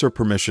gives her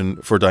permission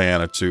for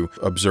Diana to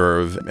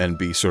observe and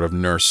be sort of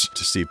nurse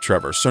to Steve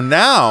Trevor. So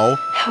now...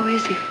 How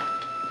is he?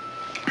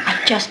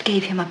 I just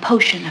gave him a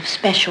potion of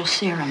special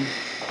serum.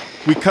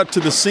 We cut to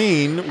the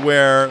scene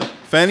where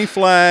Fanny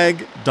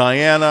Flagg,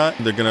 Diana,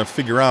 they're going to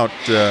figure out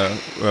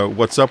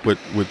what's up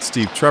with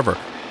Steve Trevor.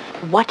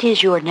 What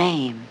is your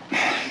name?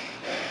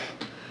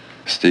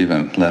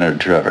 Stephen Leonard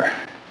Trevor,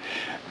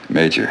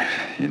 Major,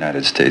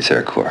 United States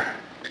Air Corps.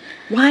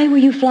 Why were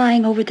you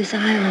flying over this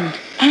island?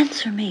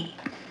 Answer me.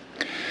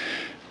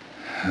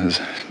 I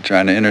was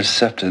trying to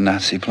intercept a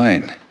Nazi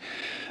plane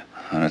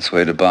on its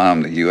way to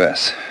bomb the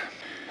U.S.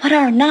 What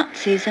are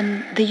Nazis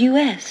and the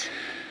U.S.?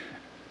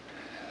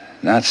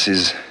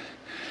 Nazis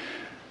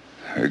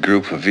are a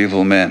group of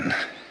evil men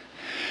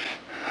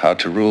out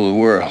to rule the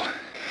world,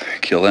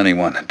 kill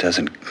anyone that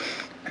doesn't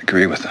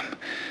agree with them,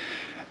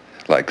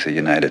 like the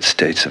United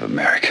States of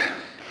America.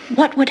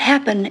 What would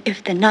happen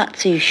if the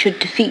Nazis should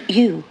defeat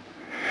you?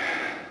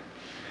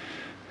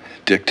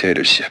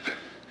 Dictatorship.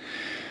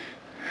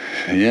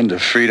 The end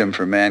of freedom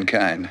for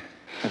mankind.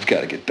 I've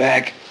got to get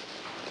back.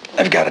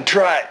 I've got to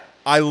try.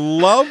 I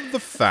love the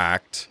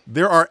fact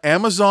there are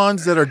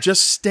Amazons that are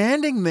just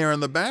standing there in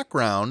the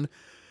background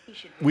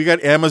We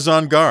got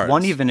Amazon guards.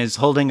 One even is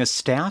holding a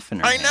staff in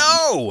her hand.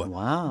 know.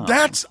 Wow.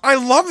 I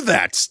love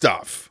that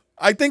stuff.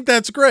 I think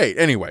that's great.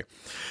 Anyway,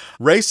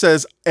 Ray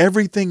says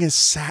everything is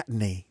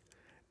satiny,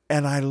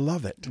 and I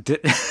love it.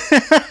 Did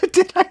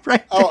I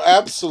write that? Oh,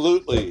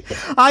 absolutely.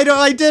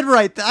 I did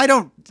write that. I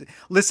don't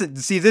listen.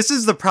 See, this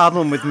is the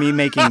problem with me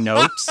making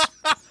notes.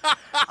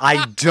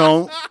 I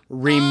don't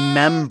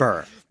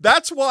remember.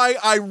 That's why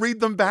I read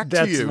them back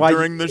to you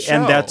during the show.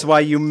 And that's why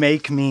you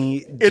make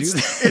me do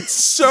that. It's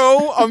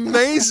so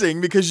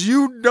amazing because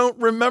you don't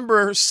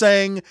remember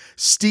saying,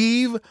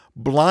 Steve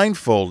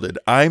blindfolded.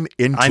 I'm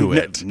into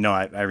it. No,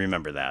 I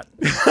remember that.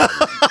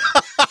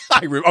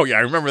 I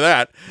remember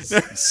that.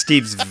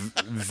 Steve's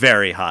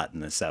very hot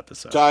in this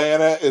episode.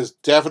 Diana is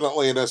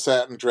definitely in a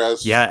satin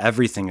dress. Yeah,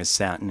 everything is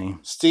satiny.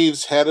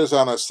 Steve's head is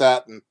on a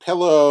satin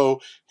pillow.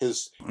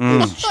 His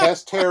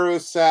chest hair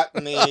is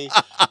satiny.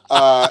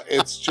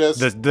 It's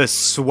just the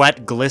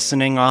sweat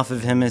glistening off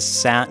of him is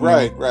satin.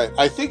 Right.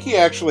 I think he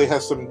actually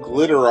has some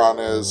glitter on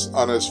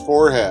his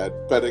forehead,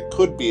 but it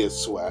could be his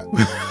sweat.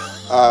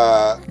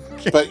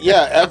 But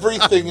yeah,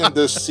 everything in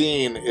this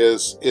scene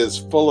is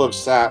full of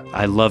satin.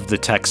 I love the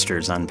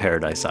textures on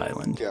Paradise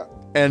Island. Yeah.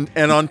 And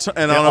on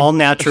all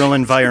natural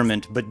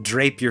environment, but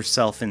drape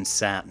yourself in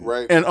satin.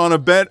 Right. And on a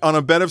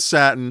bed of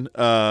satin,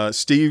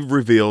 Steve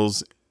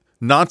reveals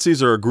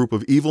Nazis are a group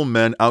of evil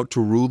men out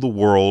to rule the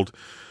world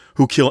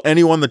who kill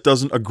anyone that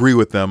doesn't agree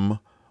with them,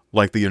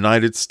 like the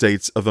United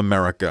States of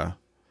America.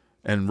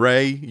 And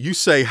Ray, you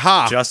say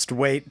ha. Just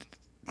wait.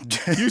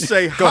 You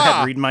say ha. Go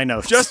ahead, read my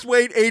notes. Just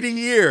wait 80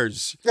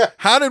 years.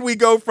 How did we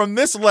go from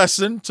this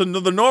lesson to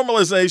the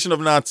normalization of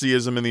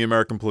Nazism in the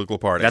American political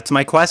party? That's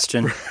my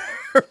question.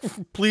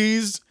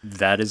 Please.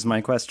 That is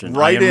my question.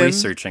 I am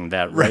researching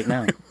that right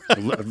now.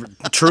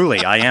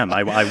 Truly, I am.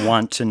 I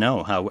want to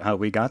know how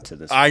we got to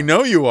this. I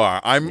know you are.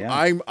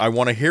 I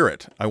want to hear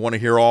it. I want to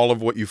hear all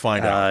of what you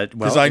find out.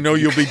 Because I know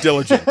you'll be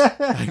diligent.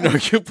 I know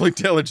you'll be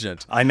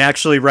diligent. I'm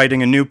actually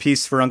writing a new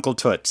piece for Uncle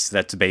Toots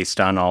that's based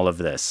on all of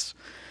this.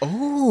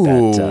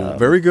 Oh,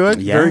 very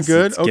good. Yes, very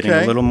good. It's getting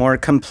a little more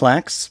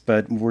complex,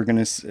 but we're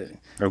going to...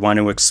 I want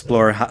to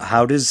explore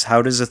how does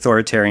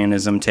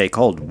authoritarianism take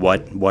hold?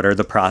 What are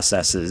the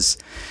processes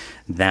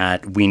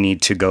that we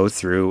need to go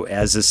through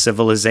as a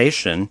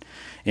civilization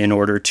in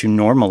order to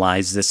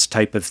normalize this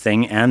type of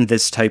thing and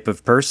this type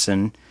of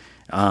person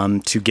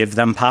to give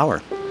them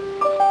power?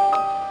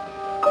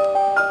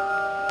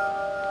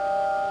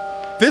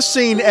 This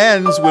scene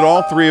ends with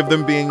all three of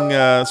them being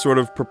sort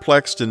of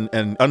perplexed and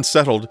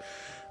unsettled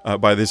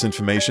by this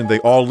information. They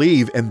all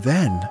leave, and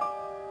then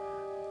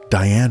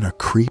Diana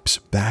creeps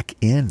back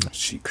in.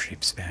 She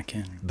creeps back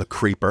in. The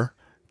creeper,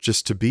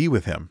 just to be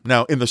with him.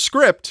 Now, in the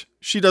script,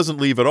 she doesn't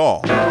leave at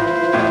all.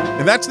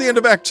 And that's the end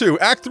of Act 2.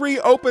 Act 3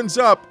 opens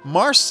up.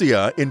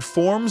 Marcia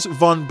informs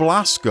von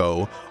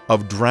Blasco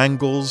of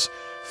Drangel's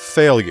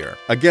failure.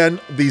 Again,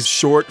 these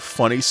short,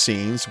 funny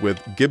scenes with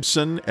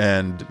Gibson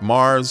and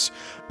Mars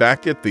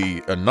back at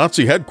the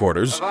Nazi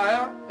headquarters.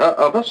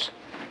 Others?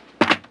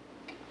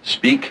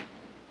 Speak.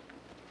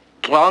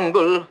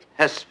 Drangel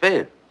has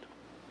failed.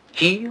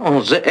 He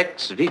and the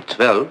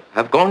XV-12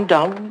 have gone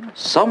down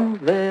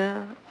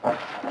somewhere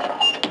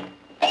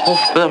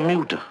off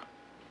Bermuda,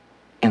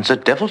 in the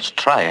Devil's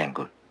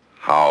Triangle.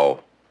 How?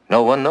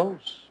 No one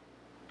knows.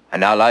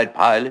 An Allied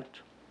pilot,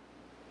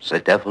 the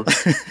devil.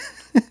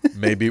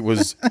 Maybe it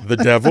was the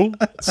devil.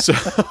 So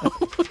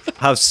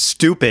how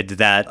stupid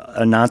that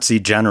a Nazi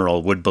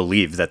general would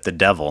believe that the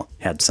devil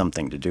had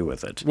something to do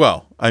with it.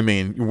 Well, I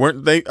mean,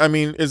 weren't they? I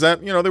mean, is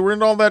that, they were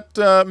in all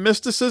that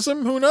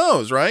mysticism? Who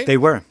knows, right? They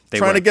were.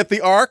 Trying to get the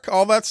Ark,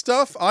 all that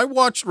stuff. I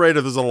watched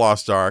Raiders of the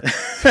Lost Ark.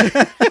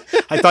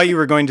 I thought you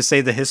were going to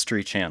say the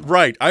History Channel.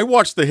 Right. I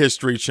watched the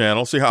History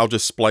Channel. See how I'll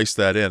just splice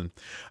that in.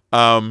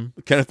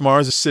 Kenneth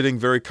Mars is sitting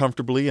very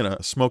comfortably in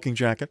a smoking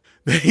jacket.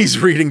 He's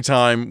reading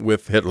Time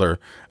with Hitler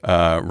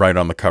right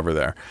on the cover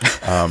there.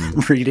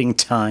 Reading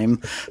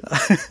Time.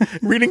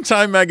 Reading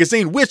Time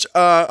magazine, which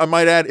I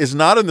might add is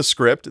not in the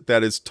script.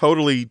 That is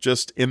totally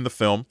just in the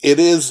film. It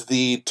is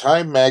the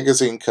Time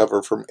magazine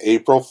cover from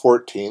April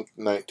 14th,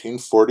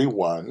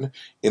 1941,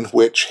 in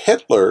which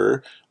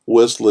Hitler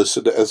was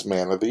listed as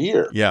Man of the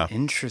Year. Yeah.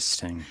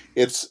 Interesting.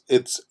 It's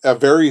a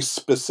very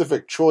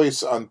specific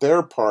choice on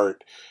their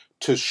part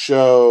to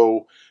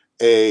show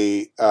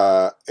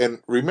and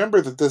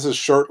remember that this is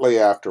shortly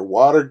after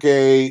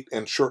Watergate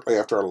and shortly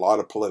after a lot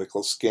of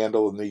political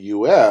scandal in the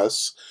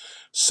U.S.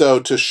 So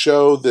to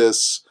show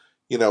this,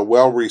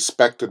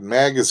 well-respected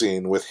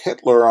magazine with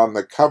Hitler on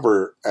the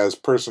cover as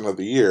Person of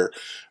the Year,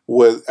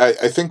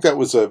 I think that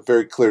was a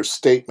very clear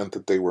statement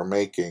that they were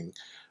making,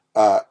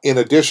 in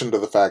addition to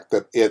the fact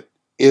that it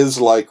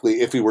is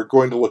likely, if you were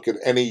going to look at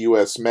any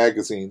U.S.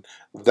 magazine,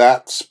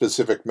 that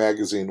specific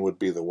magazine would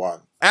be the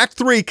one. Act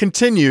 3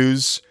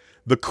 continues.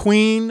 The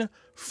Queen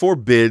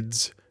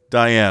forbids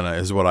Diana,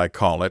 is what I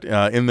call it.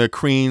 In the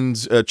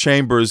Queen's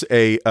chambers,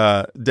 a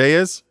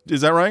dais.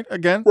 Is that right?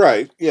 Again?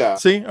 Right, yeah.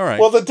 See? All right.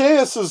 Well, the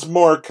dais is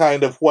more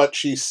kind of what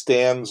she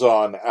stands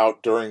on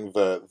out during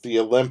the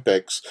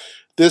Olympics.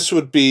 This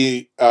would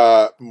be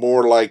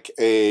more like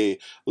a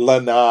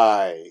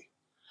lanai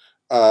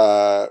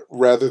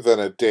rather than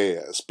a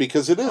dais,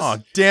 because it is. Oh,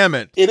 damn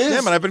it! It is.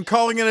 Damn it! I've been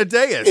calling it a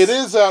dais. It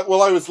is.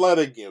 Well, I was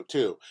letting you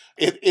too.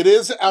 It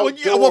is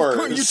outdoors.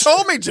 Well, you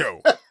told me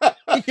to.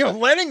 You're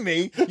letting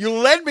me. You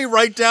led me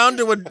right down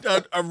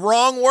to a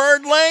wrong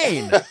word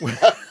lane.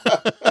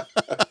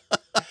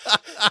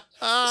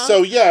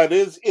 So yeah, it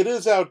is. It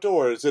is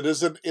outdoors. It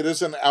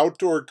is an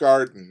outdoor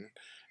garden,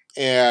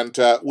 and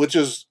which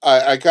is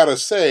I gotta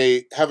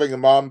say, having a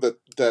mom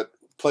that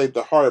played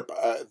the harp,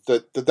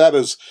 that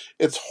is,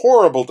 it's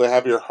horrible to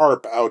have your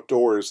harp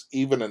outdoors,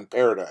 even in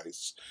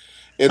paradise.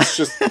 It's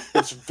just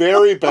it's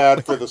very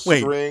bad for the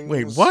strings.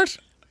 Wait, what?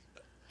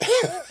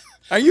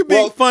 Are you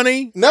being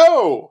funny?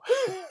 No,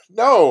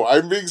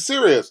 I'm being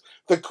serious.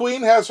 The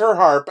queen has her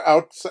harp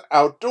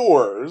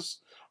outdoors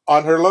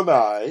on her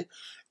lanai,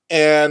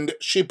 and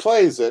she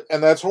plays it,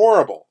 and that's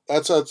horrible.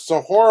 It's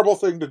a horrible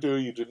thing to do.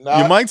 You do not.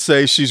 You might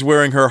say she's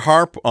wearing her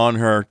harp on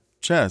her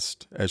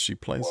chest as she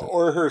plays it,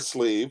 or her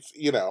sleeve,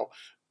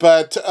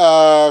 But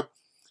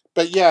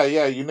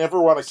yeah, you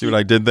never want to see what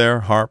I did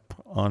there. Harp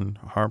on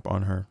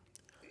her.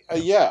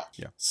 Yeah.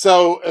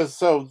 So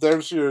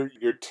there's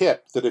your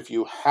tip, that if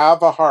you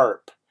have a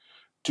harp,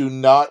 do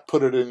not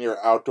put it in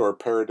your outdoor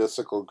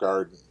paradisical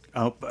garden.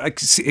 Oh,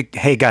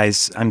 hey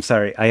guys, I'm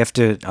sorry. I have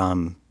to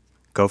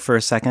go for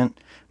a second.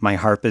 My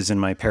harp is in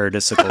my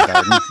paradisical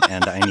garden,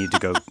 and I need to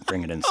go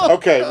bring it inside.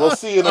 Okay, we'll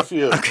see you in a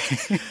few.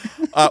 Okay.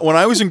 When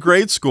I was in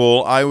grade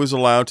school, I was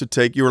allowed to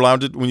take. You were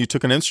allowed to, when you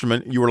took an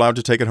instrument, you were allowed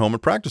to take it home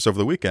and practice over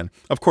the weekend.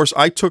 Of course,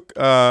 I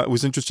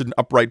was interested in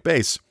upright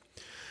bass.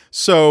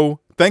 So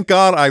thank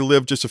God I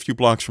lived just a few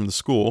blocks from the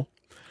school,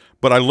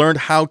 but I learned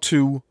how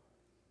to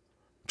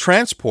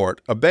transport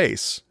a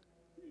bass.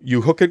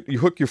 You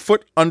hook your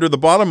foot under the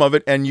bottom of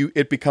it, and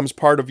it becomes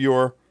part of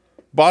your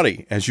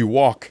body as you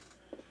walk.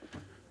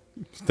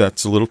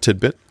 That's a little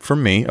tidbit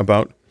from me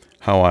about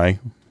how I,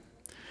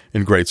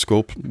 in grade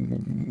school,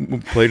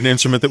 played an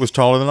instrument that was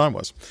taller than I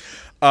was.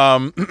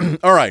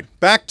 All right,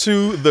 back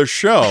to the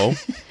show.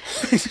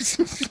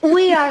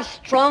 We are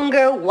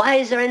stronger,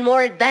 wiser, and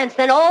more advanced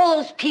than all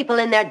those people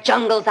in their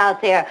jungles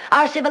out there.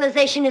 Our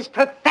civilization is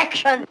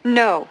perfection.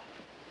 No.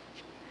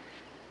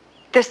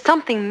 There's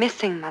something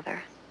missing,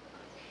 Mother.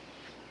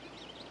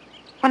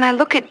 When I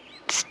look at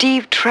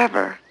Steve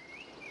Trevor,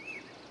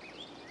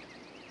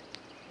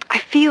 I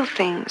feel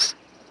things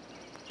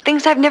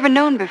I've never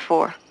known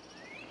before.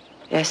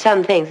 There are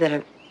some things that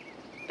are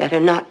better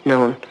not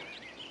known.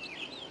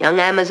 Young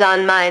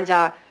Amazon minds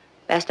are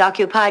best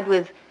occupied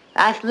with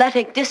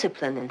athletic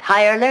discipline and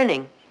higher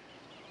learning.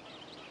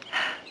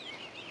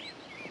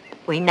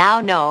 We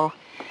now know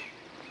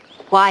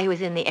why he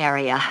was in the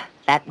area.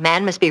 That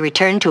man must be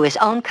returned to his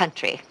own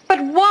country.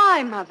 But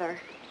why, Mother?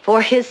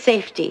 For his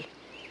safety.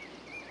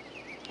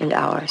 And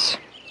ours.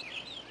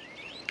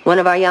 One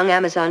of our young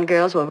Amazon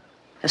girls will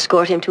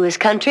escort him to his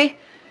country,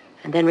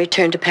 and then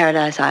return to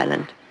Paradise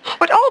Island.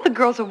 But all the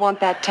girls will want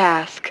that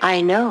task.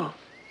 I know.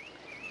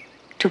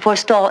 To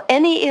forestall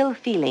any ill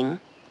feeling,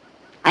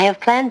 I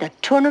have planned a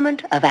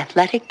tournament of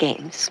athletic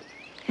games,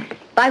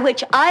 by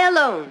which I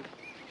alone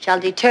shall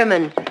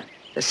determine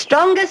the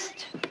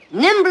strongest,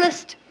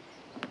 nimblest,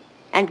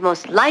 and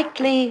most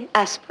likely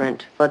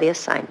aspirant for the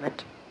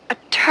assignment. A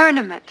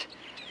tournament?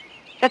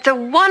 That's a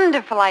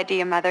wonderful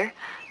idea, Mother.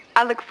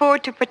 I look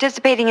forward to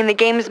participating in the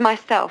games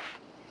myself.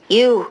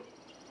 You?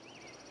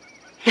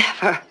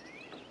 Never.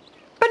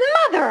 But,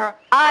 Mother,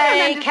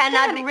 I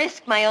cannot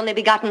risk my only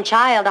begotten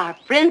child, our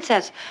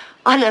princess,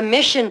 on a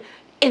mission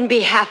in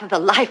behalf of the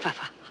life of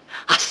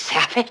a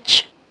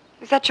savage.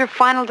 Is that your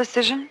final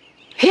decision?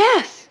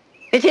 Yes,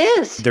 it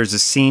is. There's a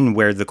scene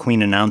where the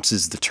queen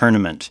announces the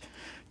tournament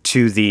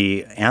to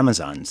the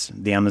Amazons,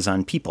 the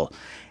Amazon people.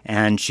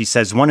 And she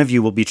says, one of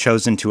you will be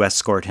chosen to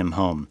escort him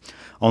home.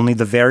 Only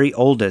the very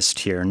oldest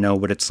here know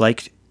what it's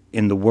like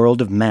in the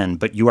world of men,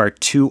 but you are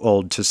too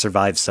old to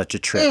survive such a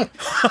trip.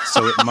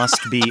 So it must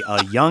be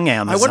a young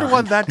Amazon. I wonder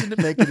why that didn't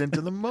make it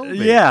into the movie.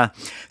 Yeah.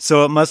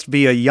 So it must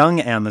be a young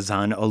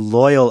Amazon, a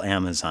loyal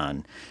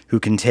Amazon, who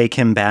can take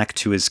him back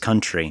to his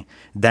country,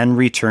 then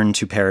return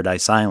to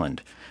Paradise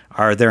Island.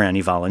 Are there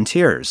any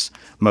volunteers?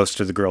 Most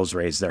of the girls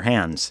raise their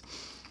hands.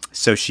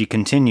 So she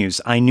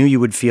continues, I knew you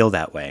would feel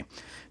that way.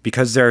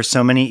 Because there are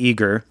so many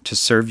eager to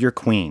serve your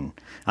queen,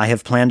 I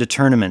have planned a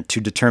tournament to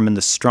determine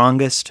the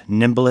strongest,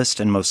 nimblest,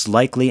 and most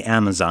likely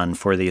Amazon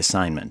for the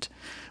assignment.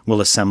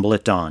 We'll assemble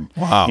at dawn.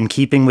 Wow. In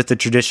keeping with the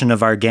tradition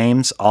of our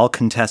games, all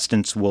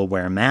contestants will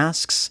wear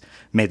masks.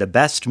 May the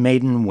best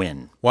maiden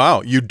win.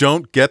 Wow, you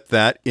don't get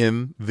that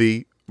in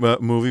the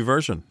movie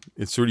version.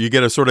 It's you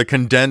get a sort of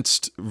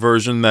condensed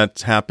version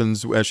that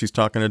happens as she's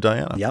talking to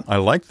Diana. Yep. I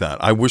like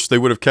that. I wish they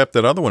would have kept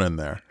that other one in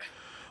there.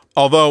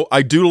 Although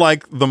I do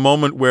like the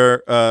moment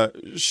where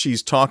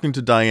she's talking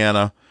to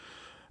Diana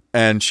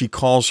and she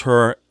calls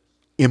her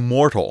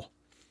immortal.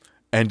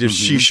 And if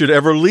she should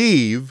ever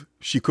leave,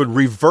 she could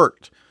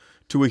revert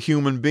to a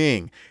human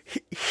being.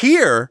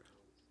 Here,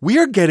 we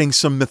are getting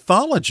some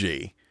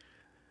mythology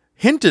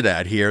hinted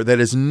at here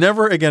that is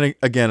never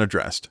again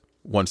addressed.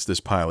 once this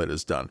pilot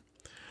is done.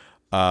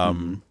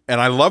 And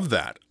I love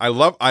that. I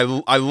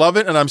love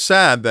it, and I'm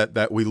sad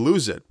that we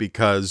lose it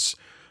because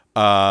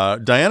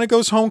Diana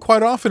goes home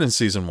quite often in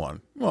season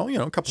 1. Well,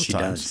 a couple of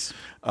times.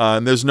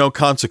 And there's no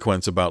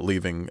consequence about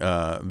leaving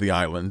the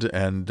island,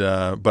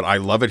 but I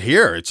love it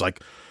here. It's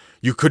like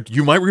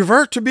you might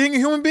revert to being a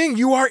human being.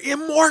 You are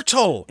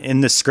immortal.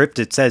 In the script,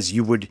 it says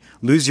you would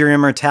lose your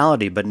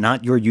immortality, but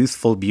not your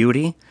youthful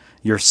beauty,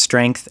 your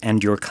strength,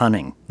 and your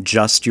cunning,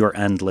 just your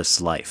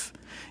endless life.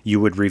 You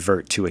would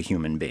revert to a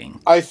human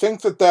being. I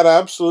think that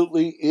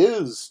absolutely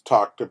is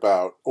talked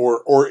about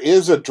or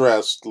is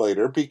addressed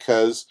later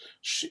because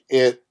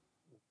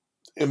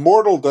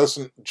immortal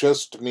doesn't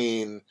just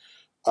mean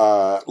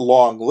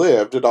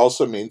long-lived. It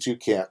also means you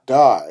can't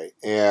die.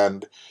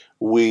 And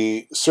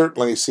we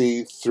certainly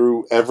see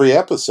through every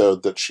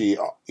episode that she,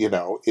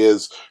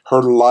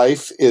 her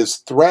life is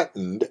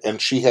threatened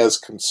and she has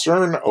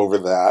concern over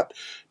that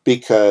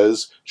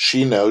because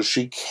she knows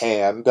she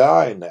can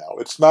die now.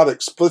 It's not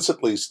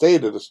explicitly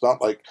stated. It's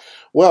not like,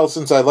 well,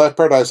 since I left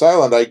Paradise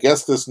Island, I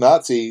guess this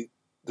Nazi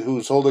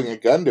who's holding a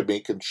gun to me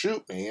can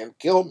shoot me and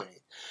kill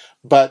me.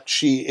 But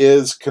she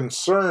is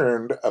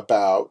concerned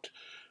about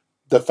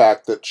the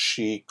fact that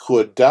she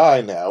could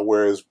die now,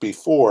 whereas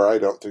before, I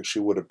don't think she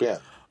would have been.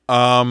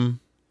 You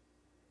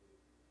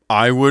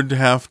would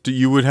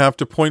have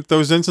to point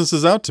those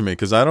instances out to me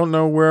because I don't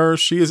know where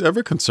she is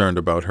ever concerned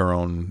about her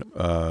own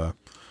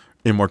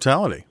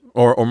immortality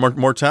or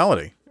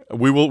mortality.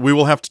 We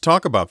will have to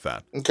talk about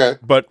that. Okay.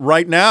 But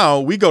right now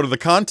we go to the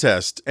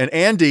contest, and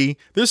Andy,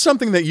 there's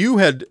something that you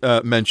had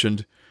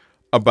mentioned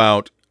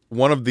about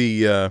one of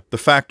the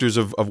factors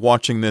of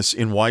watching this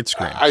in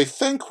widescreen. I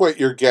think what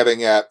you're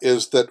getting at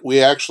is that we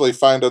actually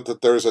find out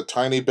that there's a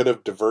tiny bit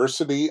of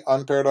diversity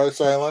on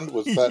Paradise Island.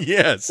 Was that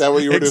yes? Is that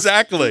what you were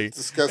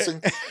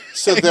discussing?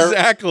 So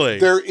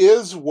there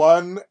is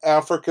one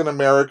African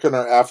American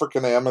or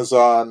African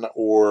Amazon,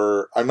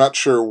 or I'm not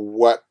sure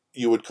what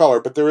you would call her,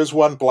 but there is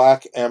one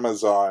black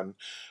Amazon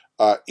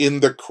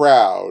in the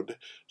crowd.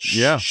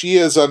 Yeah, she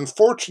is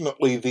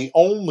unfortunately the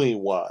only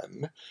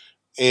one.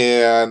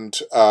 And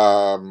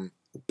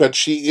but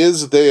she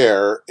is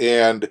there,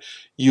 and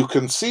you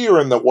can see her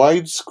in the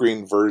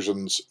widescreen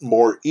versions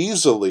more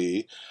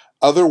easily.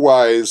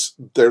 Otherwise,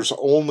 there's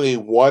only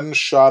one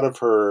shot of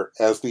her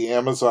as the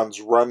Amazons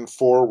run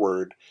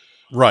forward.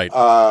 Right.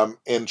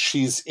 And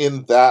she's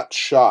in that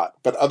shot.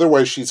 But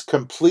otherwise, she's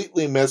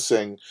completely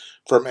missing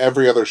from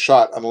every other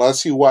shot,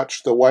 unless you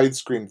watch the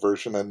widescreen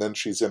version, and then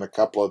she's in a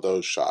couple of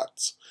those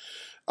shots.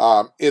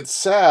 It's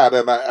sad,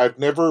 and I've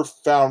never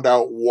found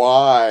out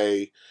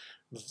why,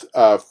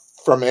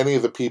 from any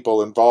of the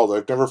people involved,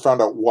 I've never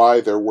found out why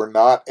there were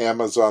not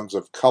Amazons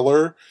of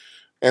color.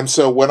 And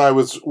so when I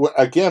was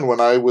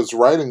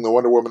writing the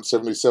Wonder Woman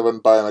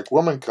 77 Bionic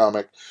Woman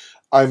comic,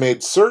 I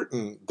made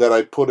certain that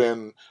I put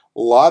in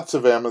lots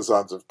of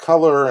Amazons of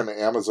color and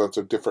Amazons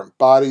of different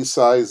body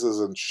sizes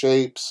and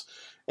shapes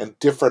and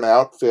different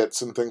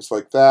outfits and things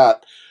like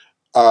that,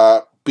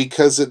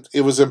 because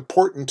it was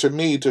important to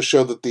me to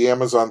show that the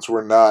Amazons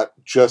were not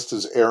just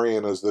as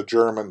Aryan as the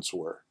Germans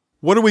were.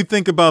 What do we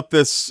think about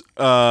this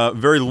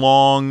very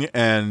long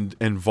and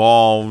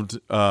involved,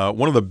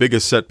 one of the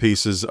biggest set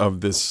pieces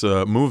of this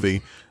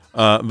movie,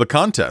 the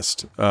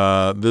contest,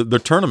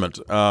 the tournament?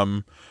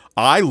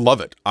 I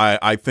love it.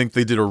 I think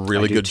they did a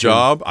really good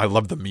job. I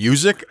love the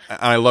music.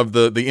 I love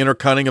the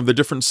intercutting of the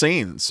different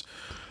scenes.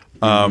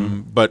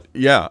 But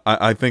yeah,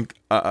 I think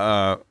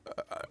I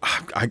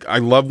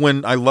love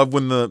when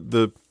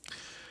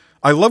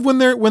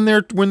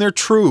they're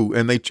true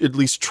and they at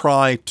least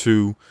try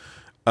to.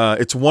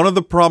 It's one of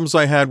the problems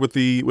I had with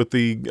the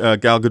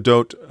Gal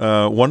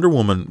Gadot Wonder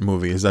Woman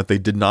movie is that they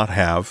did not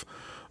have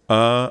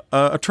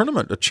a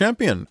tournament, a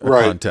champion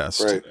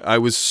contest. Right. I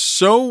was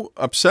so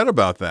upset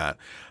about that.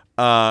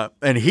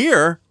 And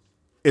here,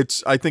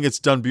 I think it's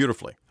done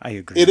beautifully. I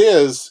agree. It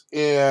is,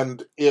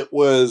 and it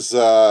was,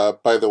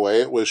 by the way,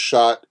 it was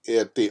shot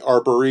at the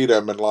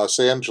Arboretum in Los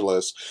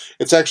Angeles.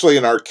 It's actually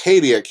in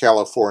Arcadia,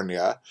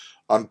 California,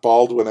 on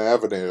Baldwin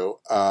Avenue,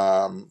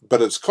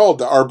 but it's called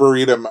the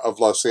Arboretum of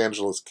Los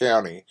Angeles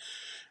County.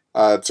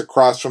 It's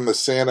across from the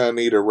Santa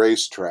Anita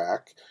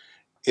racetrack.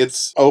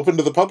 It's open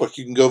to the public.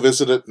 You can go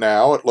visit it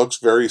now. It looks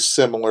very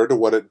similar to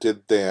what it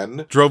did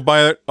then. Drove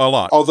by it a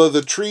lot. Although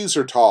the trees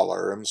are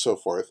taller and so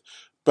forth.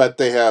 But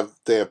they have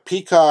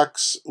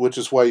peacocks, which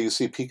is why you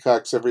see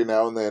peacocks every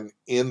now and then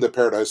in the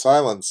Paradise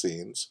Island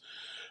scenes.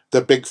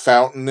 The big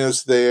fountain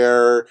is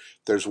there.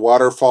 There's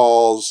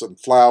waterfalls and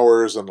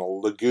flowers and a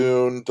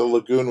lagoon. The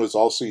lagoon was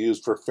also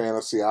used for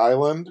Fantasy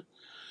Island.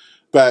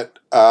 But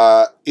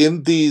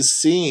in these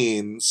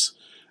scenes,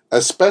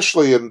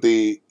 especially in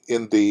the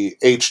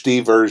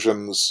HD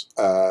versions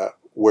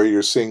where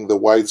you're seeing the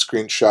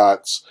widescreen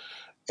shots,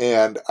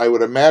 and I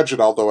would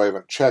imagine, although I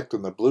haven't checked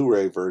in the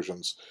Blu-ray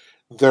versions,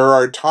 there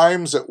are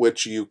times at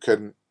which you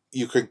can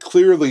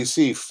clearly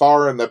see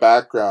far in the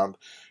background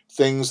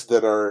things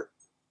that are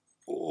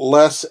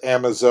less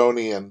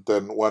Amazonian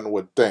than one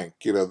would think.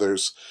 You know,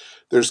 there's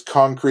there's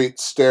concrete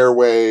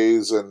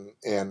stairways and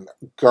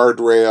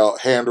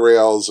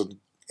handrails,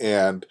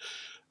 and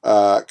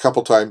a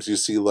couple times you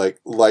see like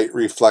light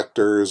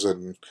reflectors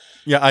and.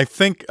 Yeah, I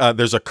think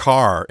there's a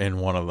car in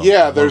one of them.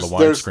 Yeah, there's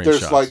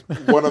shots. Like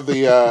one of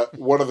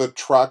the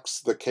trucks,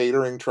 the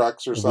catering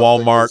trucks or something.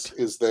 Walmart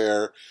is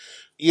there.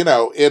 You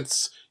know,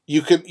 it's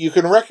you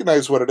can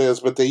recognize what it is,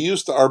 but they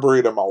used the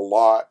Arboretum a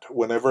lot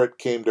whenever it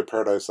came to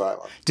Paradise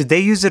Island. Did they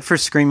use it for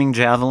Screaming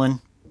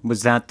Javelin?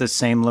 Was that the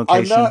same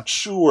location? I'm not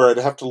sure. I'd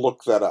have to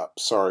look that up.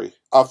 Sorry,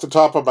 off the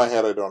top of my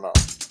head, I don't know.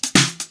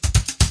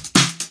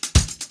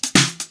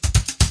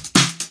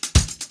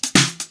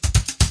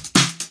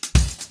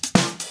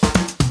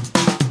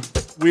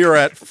 We are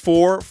at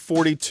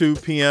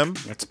 4:42 p.m.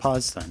 Let's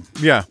pause then.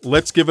 Yeah,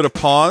 let's give it a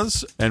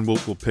pause, and we'll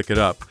pick it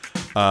up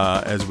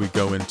as we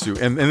go into.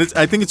 And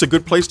I think it's a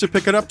good place to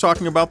pick it up,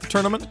 talking about the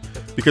tournament,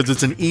 because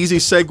it's an easy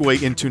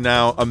segue into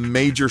now a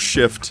major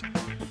shift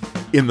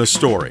in the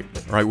story.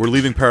 Right, we're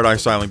leaving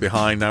Paradise Island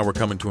behind. Now we're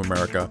coming to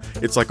America.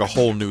 It's like a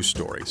whole new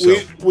story. So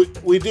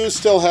we do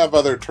still have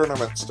other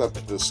tournament stuff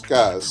to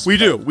discuss. We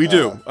do. We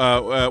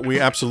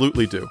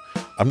absolutely do.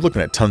 I'm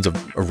looking at tons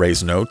of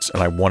Ray's notes,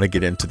 and I want to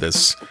get into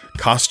this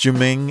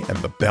costuming and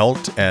the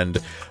belt and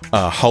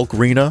Hulk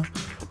Rena.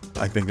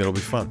 I think that'll be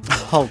fun.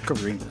 Hulk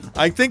Rena.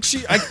 I think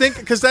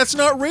because that's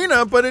not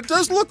Rena, but it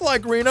does look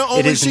like Rena.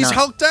 Only she's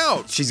hulked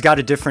out. She's got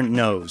a different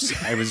nose.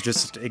 I was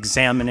just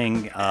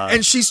examining.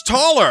 And she's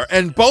taller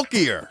and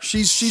bulkier.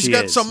 She's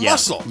got some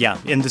muscle. Yeah.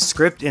 In the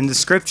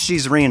script,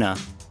 she's Rena,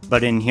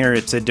 but in here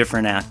it's a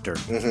different actor.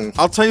 Mm-hmm.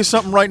 I'll tell you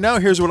something right now.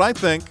 Here's what I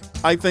think.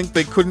 I think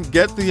they couldn't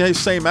get the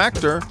same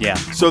actor. Yeah.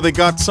 So they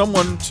got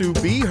someone to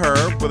be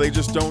her, but they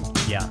just don't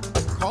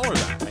call her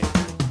that.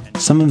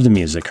 Some of the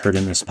music heard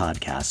in this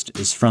podcast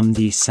is from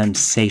the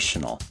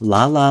sensational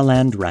La La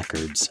Land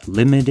Records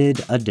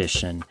limited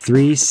edition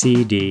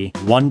 3-CD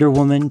Wonder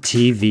Woman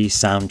TV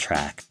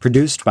soundtrack,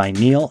 produced by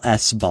Neil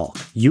S. Bulk.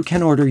 You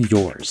can order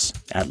yours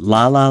at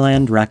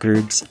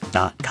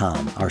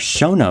lalalandrecords.com. Our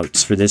show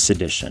notes for this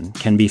edition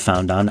can be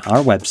found on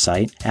our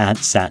website at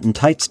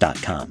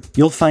satintights.com.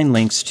 You'll find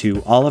links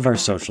to all of our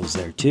socials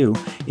there too,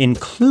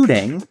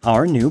 including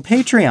our new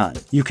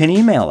Patreon. You can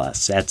email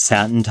us at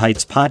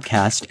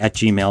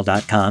satintightspodcast@gmail.com,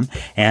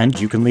 and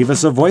you can leave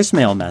us a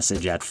voicemail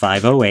message at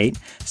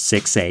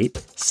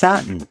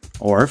 508-68-SATIN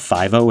or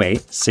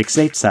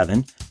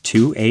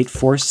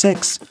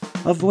 508-687-2846.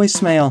 A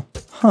voicemail.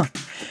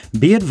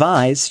 Be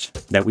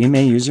advised that we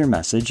may use your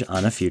message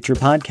on a future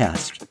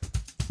podcast.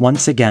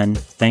 Once again,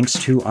 thanks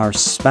to our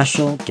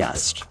special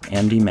guest,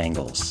 Andy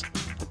Mangels.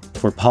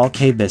 For Paul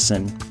K.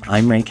 Bisson,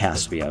 I'm Ray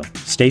Caspio.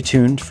 Stay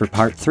tuned for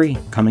part 3,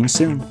 coming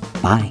soon.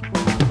 Bye.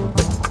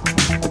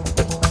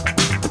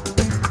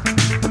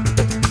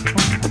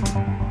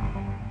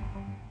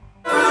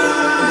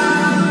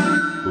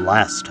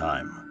 Last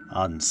time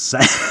on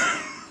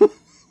I'm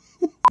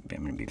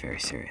going to be very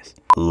serious.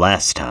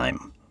 Last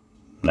time.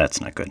 That's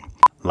not good.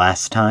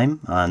 Last time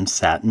on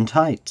Satin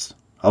Tights,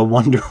 a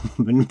Wonder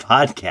Woman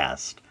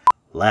podcast.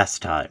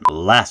 Last time.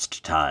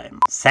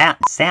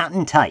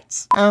 Satin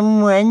Tights, a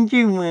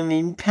Wonder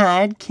Woman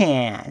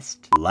podcast.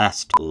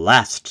 Last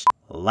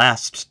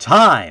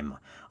time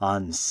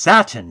on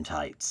Satin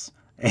Tights,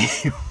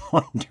 a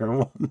Wonder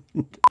Woman.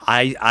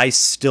 I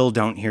still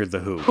don't hear the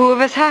who. Who of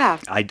us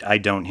have? I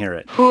don't hear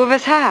it. Who of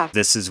us have?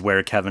 This is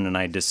where Kevin and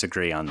I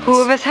disagree on this.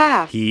 Who of us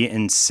have? He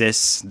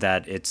insists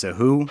that it's a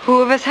who.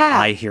 Who of us have?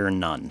 I hear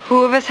none.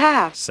 Who of us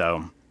have?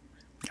 So,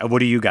 what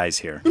do you guys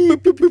hear?